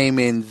owner came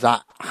in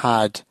that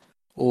had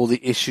all the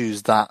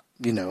issues that,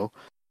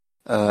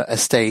 a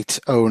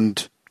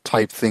state-owned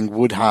type thing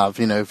would have,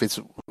 if it's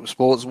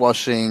sports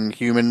washing,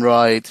 human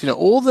rights,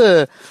 all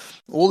the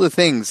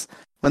things.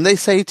 When they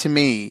say to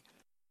me,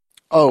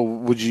 oh,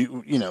 would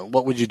you,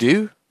 what would you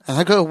do? And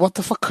I go, what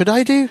the fuck could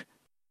I do?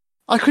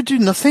 I could do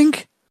nothing.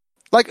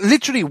 Like,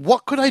 literally,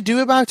 what could I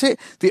do about it?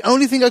 The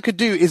only thing I could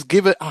do is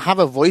have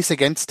a voice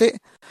against it.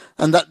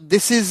 And that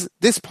this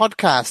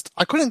podcast,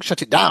 I couldn't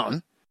shut it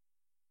down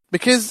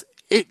because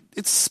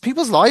it's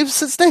people's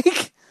lives at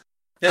stake.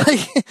 Yeah.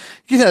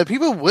 Like,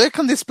 people work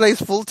on this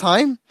place full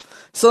time.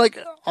 So, what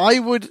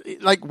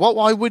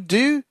I would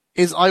do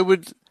is I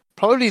would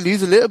probably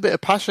lose a little bit of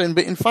passion,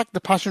 but in fact,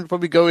 the passion would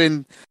probably go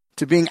in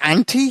to being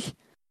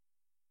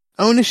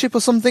ownership or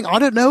something. I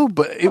don't know,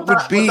 but it would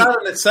be that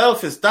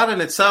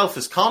in itself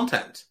is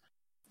content.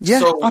 Yeah,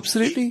 so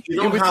absolutely. You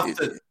don't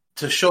have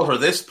to shutter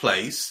this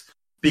place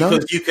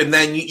because you can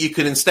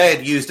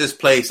instead use this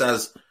place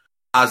as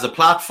a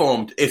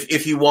platform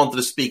if you wanted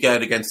to speak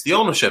out against the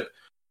ownership.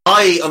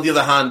 I, on the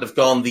other hand, have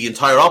gone the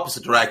entire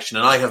opposite direction,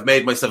 and I have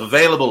made myself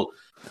available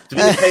to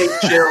be a paid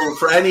shill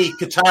for any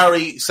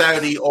Qatari,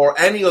 Saudi, or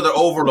any other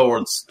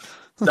overlords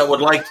that would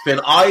like to spin.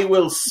 I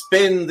will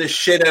spin the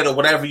shit out of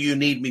whatever you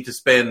need me to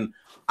spin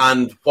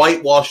and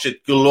whitewash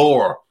it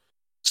galore.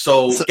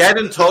 So get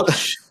in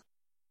touch.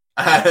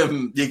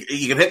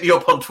 You can hit me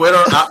up on Twitter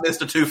at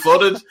Mr. Two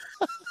Footed.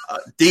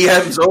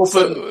 DM's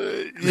open.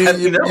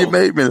 You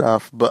made me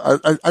laugh, but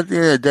at the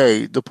end of the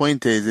day, the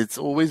point is, it's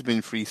always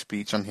been free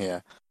speech on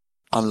here,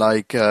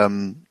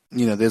 and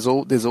there's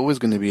always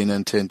going to be an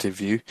alternative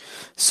view.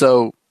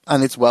 So,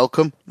 and it's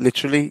welcome,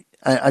 literally.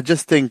 I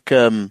just think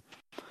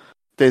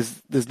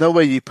there's no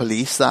way you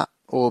police that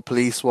or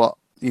police what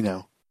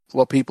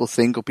people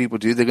think or people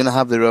do. They're going to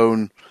have their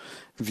own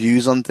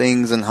views on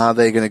things and how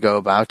they're going to go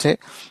about it.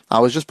 I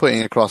was just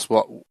putting across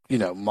what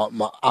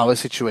our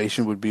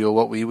situation would be or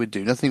what we would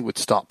do. Nothing would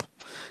stop.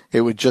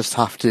 It would just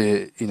have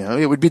to,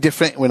 it would be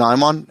different when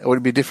I'm on. It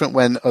would be different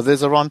when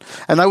others are on.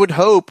 And I would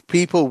hope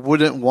people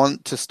wouldn't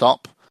want to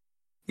stop,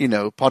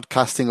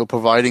 podcasting or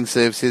providing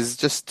services.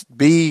 Just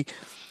be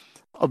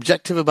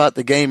objective about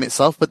the game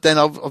itself, but then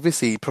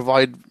obviously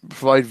provide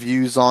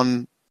views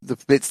on the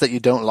bits that you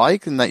don't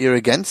like and that you're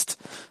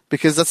against,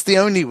 because that's the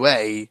only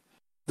way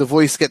the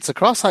voice gets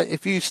across.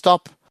 If you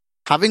stop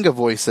having a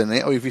voice in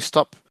it, or if you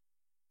stop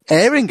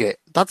airing it,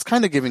 that's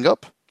kind of giving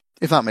up,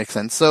 if that makes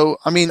sense. So,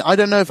 I mean, I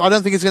don't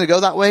think it's going to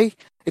go that way.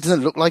 It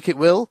doesn't look like it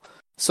will.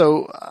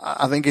 So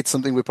I think it's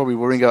something we're probably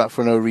worrying about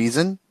for no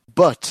reason.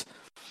 But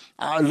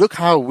look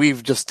how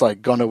we've just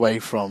gone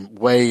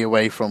way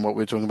away from what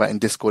we're talking about in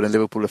Discord and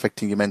Liverpool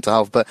affecting your mental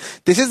health. But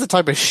this is the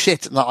type of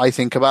shit that I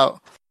think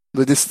about.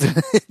 What's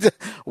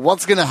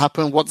going to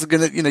happen? What's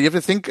going to, you have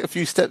to think a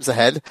few steps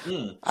ahead.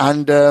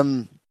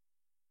 And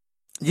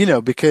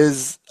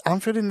because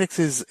Anfield Index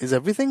is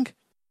everything.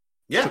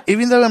 Yeah. So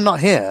even though I'm not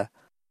here,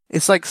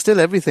 it's like still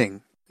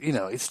everything.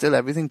 It's still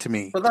everything to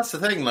me. But that's the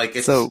thing. Like,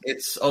 it's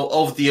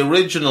of the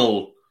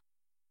original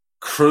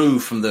crew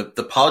from the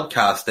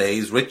podcast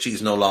days.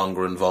 Richie's no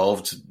longer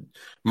involved.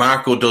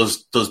 Marco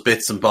does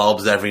bits and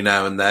bobs every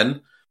now and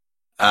then.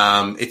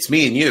 It's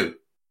me and you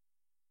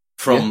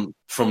from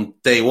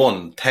day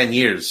one, 10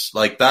 years.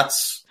 Like,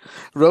 that's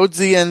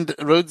Rhodesy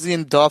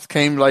and Darth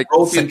came like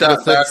Rhodesy and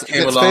Darth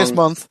came along first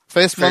month.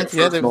 First month.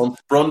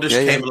 Brundish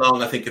came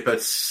along, I think,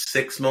 about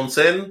 6 months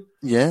in.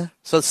 Yeah.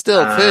 So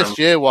still, first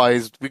year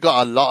wise, we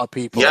got a lot of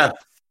people. Yeah.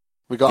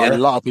 We got a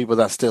lot of people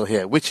that's still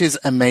here, which is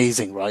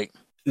amazing, right?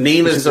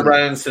 Nina's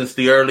around since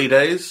the early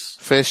days.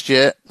 First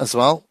year as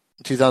well,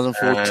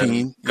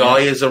 2014. Guy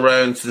is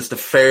around since the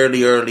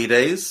fairly early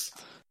days.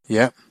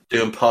 Yeah.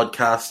 Doing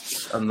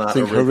podcasts and that. I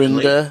think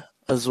Harinder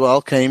as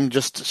well came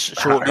just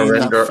shortly in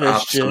that first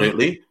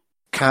absolutely. Year.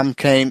 Cam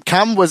came.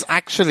 Cam was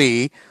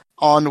actually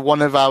on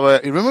one of our.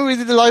 Remember we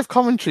did the live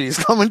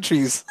commentaries.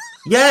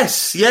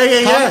 Yes,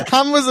 yeah.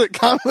 Cam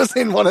was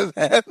in one of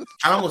them.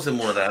 Cam was in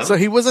one of them. So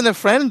he wasn't a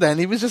friend then;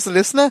 he was just a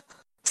listener.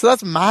 So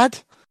that's mad.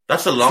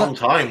 That's a long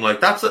time.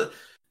 Like that's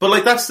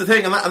the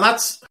thing, and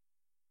that's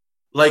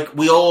like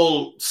we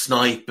all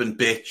snipe and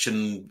bitch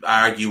and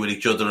argue with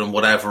each other and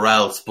whatever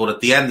else. But at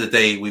the end of the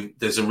day,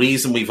 there's a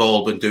reason we've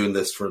all been doing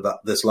this for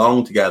this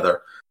long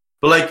together.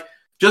 But like,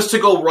 just to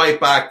go right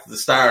back to the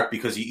start,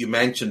 because you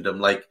mentioned them,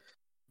 like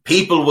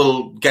people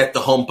will get the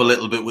hump a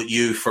little bit with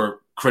you for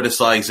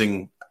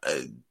criticizing,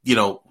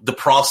 the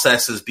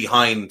processes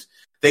behind.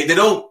 They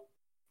don't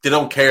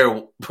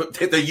care.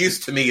 They're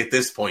used to me at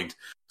this point,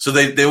 so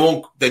they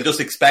won't. They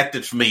just expect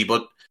it from me,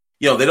 but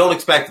they don't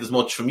expect it as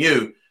much from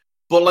you.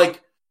 But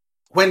like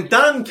when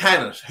Dan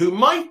Kennett, who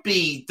might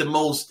be the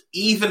most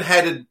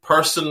even-headed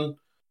person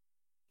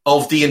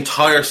of the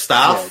entire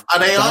staff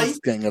at AI, Dan's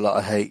getting a lot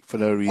of hate for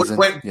no reason.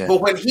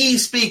 But when he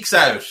speaks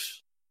out,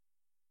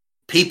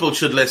 people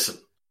should listen.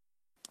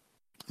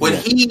 When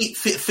he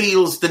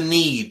feels the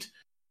need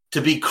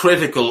to be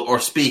critical or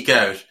speak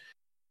out,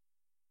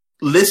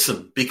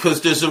 listen,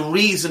 because there's a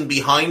reason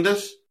behind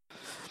it.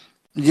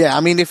 Yeah, I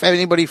mean, if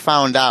anybody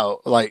found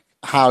out like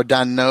how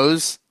Dan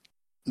knows,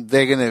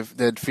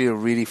 they'd feel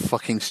really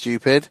fucking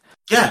stupid.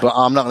 Yeah. But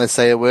I'm not going to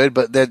say a word,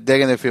 but they're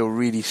going to feel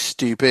really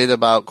stupid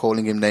about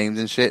calling him names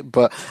and shit.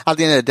 But at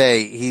the end of the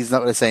day, he's not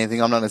going to say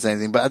anything. I'm not going to say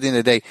anything. But at the end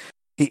of the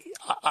day,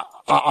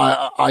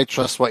 I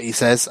trust what he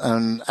says,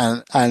 and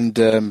I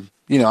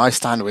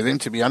stand with him,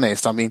 to be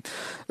honest. I mean,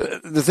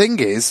 the thing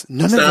is,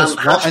 none of us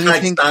want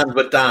anything. Stand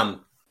with Dan.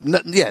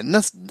 At the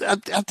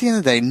end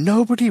of the day,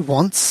 nobody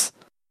wants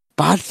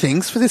bad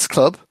things for this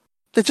club.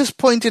 They're just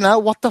pointing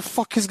out what the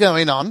fuck is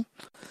going on.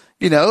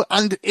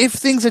 And if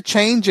things are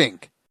changing,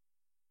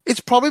 it's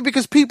probably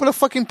because people are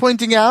fucking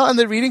pointing out and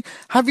they're reading.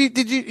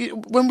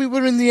 When we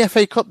were in the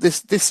FA Cup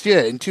this year,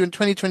 in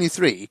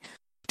 2023,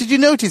 did you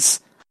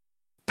notice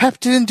Pep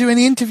didn't do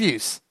any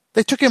interviews?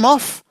 They took him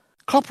off.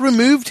 Klopp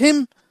removed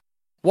him.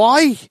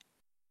 Why?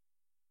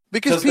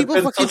 Because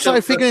people fucking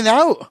started figuring it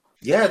out.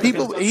 Yeah,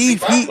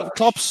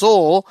 Klopp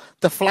saw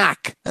the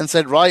flack and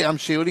said, right, I'm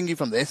shielding you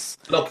from this.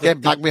 Look,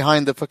 Get back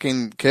behind the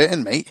fucking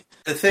curtain, mate.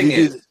 The thing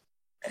is,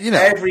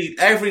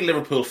 every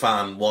Liverpool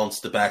fan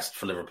wants the best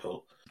for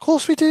Liverpool. Of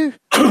course we do.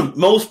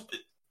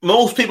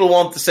 Most people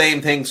want the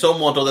same thing. Some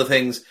want other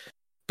things.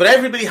 But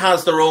everybody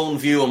has their own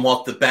view on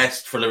what the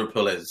best for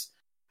Liverpool is.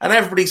 And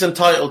everybody's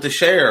entitled to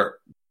share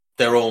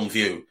their own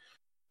view.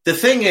 The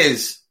thing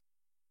is,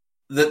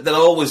 that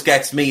always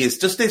gets me is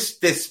just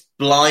this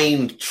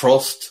blind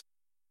trust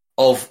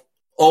of,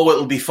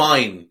 it'll be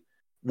fine.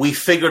 We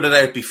figured it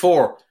out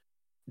before.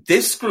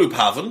 This group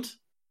haven't.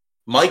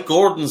 Mike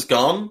Gordon's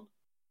gone.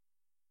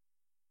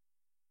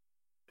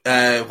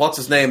 What's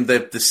his name?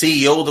 The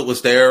CEO that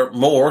was there,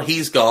 Moore,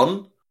 he's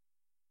gone.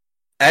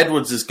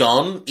 Edwards is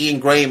gone. Ian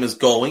Graham is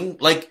going.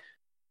 Like,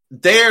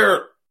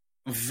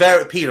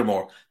 Peter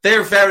Moore,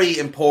 they're very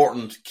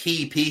important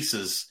key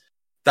pieces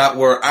that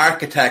were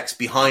architects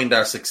behind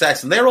our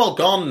success, and they're all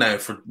gone now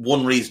for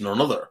one reason or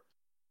another.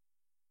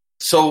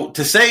 So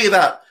to say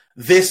that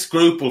this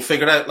group will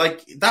figure it out,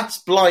 like, that's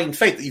blind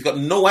faith. You've got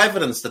no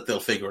evidence that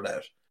they'll figure it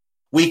out.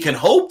 We can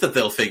hope that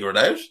they'll figure it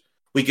out.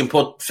 We can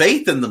put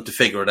faith in them to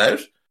figure it out.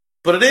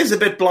 But it is a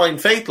bit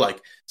blind faith,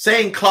 like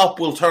saying Klopp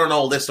will turn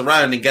all this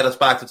around and get us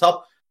back to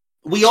top.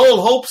 We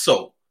all hope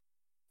so.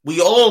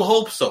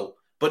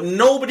 But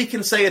nobody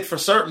can say it for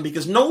certain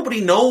because nobody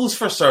knows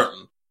for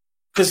certain.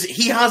 Because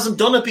he hasn't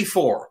done it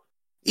before.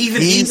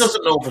 Even he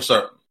doesn't know for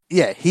certain.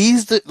 Yeah,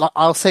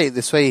 I'll say it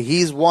this way,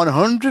 he's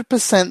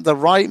 100% the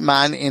right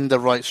man in the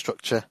right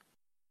structure.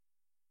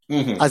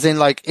 Mm-hmm. As in,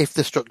 like, if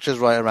the structure's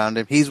right around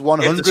him, he's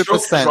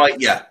 100% right,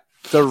 yeah.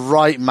 the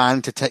right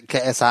man to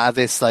get us out of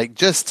this. Like,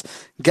 just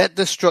get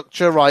the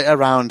structure right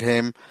around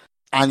him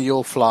and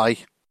you'll fly.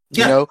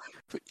 Yeah.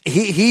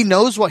 He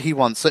knows what he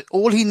wants. So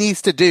all he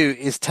needs to do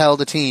is tell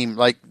the team,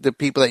 like the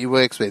people that he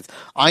works with,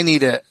 I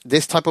need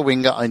this type of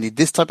winger, I need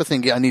this type of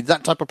thingy, I need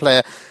that type of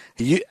player.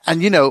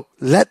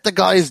 Let the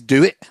guys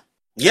do it.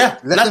 Yeah,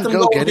 let them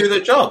go and do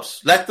their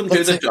jobs. Let them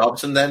do their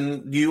jobs, and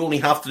then you only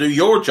have to do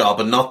your job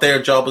and not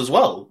their job as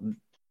well.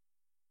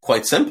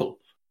 Quite simple.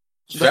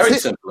 Very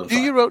simple.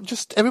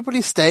 Just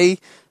everybody stay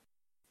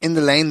in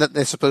the lane that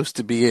they're supposed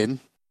to be in.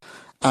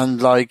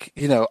 And, like,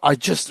 you know, I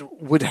just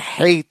would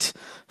hate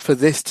for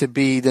this to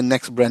be the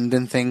next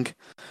Brendan thing,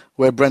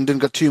 where Brendan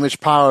got too much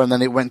power and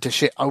then it went to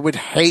shit. I would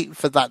hate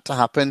for that to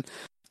happen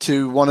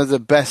to one of the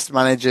best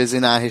managers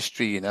in our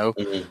history, you know,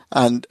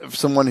 and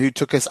someone who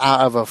took us out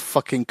of a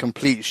fucking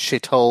complete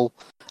shithole.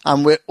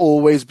 And we'll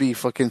always be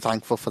fucking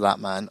thankful for that,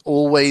 man.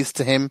 Always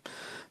to him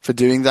for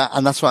doing that.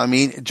 And that's what I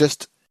mean.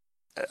 Just,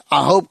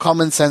 I hope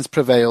common sense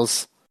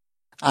prevails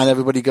and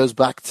everybody goes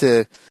back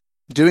to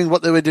doing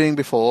what they were doing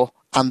before.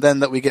 And then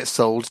that we get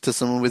sold to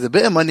someone with a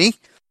bit of money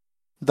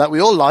that we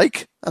all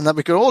like and that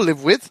we can all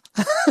live with.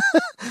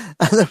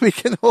 And that we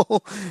can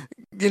all,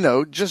 you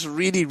know, just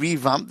really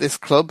revamp this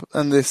club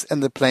and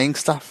the playing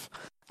staff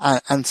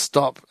and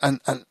stop. And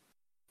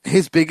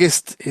his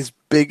biggest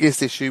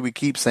issue, we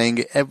keep saying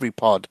it every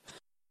pod,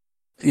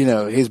 you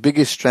know, his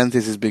biggest strength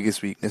is his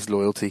biggest weakness,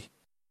 loyalty.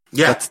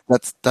 Yeah.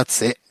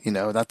 That's it. You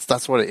know,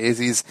 that's what it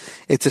is.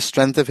 It's a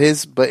strength of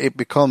his, but it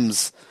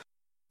becomes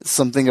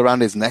something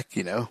around his neck,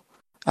 you know.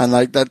 And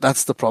like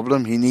that's the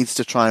problem. He needs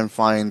to try and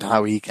find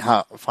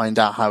find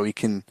out how he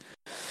can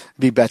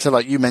be better.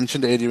 Like you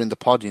mentioned earlier in the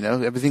pod, you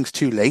know, everything's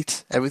too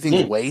late.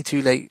 Everything's way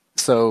too late.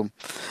 So,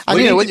 and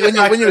you know, when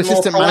your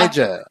assistant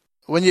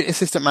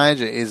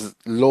manager is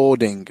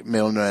lauding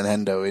Milner and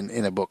Hendo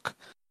in a book,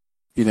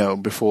 you know,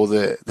 before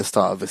the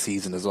start of the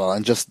season as well,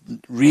 and just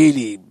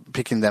really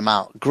picking them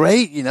out.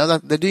 Great, you know,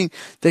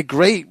 they're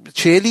great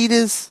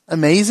cheerleaders,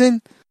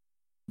 amazing.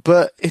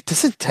 But it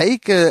doesn't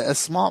take a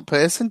smart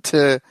person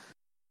to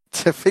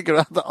figure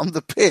out that on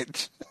the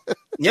pitch.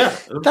 Yeah.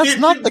 That's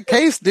not the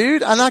case,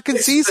 dude. And I can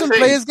see some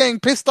players getting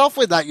pissed off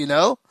with that, you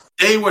know?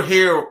 They were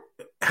here.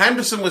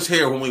 Henderson was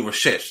here when we were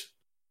shit.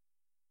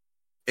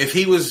 If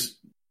he was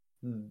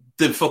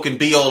the fucking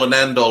be-all and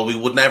end-all, we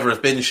would never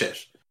have been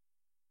shit.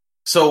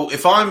 So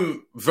if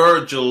I'm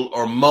Virgil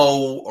or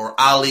Mo or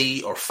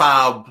Ali or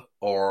Fab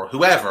or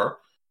whoever,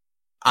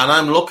 and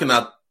I'm looking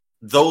at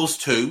those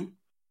two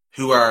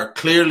who are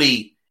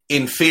clearly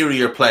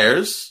inferior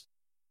players,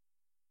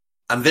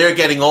 and they're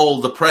getting all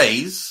the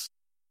praise,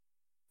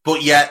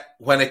 but yet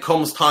when it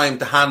comes time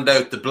to hand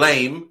out the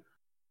blame,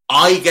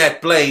 I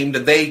get blamed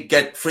and they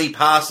get free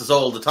passes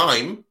all the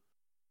time.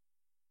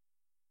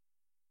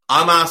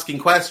 I'm asking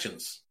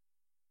questions.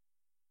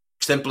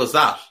 Simple as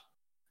that.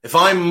 If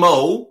I'm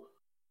Mo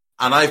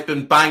and I've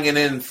been banging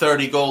in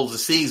 30 goals a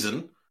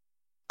season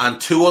and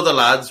two other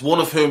lads, one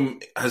of whom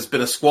has been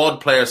a squad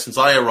player since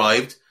I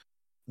arrived,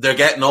 they're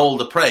getting all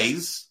the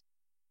praise.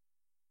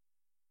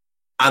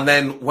 And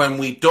then when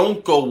we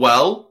don't go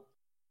well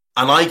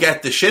and I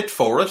get the shit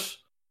for it,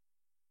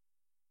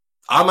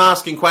 I'm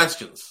asking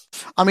questions.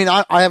 I mean,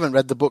 I haven't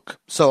read the book,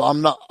 so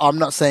I'm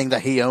not saying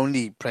that he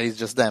only praised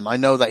just them. I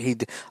know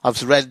that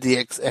I've read the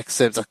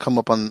excerpts that come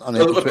up on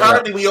so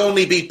apparently we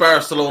only beat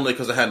Barcelona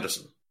because of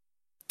Henderson.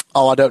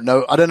 Oh, I don't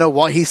know. I don't know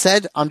what he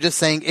said. I'm just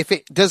saying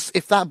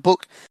if that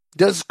book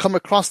does come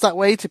across that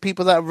way to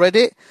people that have read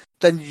it,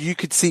 then you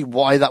could see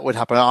why that would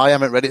happen. I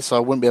haven't read it, so I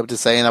wouldn't be able to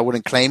say, and I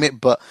wouldn't claim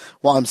it. But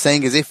what I'm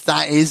saying is, if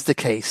that is the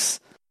case,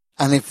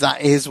 and if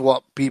that is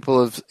what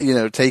people have, you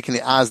know, taken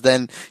it as,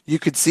 then you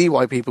could see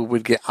why people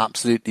would get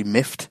absolutely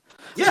miffed.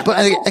 Yeah.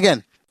 But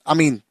again, I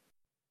mean,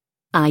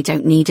 I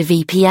don't need a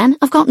VPN.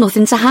 I've got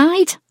nothing to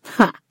hide.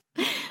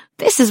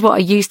 This is what I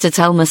used to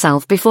tell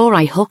myself before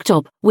I hooked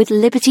up with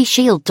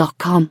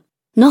LibertyShield.com.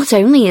 Not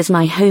only is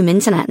my home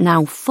internet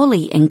now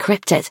fully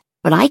encrypted,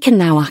 but I can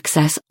now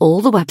access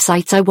all the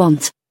websites I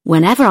want,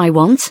 whenever I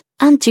want,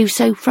 and do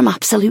so from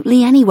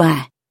absolutely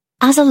anywhere.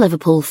 As a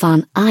Liverpool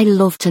fan, I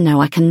love to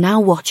know I can now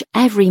watch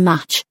every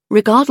match,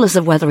 regardless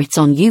of whether it's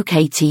on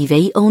UK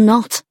TV or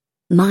not.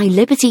 My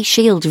Liberty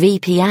Shield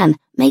VPN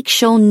makes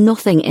sure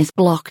nothing is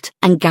blocked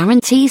and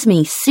guarantees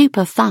me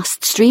super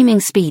fast streaming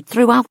speed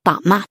throughout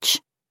that match.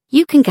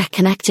 You can get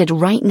connected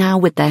right now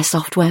with their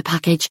software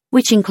package,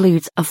 which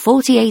includes a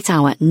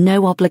 48-hour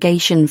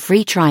no-obligation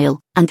free trial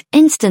and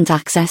instant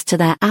access to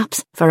their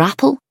apps for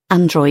Apple,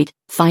 Android,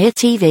 Fire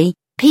TV,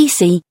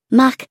 PC,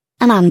 Mac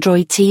and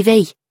Android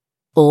TV.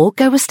 Or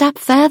go a step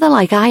further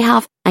like I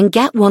have and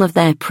get one of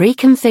their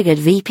pre-configured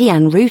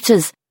VPN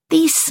routers.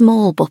 These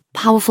small but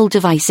powerful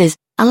devices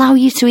allow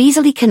you to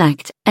easily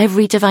connect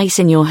every device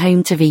in your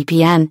home to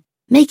VPN,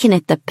 making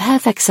it the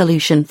perfect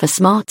solution for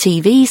smart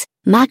TVs,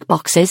 Mac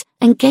boxes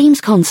and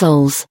games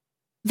consoles.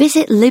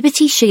 Visit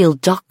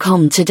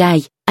LibertyShield.com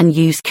today and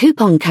use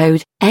coupon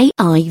code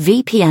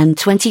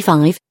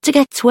AIVPN25 to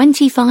get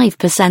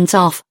 25%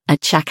 off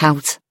at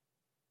checkout.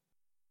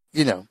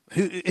 You know,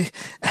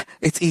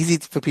 it's easy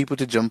for people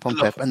to jump on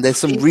Pep, and there's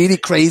some really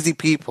crazy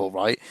people,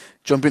 right,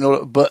 jumping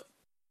all, but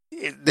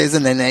there's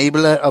an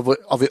enabler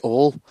of it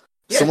all.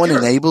 Yeah, someone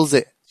enables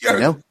it, you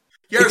know?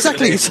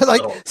 Exactly. So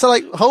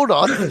like, hold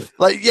on.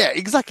 Like, yeah,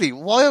 exactly.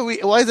 Why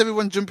is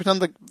everyone jumping on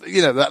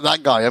that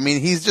guy? I mean,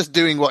 he's just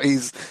doing what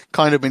he's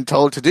kind of been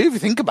told to do, if you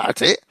think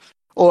about it.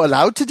 or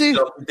allowed to do.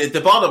 So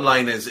the bottom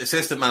line is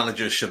assistant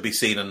managers should be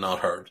seen and not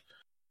heard.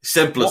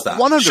 Simple as that.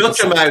 100%. Shut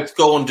your mouth,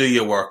 go and do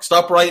your work.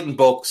 Stop writing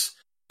books.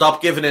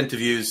 Stop giving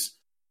interviews.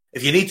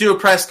 If you need to do a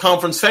press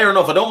conference, fair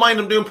enough. I don't mind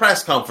him doing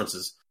press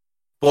conferences.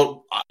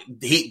 But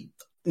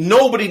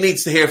nobody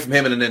needs to hear from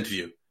him in an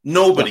interview.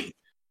 Nobody. Yeah.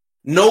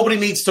 Nobody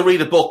needs to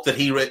read a book that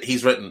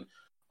he's written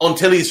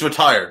until he's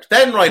retired.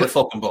 Then write a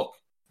fucking book.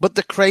 But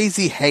the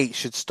crazy hate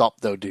should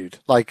stop, though, dude.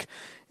 Like,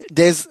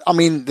 there's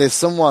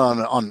someone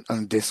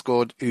on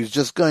Discord who's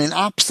just going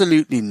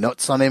absolutely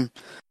nuts on him.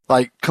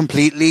 Like,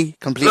 completely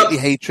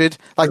hatred.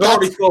 Like,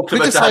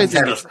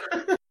 criticizing.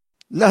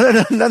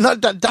 No.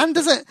 Dan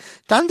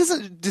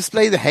doesn't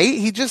display the hate.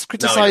 He just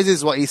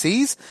criticizes what he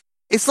sees.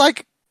 It's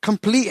like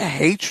complete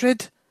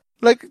hatred.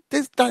 Like,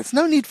 there's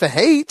no need for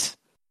hate.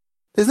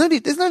 There's no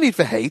need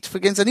for hate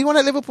against anyone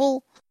at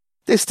Liverpool.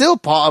 They were all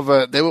part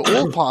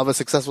of a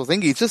successful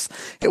thing. It's just,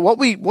 what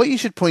you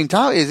should point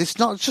out is it's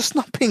not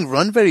being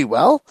run very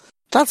well.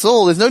 That's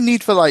all. There's no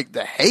need for, like,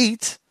 the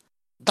hate.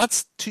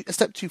 That's a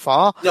step too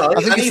far. No,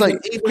 I think it's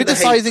even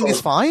criticizing is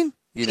fine.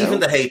 Even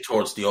the hate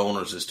towards the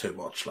owners is too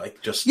much.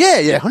 Like, just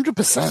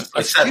 100%.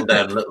 I settle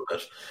down a little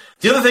bit.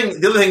 The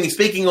other thing.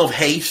 Speaking of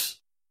hate,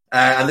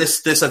 and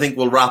this I think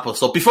will wrap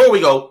us up. Before we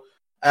go,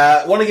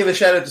 I want to give a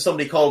shout out to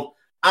somebody called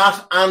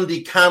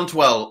 @Andy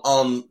Cantwell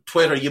on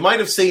Twitter. You might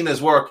have seen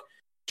his work.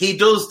 He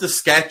does the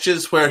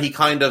sketches where he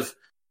kind of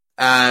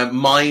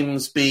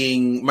mimes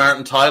being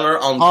Martin Tyler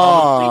on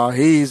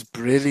commentary. He's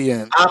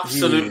brilliant.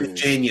 Absolutely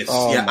genius.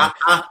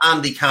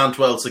 Andy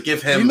Cantwell. So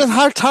give him... You know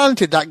how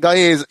talented that guy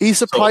is? He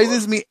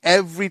surprises me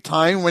every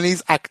time when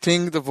he's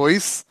acting the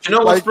voice. Do you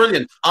know what's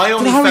brilliant? I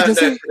only found out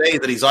today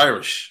that he's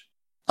Irish.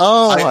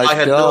 I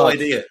had no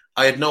idea.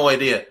 I had no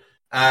idea.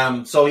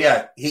 So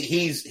yeah,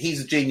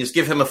 he's a genius.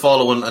 Give him a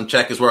follow and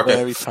check his work out.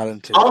 Very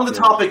talented. On the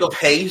topic of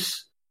hate,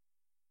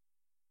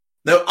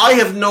 now I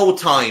have no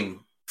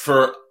time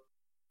for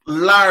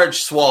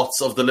large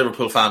swaths of the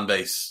Liverpool fan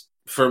base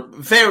for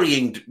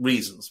varying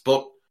reasons,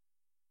 but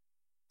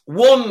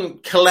one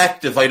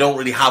collective I don't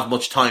really have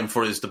much time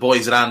for is the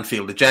Boys at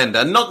Anfield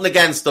agenda. And nothing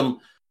against them.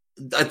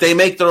 They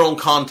make their own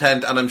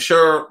content, and I'm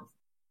sure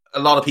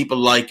a lot of people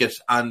like it,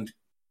 and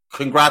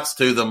congrats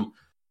to them.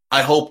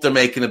 I hope they're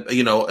making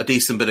a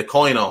decent bit of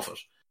coin off it.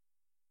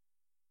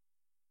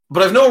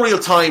 But I've no real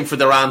time for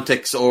their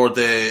antics or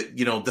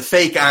the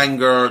fake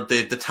anger,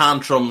 the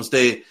tantrums,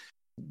 the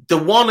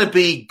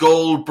wannabe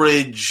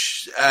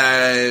Goldbridge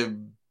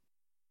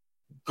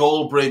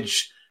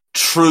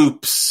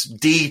troops,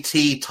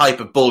 DT type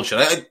of bullshit.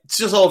 It's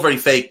just all very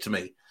fake to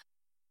me.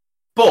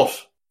 But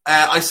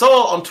I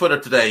saw on Twitter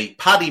today,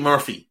 Paddy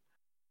Murphy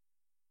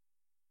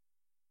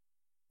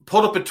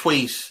put up a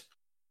tweet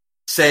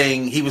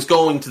saying he was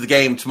going to the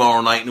game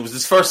tomorrow night and it was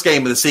his first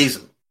game of the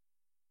season.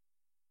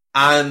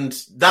 And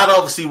that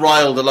obviously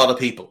riled a lot of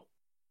people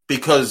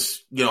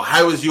because,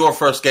 how is your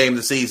first game of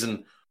the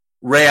season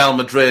Real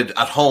Madrid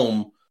at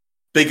home,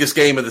 biggest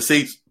game of the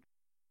season,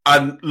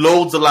 and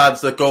loads of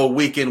lads that go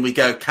week in, week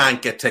out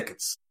can't get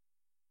tickets.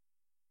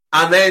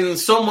 And then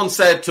someone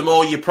said to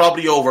Mo, you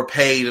probably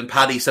overpaid, and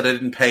Paddy said I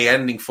didn't pay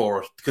anything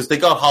for it because they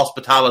got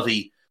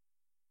hospitality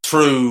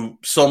through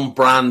some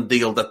brand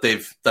deal that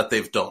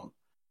they've done.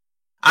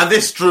 And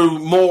this drew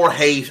more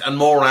hate and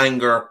more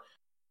anger.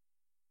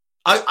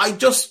 I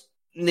just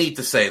need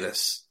to say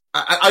this.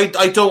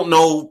 I don't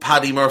know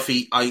Paddy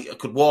Murphy. I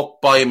could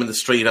walk by him in the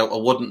street. I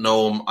wouldn't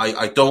know him.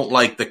 I don't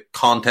like the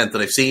content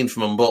that I've seen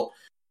from him, but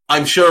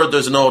I'm sure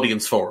there's an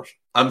audience for it.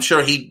 I'm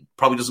sure he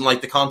probably doesn't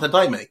like the content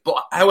I make.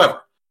 But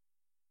however,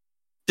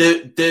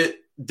 the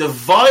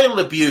vile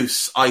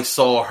abuse I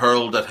saw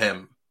hurled at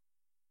him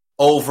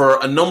over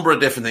a number of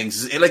different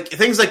things,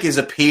 things like his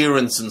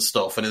appearance and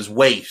stuff and his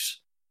weight,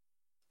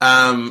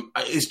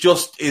 is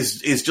just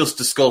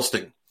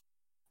disgusting.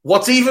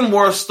 What's even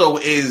worse though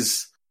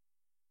is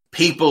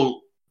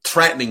people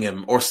threatening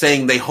him or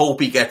saying they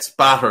hope he gets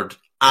battered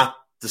at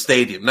the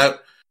stadium. Now,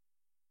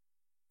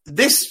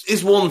 this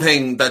is one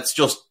thing that's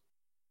just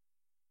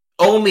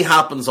only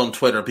happens on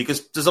Twitter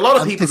because there's a lot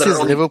of people that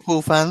are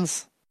Liverpool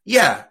fans.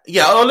 Yeah,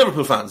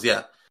 Liverpool fans.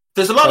 Yeah,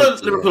 there's a lot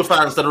of Liverpool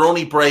fans that are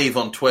only brave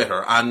on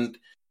Twitter, and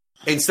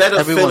instead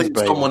of filling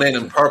someone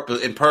in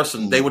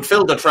person, they would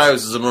fill their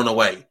trousers and run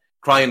away,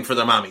 crying for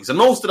their mammies. And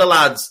most of the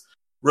lads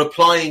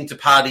replying to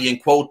Paddy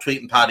and quote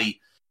tweeting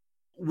Paddy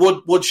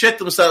would shit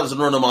themselves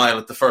and run a mile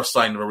at the first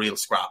sign of a real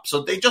scrap.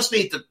 So they just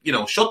need to,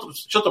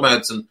 shut their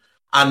mouths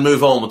and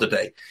move on with the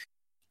day.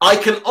 I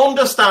can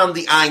understand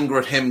the anger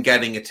at him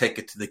getting a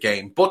ticket to the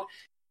game, but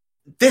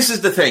this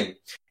is the thing.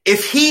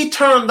 If he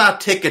turned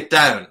that ticket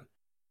down,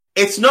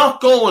 it's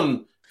not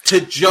going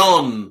to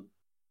John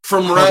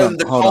from round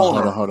the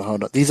corner. Hold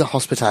on. These are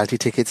hospitality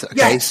tickets, okay?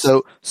 Yes.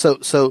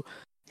 So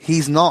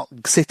he's not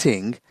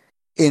sitting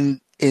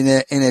in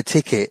a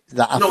ticket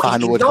that a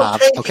fan would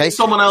have. Okay,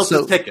 someone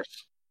else's ticket.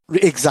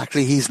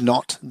 Exactly, he's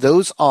not.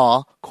 Those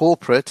are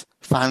corporate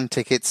fan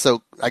tickets.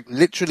 So,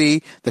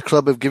 literally, the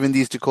club have given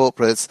these to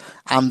corporates,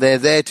 and they're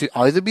there to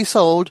either be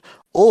sold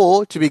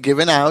or to be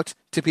given out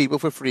to people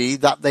for free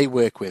that they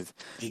work with.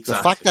 Exactly.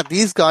 The fact that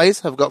these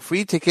guys have got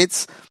free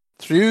tickets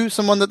through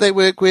someone that they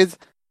work with,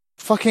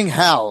 fucking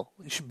hell,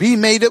 it should be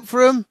made up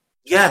for them.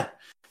 Yeah.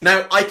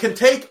 Now, I can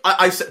take...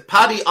 I said,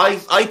 Paddy, I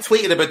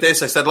tweeted about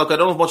this. I said, look, I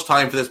don't have much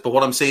time for this, but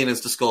what I'm seeing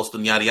is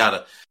disgusting, yada,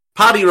 yada.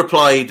 Paddy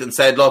replied and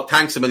said, look,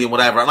 thanks a million,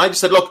 whatever. And I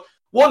just said, look,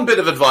 one bit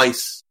of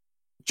advice,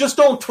 just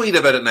don't tweet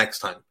about it next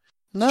time.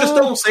 No. Just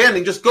don't say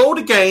anything. Just go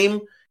to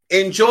game,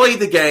 enjoy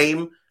the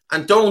game,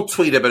 and don't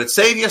tweet about it.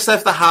 Save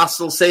yourself the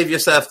hassle, save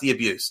yourself the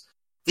abuse.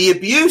 The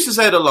abuse is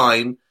out of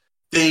line.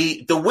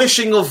 The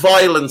wishing of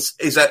violence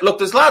is out. Look,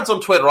 there's lads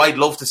on Twitter I'd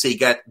love to see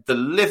get the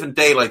living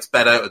daylights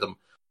bet out of them.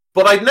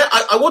 But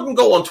I wouldn't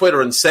go on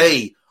Twitter and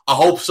say, I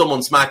hope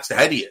someone smacks the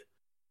head of you.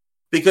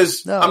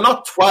 Because I'm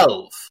not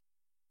 12.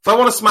 If I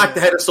want to smack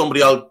the head of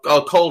somebody,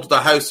 I'll call to their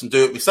house and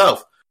do it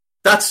myself.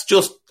 That's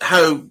just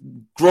how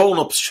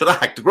grown-ups should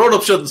act.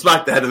 Grown-ups shouldn't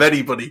smack the head of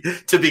anybody,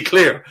 to be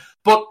clear.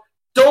 But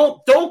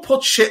don't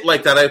put shit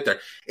like that out there.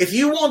 If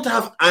you want to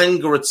have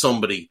anger at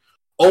somebody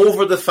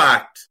over the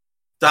fact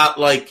that,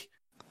 like,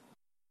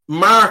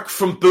 Mark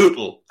from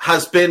Bootle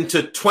has been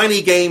to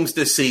 20 games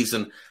this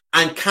season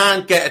and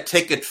can't get a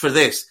ticket for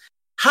this,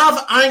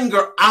 have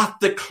anger at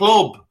the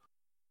club.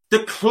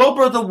 The club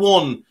are the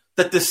one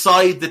that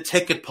decide the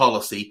ticket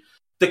policy.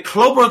 The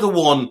club are the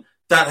one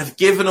that have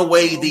given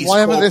away these.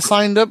 Why haven't they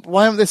signed up?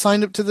 Why haven't they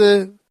signed up to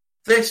the?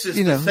 This is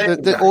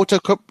the Auto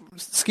Cup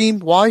scheme.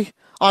 Why?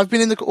 I've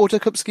been in the Auto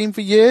Cup scheme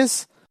for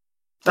years.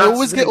 I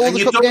always get all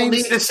the cup games.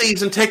 You don't need a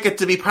season ticket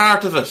to be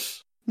part of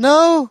it.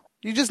 No,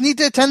 you just need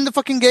to attend the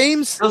fucking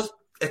games. Just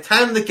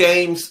attend the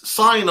games,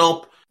 sign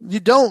up. You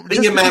don't.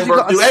 Be a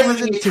member, do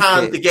everything you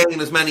can to gain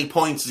as many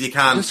points as you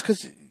can. Just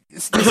because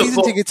the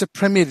season ticket's a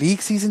Premier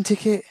League season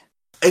ticket.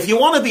 If you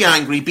want to be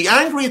angry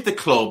at the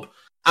club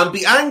and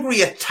be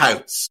angry at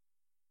touts.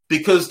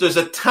 Because there's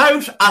a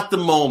tout at the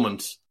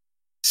moment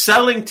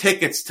selling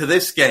tickets to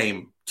this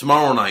game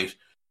tomorrow night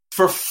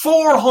for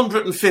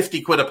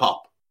 450 quid a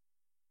pop.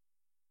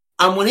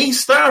 And when he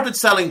started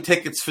selling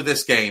tickets for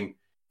this game,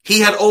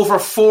 he had over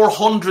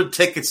 400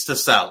 tickets to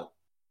sell.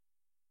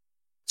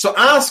 So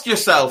ask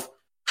yourself,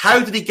 how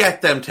did he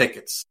get them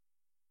tickets?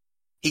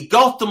 He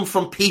got them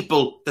from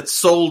people that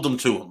sold them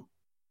to him.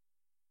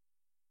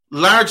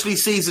 Largely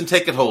season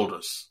ticket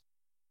holders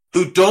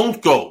who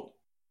don't go.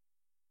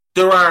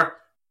 There are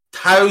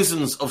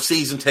thousands of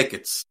season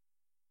tickets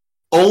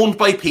owned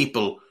by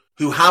people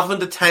who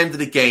haven't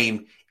attended a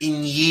game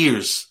in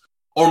years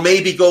or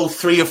maybe go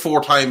 3 or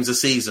 4 times a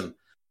season,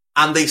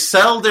 and they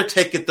sell their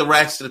ticket the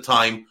rest of the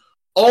time,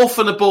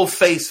 often above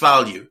face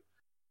value.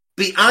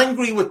 Be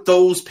angry with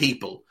those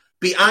people.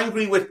 Be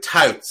angry with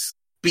touts.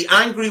 Be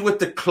angry with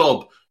the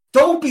club.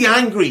 Don't be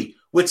angry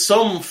with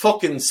some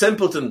fucking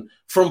simpleton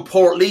from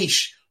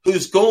Portlaoise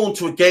who's going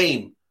to a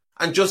game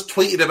and just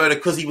tweeted about it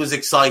because he was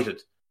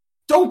excited.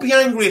 Don't be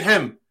angry at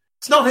him.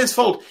 It's not his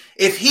fault.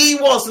 If he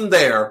wasn't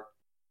there,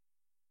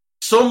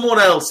 someone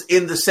else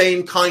in the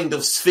same kind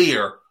of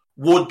sphere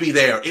would be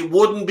there. It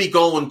wouldn't be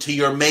going to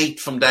your mate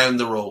from down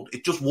the road.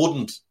 It just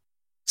wouldn't.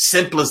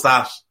 Simple as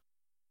that.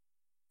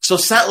 So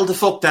settle the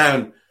fuck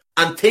down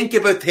and think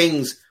about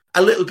things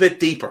a little bit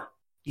deeper.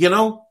 You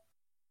know?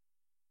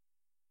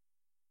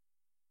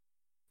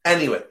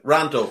 Anyway,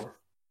 rant over.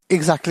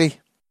 Exactly.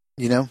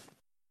 You know?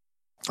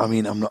 I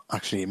mean, I'm not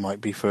actually. It might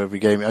be for every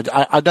game.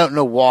 I don't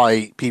know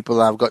why people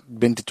have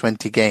been to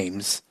 20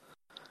 games.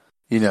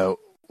 You know,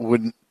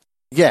 wouldn't.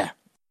 Yeah,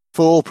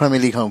 for all Premier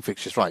League home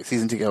fixtures, right?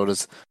 Season ticket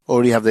holders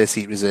already have their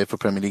seat reserved for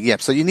Premier League.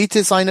 Yep. So you need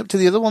to sign up to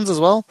the other ones as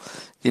well.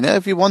 You know,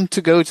 if you want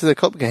to go to the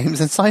cup games,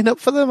 then sign up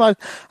for them. I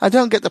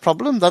don't get the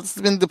problem. That's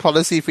been the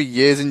policy for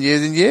years and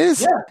years and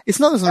years. Yeah, it's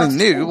not something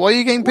new. Why are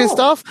you getting pissed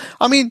off?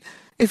 I mean,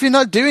 if you're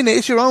not doing it,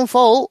 it's your own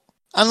fault.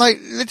 And, like,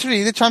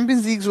 literally, the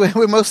Champions League's where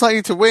we're most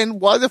likely to win.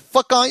 Why the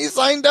fuck aren't you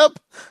signed up?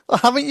 Or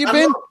haven't you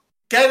been? Look,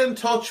 get in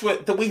touch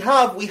with... We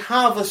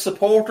have a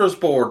supporters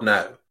board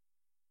now.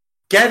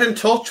 Get in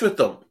touch with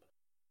them.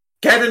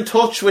 Get in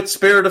touch with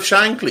Spirit of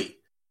Shankly.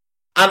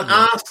 And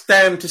ask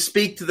them to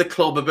speak to the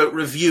club about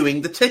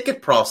reviewing the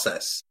ticket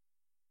process.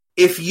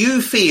 If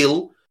you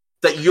feel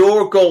that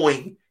you're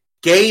going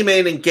game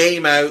in and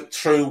game out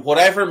through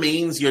whatever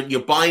means,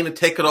 you're buying a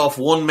ticket off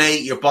one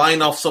mate, you're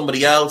buying off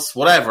somebody else,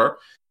 whatever...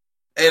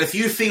 And if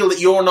you feel that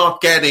you're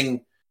not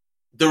getting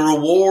the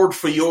reward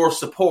for your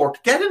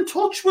support, get in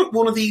touch with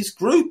one of these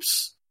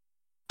groups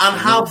and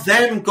have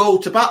them go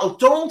to battle.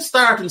 Don't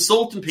start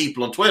insulting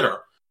people on Twitter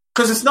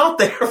because it's not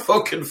their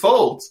fucking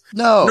fault.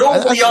 No.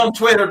 Nobody on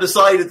Twitter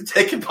decided the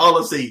ticket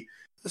policy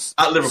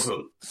at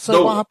Liverpool.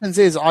 So what happens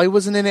is, I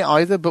wasn't in it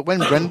either, but when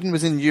Brendan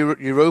was in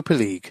Europa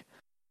League,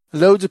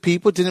 loads of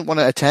people didn't want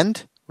to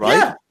attend, right?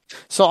 Yeah.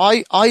 So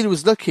I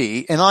was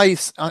lucky and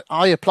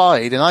I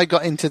applied and I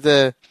got into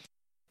the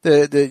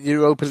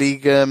Europa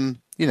League,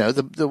 you know,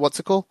 the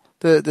what's it called?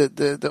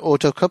 The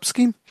Auto Cup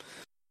scheme.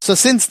 So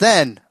since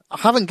then, I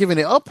haven't given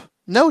it up.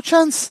 No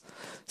chance.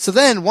 So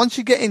then, once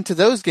you get into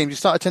those games, you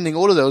start attending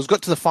all of those.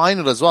 Got to the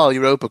final as well,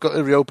 got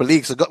Europa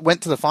League. So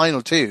went to the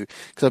final too,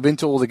 because I've been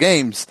to all the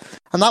games,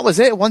 and that was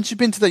it. Once you've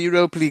been to the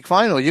Europa League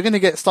final, you're going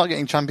to start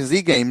getting Champions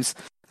League games.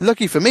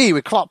 Lucky for me,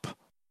 with Klopp,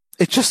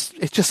 it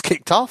just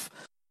kicked off.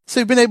 So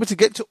we've been able to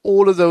get to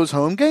all of those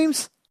home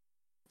games.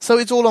 So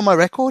it's all on my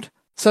record.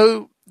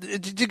 So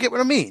did you get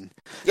what I mean?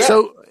 Yeah.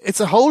 So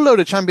it's a whole load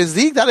of Champions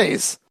League, that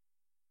is.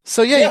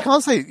 So yeah,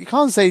 you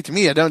can't say to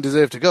me I don't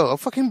deserve to go. I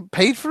fucking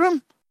paid for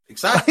them.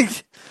 Exactly.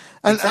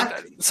 And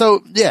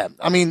so, yeah,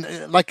 I mean,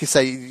 like you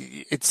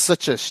say, it's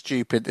such a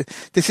stupid...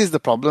 This is the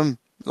problem.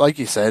 Like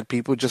you said,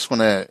 people just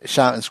want to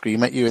shout and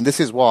scream at you. And this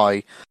is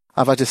why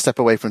I've had to step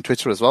away from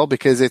Twitter as well,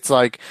 because it's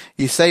like,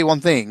 you say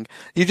one thing,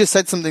 you just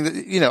said something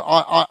that, you know,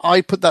 I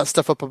put that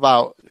stuff up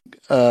about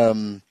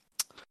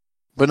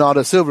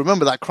Bernardo Silva.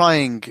 Remember that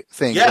crying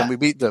thing when we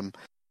beat them?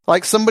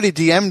 Like, somebody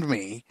DM'd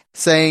me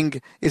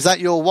saying, is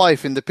that your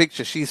wife in the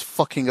picture? She's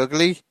fucking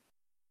ugly.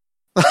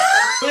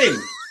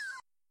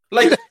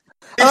 Like...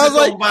 I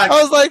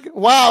was like,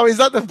 wow, is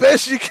that the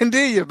best you can do,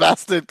 you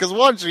bastard? Because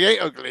one, she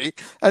ain't ugly,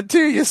 and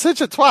two, you're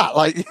such a twat.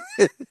 Like,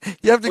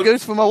 you have to go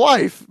for my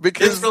wife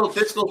because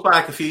this goes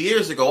back a few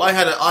years ago. I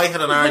had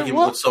an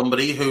argument with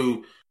somebody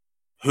who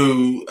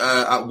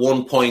at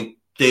one point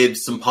did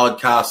some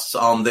podcasts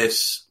on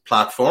this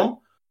platform,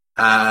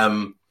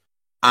 and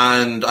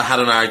I had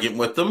an argument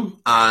with them,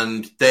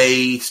 and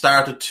they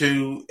started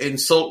to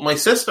insult my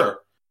sister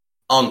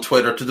on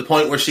Twitter to the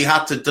point where she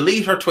had to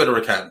delete her Twitter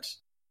account.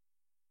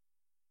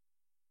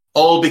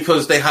 All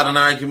because they had an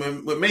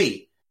argument with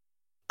me.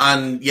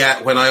 And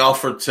yet, when I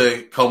offered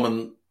to come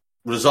and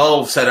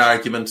resolve said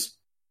argument,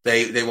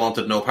 they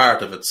wanted no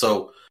part of it.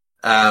 So,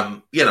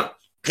 you know,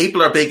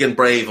 people are big and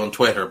brave on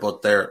Twitter,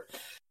 but they're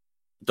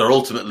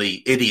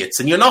ultimately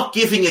idiots. And you're not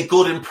giving a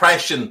good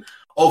impression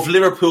of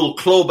Liverpool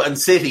club and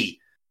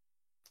city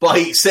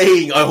by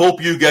saying, I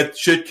hope you get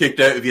shit kicked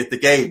out of you at the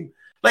game.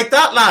 Like,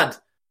 that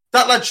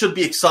lad should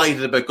be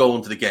excited about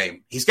going to the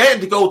game. He's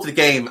getting to go to the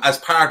game as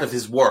part of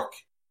his work.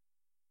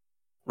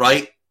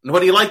 Right? And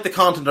whether you like the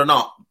content or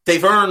not,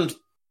 they've earned,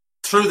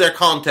 through their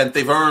content,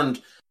 they've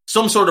earned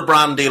some sort of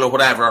brand deal or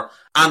whatever,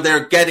 and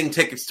they're getting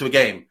tickets to a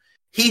game.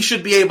 He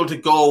should be able to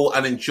go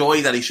and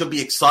enjoy that. He should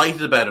be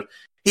excited about it.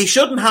 He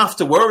shouldn't have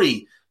to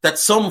worry that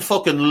some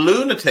fucking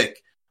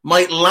lunatic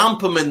might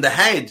lamp him in the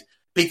head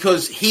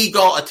because he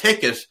got a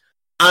ticket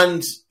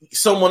and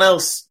someone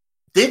else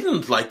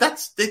didn't. Like,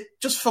 that's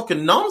just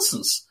fucking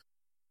nonsense.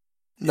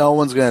 No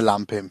one's going to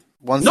lamp him.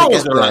 No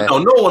one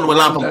will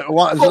lamp them.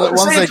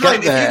 Once they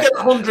get there, if you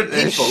get 100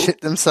 people, shit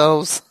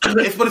themselves.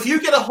 But if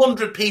you get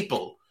 100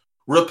 people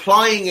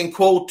replying and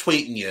quote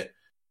tweeting you,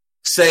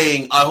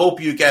 saying, "I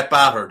hope you get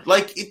battered,"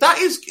 like it's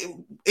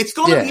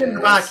going to be in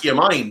the back of your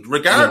mind,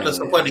 regardless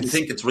of whether you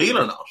think it's real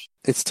or not.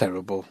 It's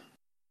terrible.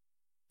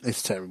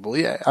 It's terrible.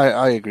 Yeah,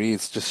 I agree.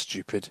 It's just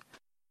stupid.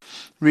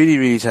 Really,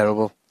 really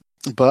terrible.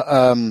 But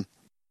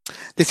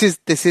this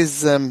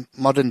is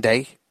modern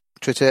day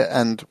Twitter,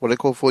 and what I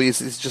call for you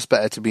is just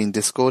better to be in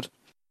Discord.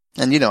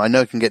 And, you know, I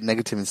know it can get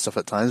negative and stuff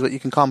at times, but you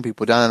can calm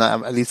people down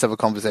and at least have a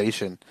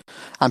conversation.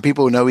 And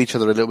people know each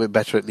other a little bit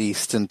better at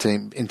least in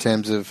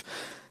terms of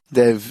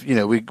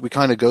we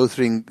kind of go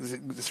through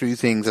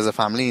things as a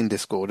family in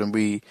Discord, and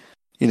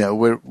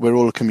we're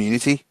all a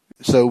community.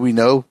 So we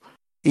know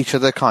each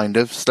other kind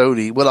of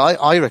slowly. Well,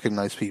 I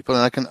recognize people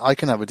and I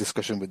can have a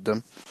discussion with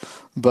them,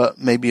 but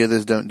maybe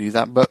others don't do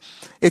that. But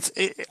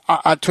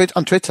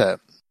on Twitter,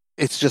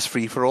 it's just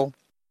free for all.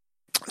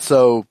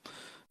 So,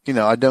 you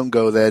know, I don't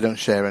go there, don't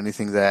share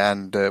anything there,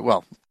 and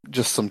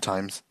just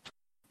sometimes.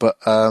 But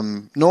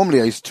normally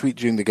I used to tweet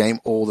during the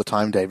game all the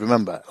time, Dave.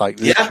 Remember,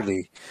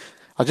 literally,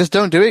 I just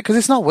don't do it because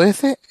it's not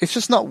worth it. It's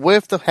just not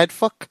worth the head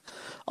fuck.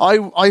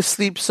 I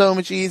sleep so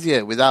much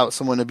easier without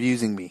someone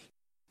abusing me.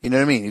 You know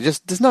what I mean?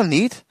 There's no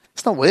need.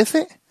 It's not worth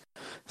it.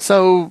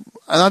 So,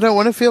 and I don't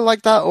want to feel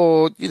like that,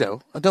 or, you know,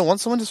 I don't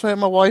want someone to swear at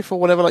my wife or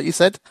whatever, like you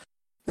said.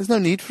 There's no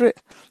need for it.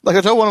 Like,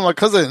 I told one of my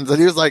cousins, and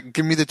he was like,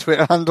 give me the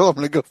Twitter handle. I'm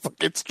going to go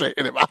fucking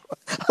straighten him out.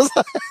 I was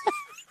like,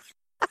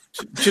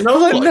 do you know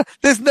what? No,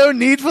 there's no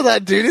need for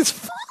that, dude. It's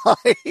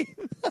fine.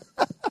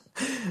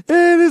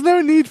 There's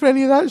no need for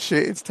any of that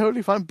shit. It's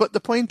totally fine. But the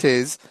point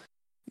is,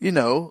 you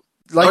know,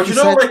 like you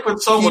said, like when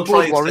someone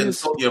tries to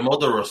insult your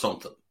mother or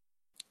something.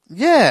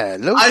 Yeah.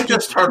 I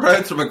just turned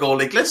around to him and go,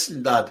 like,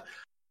 listen, Dad,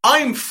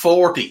 I'm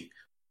 40.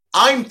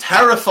 I'm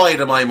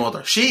terrified of my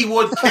mother. She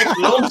would kick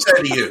lumps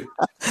out of you.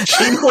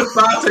 She would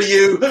batter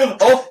you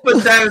up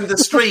and down the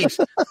street.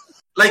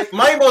 Like,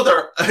 my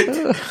mother,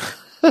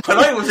 when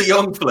I was a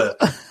young fella,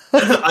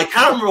 I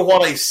can't remember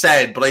what I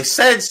said, but I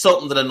said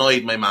something that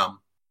annoyed my mum.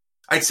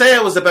 I'd say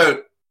I was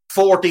about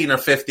 14 or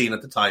 15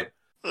 at the time.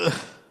 And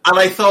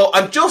I thought,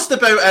 I'm just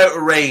about out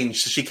of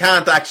range, so she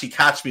can't actually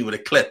catch me with a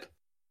clip.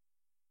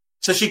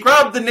 So she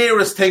grabbed the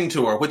nearest thing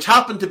to her, which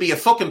happened to be a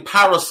fucking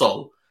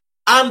parasol,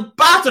 and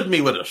battered me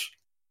with it.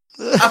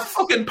 A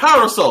fucking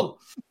parasol.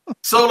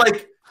 So,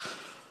 like,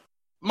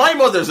 my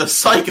mother's a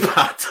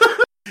psychopath.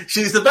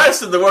 She's the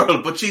best in the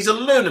world, but she's a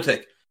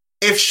lunatic.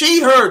 If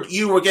she heard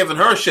you were giving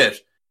her shit,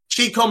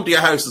 she'd come to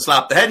your house and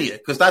slap the head of you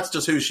because that's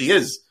just who she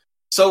is.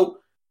 So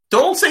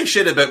don't say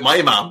shit about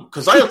my mum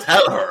because I'll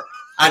tell her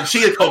and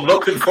she'll come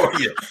looking for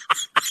you.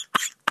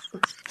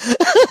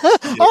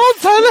 I'll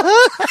tell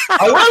her.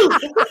 I will.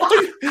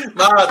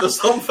 Nah, there's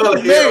some fella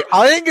here. Mate,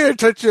 I ain't going to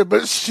touch you,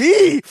 but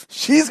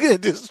she's going to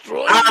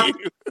destroy you.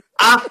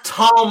 At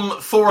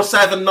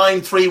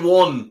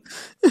Tom47931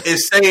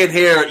 is saying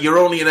here, you're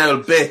only an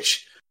old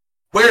bitch.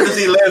 Where does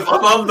he live?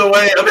 I'm on the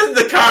way. I'm in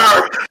the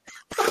car.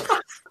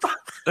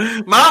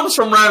 Mom's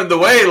from round the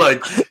way.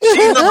 Like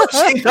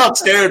she's not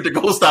scared to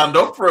go stand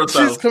up for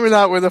herself. She's coming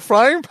out with a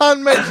frying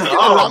pan, mate. She's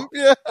gonna lamp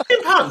you.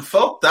 Frying pan,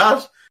 fuck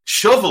that.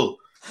 Shovel.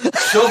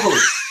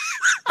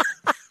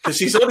 Because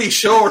she's only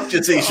short,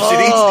 you see. She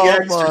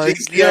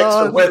needs the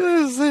extra width.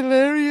 This is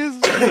hilarious.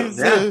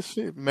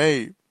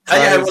 Mate.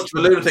 Tell you how much of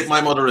a lunatic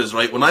my mother is,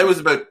 right? When I was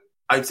about,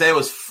 I think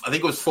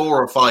it was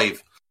 4 or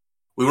 5.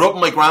 We were up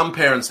in my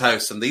grandparents'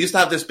 house, and they used to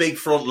have this big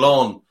front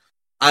lawn,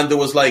 and there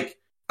was like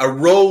a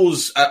row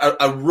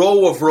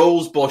of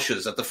rose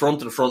bushes at the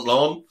front of the front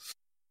lawn.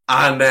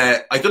 And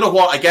I don't know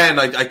what. Again,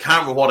 I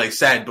can't remember what I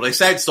said, but I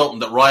said something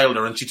that riled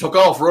her, and she took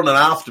off running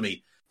after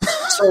me.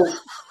 So,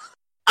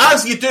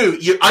 as you do,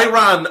 I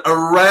ran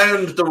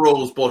around the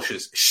rose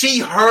bushes. She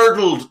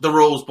hurdled the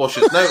rose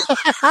bushes. Now,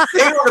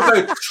 they were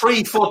about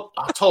 3 foot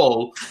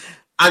tall,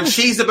 and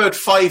she's about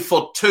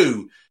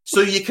 5'2".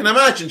 So you can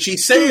imagine, she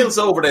sails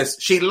over this,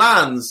 she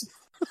lands,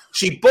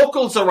 she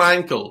buckles her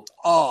ankle,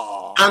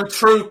 and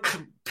through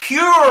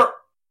pure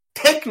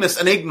thickness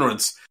and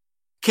ignorance,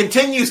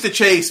 continues to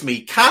chase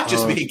me,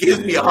 catches me, gives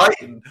me a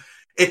hiding.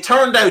 It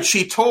turned out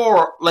she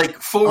tore like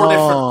 4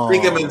 different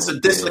ligaments and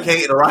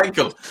dislocated her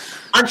ankle.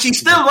 And she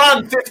still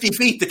ran 50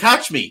 feet to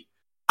catch me.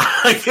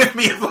 Give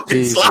me a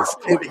fucking slap.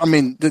 I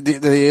mean,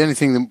 the only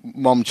thing that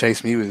Mom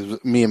chased me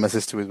with, me and my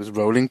sister with, was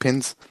rolling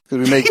pins. Because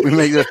we make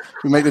the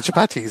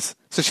chapatis.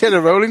 So she had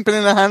a rolling pin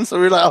in her hand, so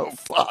we were like, oh,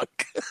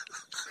 fuck.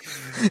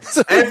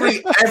 So,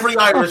 every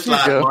Irish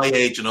lad my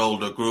age and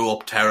older grew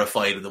up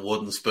terrified of the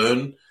wooden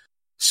spoon.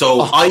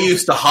 So I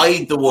used to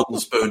hide the wooden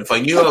spoon. If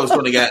I knew I was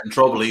going to get in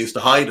trouble, I used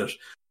to hide it.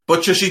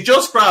 But she'd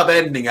just grab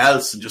anything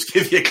else and just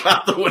give you a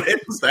clap that went in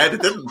instead.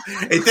 It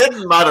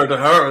didn't matter to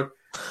her.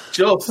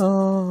 Just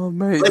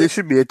mate, there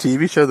should be a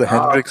TV show, The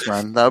Hendrix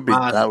Man. That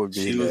would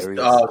be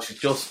hilarious. She's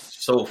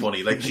just so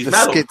funny. Like she's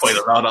met up quite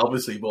a lot,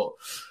 obviously, but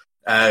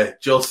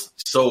just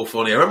so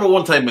funny. I remember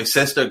one time my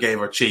sister gave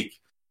her cheek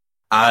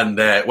and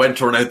went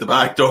to run out the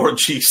back door, and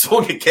she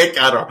swung a kick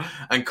at her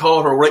and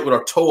caught her right with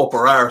her toe up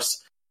her arse.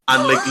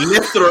 And like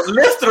lifted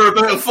her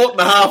about 1.5 feet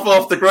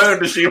off the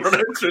ground as she ran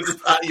out through the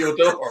patio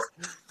door.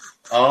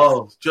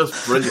 Oh,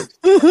 just brilliant.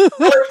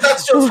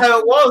 That's just how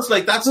it was.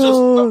 Like that's just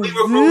we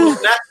were growing up.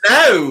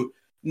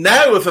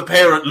 Now, if a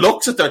parent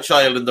looks at their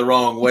child in the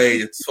wrong way,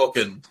 it's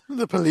fucking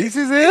the police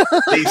is here.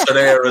 Police are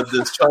there, and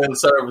there's child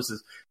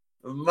services.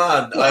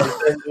 Man,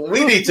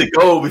 we need to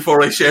go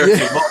before I share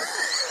too much.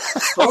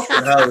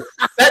 Fucking hell.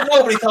 Bet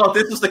nobody thought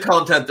this was the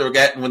content they were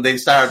getting when they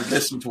started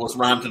listening to us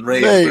rant and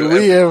rave. Mate,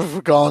 we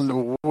have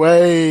gone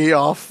way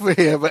off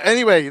here. But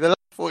anyway, the last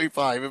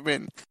 45 have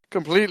been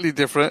completely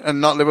different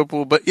and not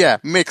Liverpool, but yeah,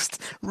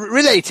 mixed.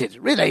 Related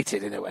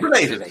in a way.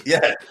 Related.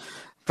 Yeah.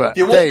 But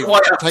you wonder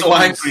why I'm so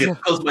angry. It's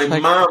because my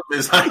mum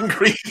is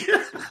angry.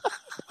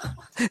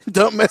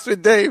 Don't mess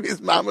with Dave. His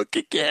mum will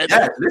kick your head.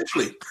 Yeah,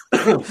 literally.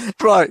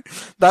 Right.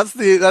 That's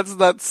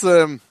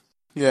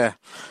yeah.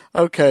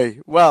 Okay,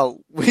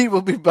 well, we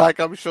will be back,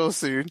 I'm sure,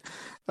 soon.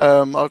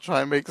 I'll try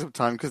and make some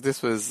time, because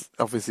this was,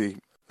 obviously,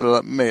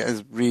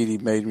 has really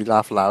made me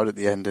laugh loud at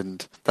the end,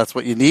 and that's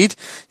what you need.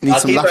 You need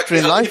some laughter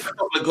in life. A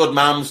couple of good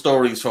mam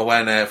stories for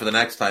for the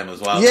next time as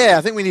well. Yeah,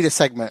 I think we need a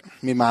segment.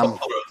 Me mam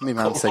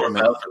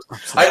segment.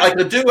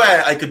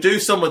 I could do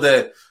some of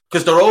the,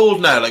 because they're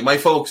old now, like my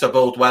folks are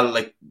both,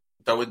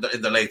 they're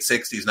in the late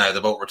 60s now,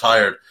 they're both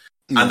retired,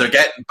 and they're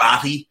getting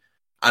batty,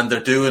 and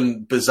they're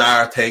doing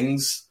bizarre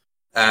things.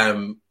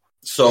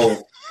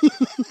 So,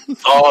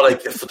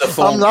 like the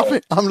phone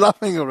I'm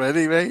laughing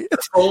already, mate. The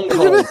phone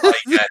call I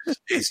get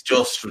is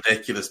just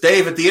ridiculous.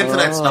 David, the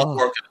internet's not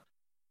working.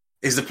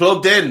 Is it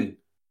plugged in?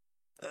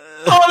 Oh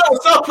no,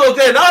 it's not plugged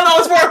in. Oh no,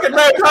 it's working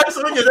now. Thanks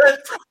for ringing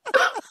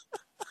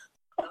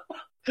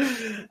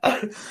in.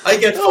 I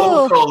get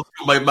phone calls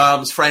from my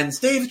mom's friends.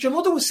 David, your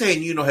mother was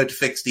saying you know how to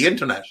fix the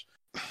internet.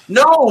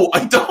 No,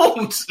 I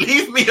don't.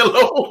 Leave me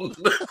alone.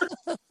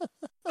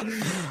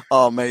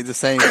 Oh, mate, the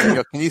same thing.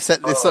 Can you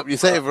set this up? You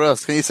set it for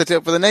us. Can you set it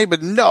up for the neighbour?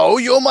 No,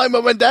 you're my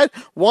mum and dad.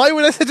 Why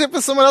would I set it up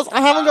for someone else?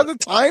 I haven't got the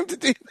time to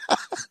do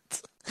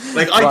that.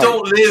 Like, I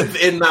don't live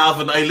in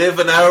Navan. I live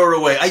an hour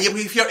away.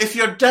 If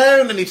you're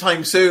down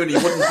anytime soon, you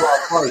wouldn't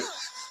drop by.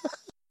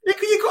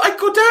 I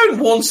go down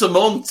once a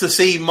month to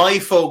see my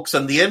folks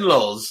and the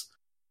in-laws,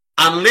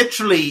 and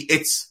literally,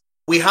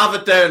 we have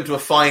it down to a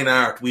fine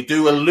art. We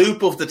do a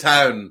loop of the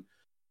town.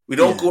 We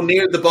don't go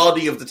near the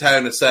body of the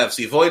town itself,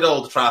 so you avoid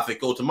all the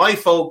traffic. Go to my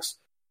folks,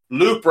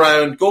 loop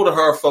round, go to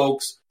her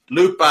folks,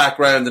 loop back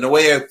round, and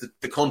away out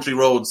the country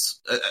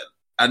roads,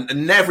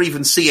 and never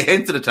even see a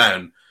hint of the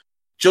town,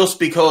 just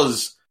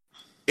because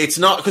it's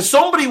not. Because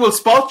somebody will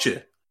spot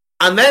you.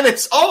 And then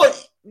it's,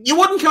 you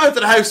wouldn't come out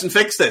to the house and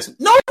fix this.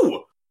 No,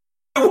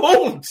 I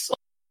won't.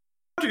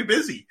 I'm too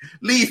busy.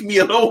 Leave me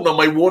alone on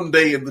my one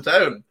day in the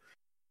town.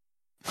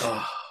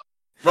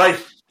 Right,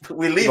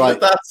 we'll leave it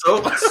at that.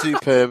 So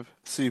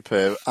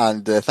Superb.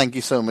 And thank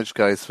you so much,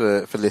 guys,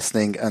 for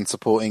listening and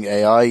supporting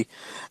AI.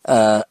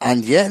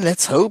 And yeah,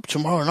 let's hope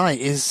tomorrow night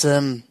is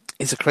a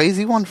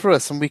crazy one for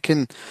us, and we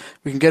can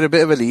get a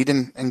bit of a lead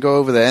and go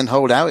over there and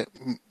hold out.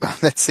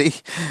 Let's see.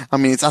 I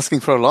mean, it's asking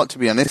for a lot, to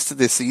be honest,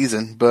 this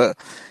season, but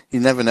you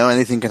never know.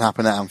 Anything can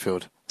happen at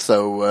Anfield.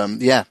 So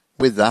yeah,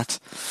 with that,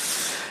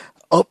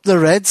 up the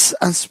Reds,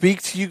 and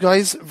speak to you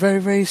guys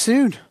very, very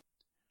soon.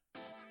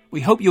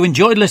 We hope you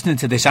enjoyed listening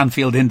to this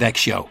Anfield Index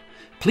show.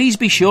 Please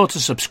be sure to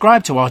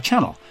subscribe to our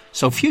channel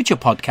so future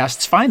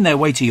podcasts find their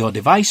way to your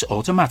device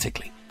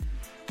automatically.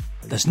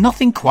 There's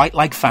nothing quite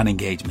like fan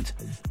engagement,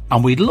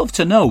 and we'd love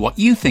to know what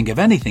you think of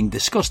anything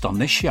discussed on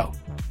this show.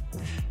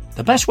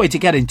 The best way to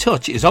get in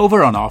touch is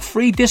over on our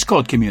free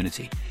Discord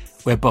community,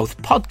 where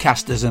both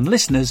podcasters and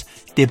listeners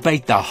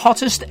debate the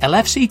hottest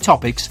LFC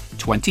topics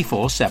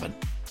 24/7.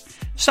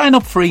 Sign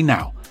up free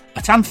now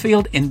at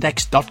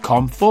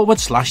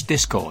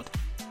AnfieldIndex.com/Discord.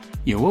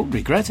 You won't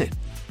regret it.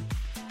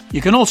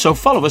 You can also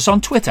follow us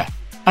on Twitter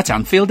at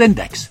Anfield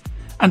Index,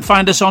 and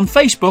find us on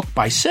Facebook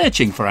by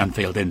searching for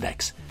Anfield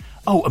Index.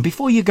 Oh, and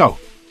before you go,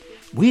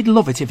 we'd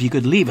love it if you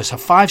could leave us a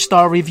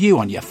 5-star review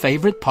on your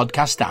favourite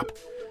podcast app.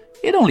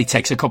 It only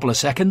takes a couple of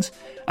seconds,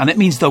 and it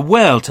means the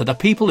world to the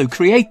people who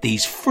create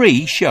these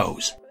free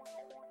shows.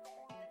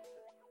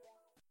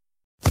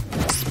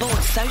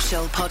 Sports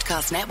Social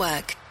Podcast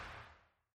Network.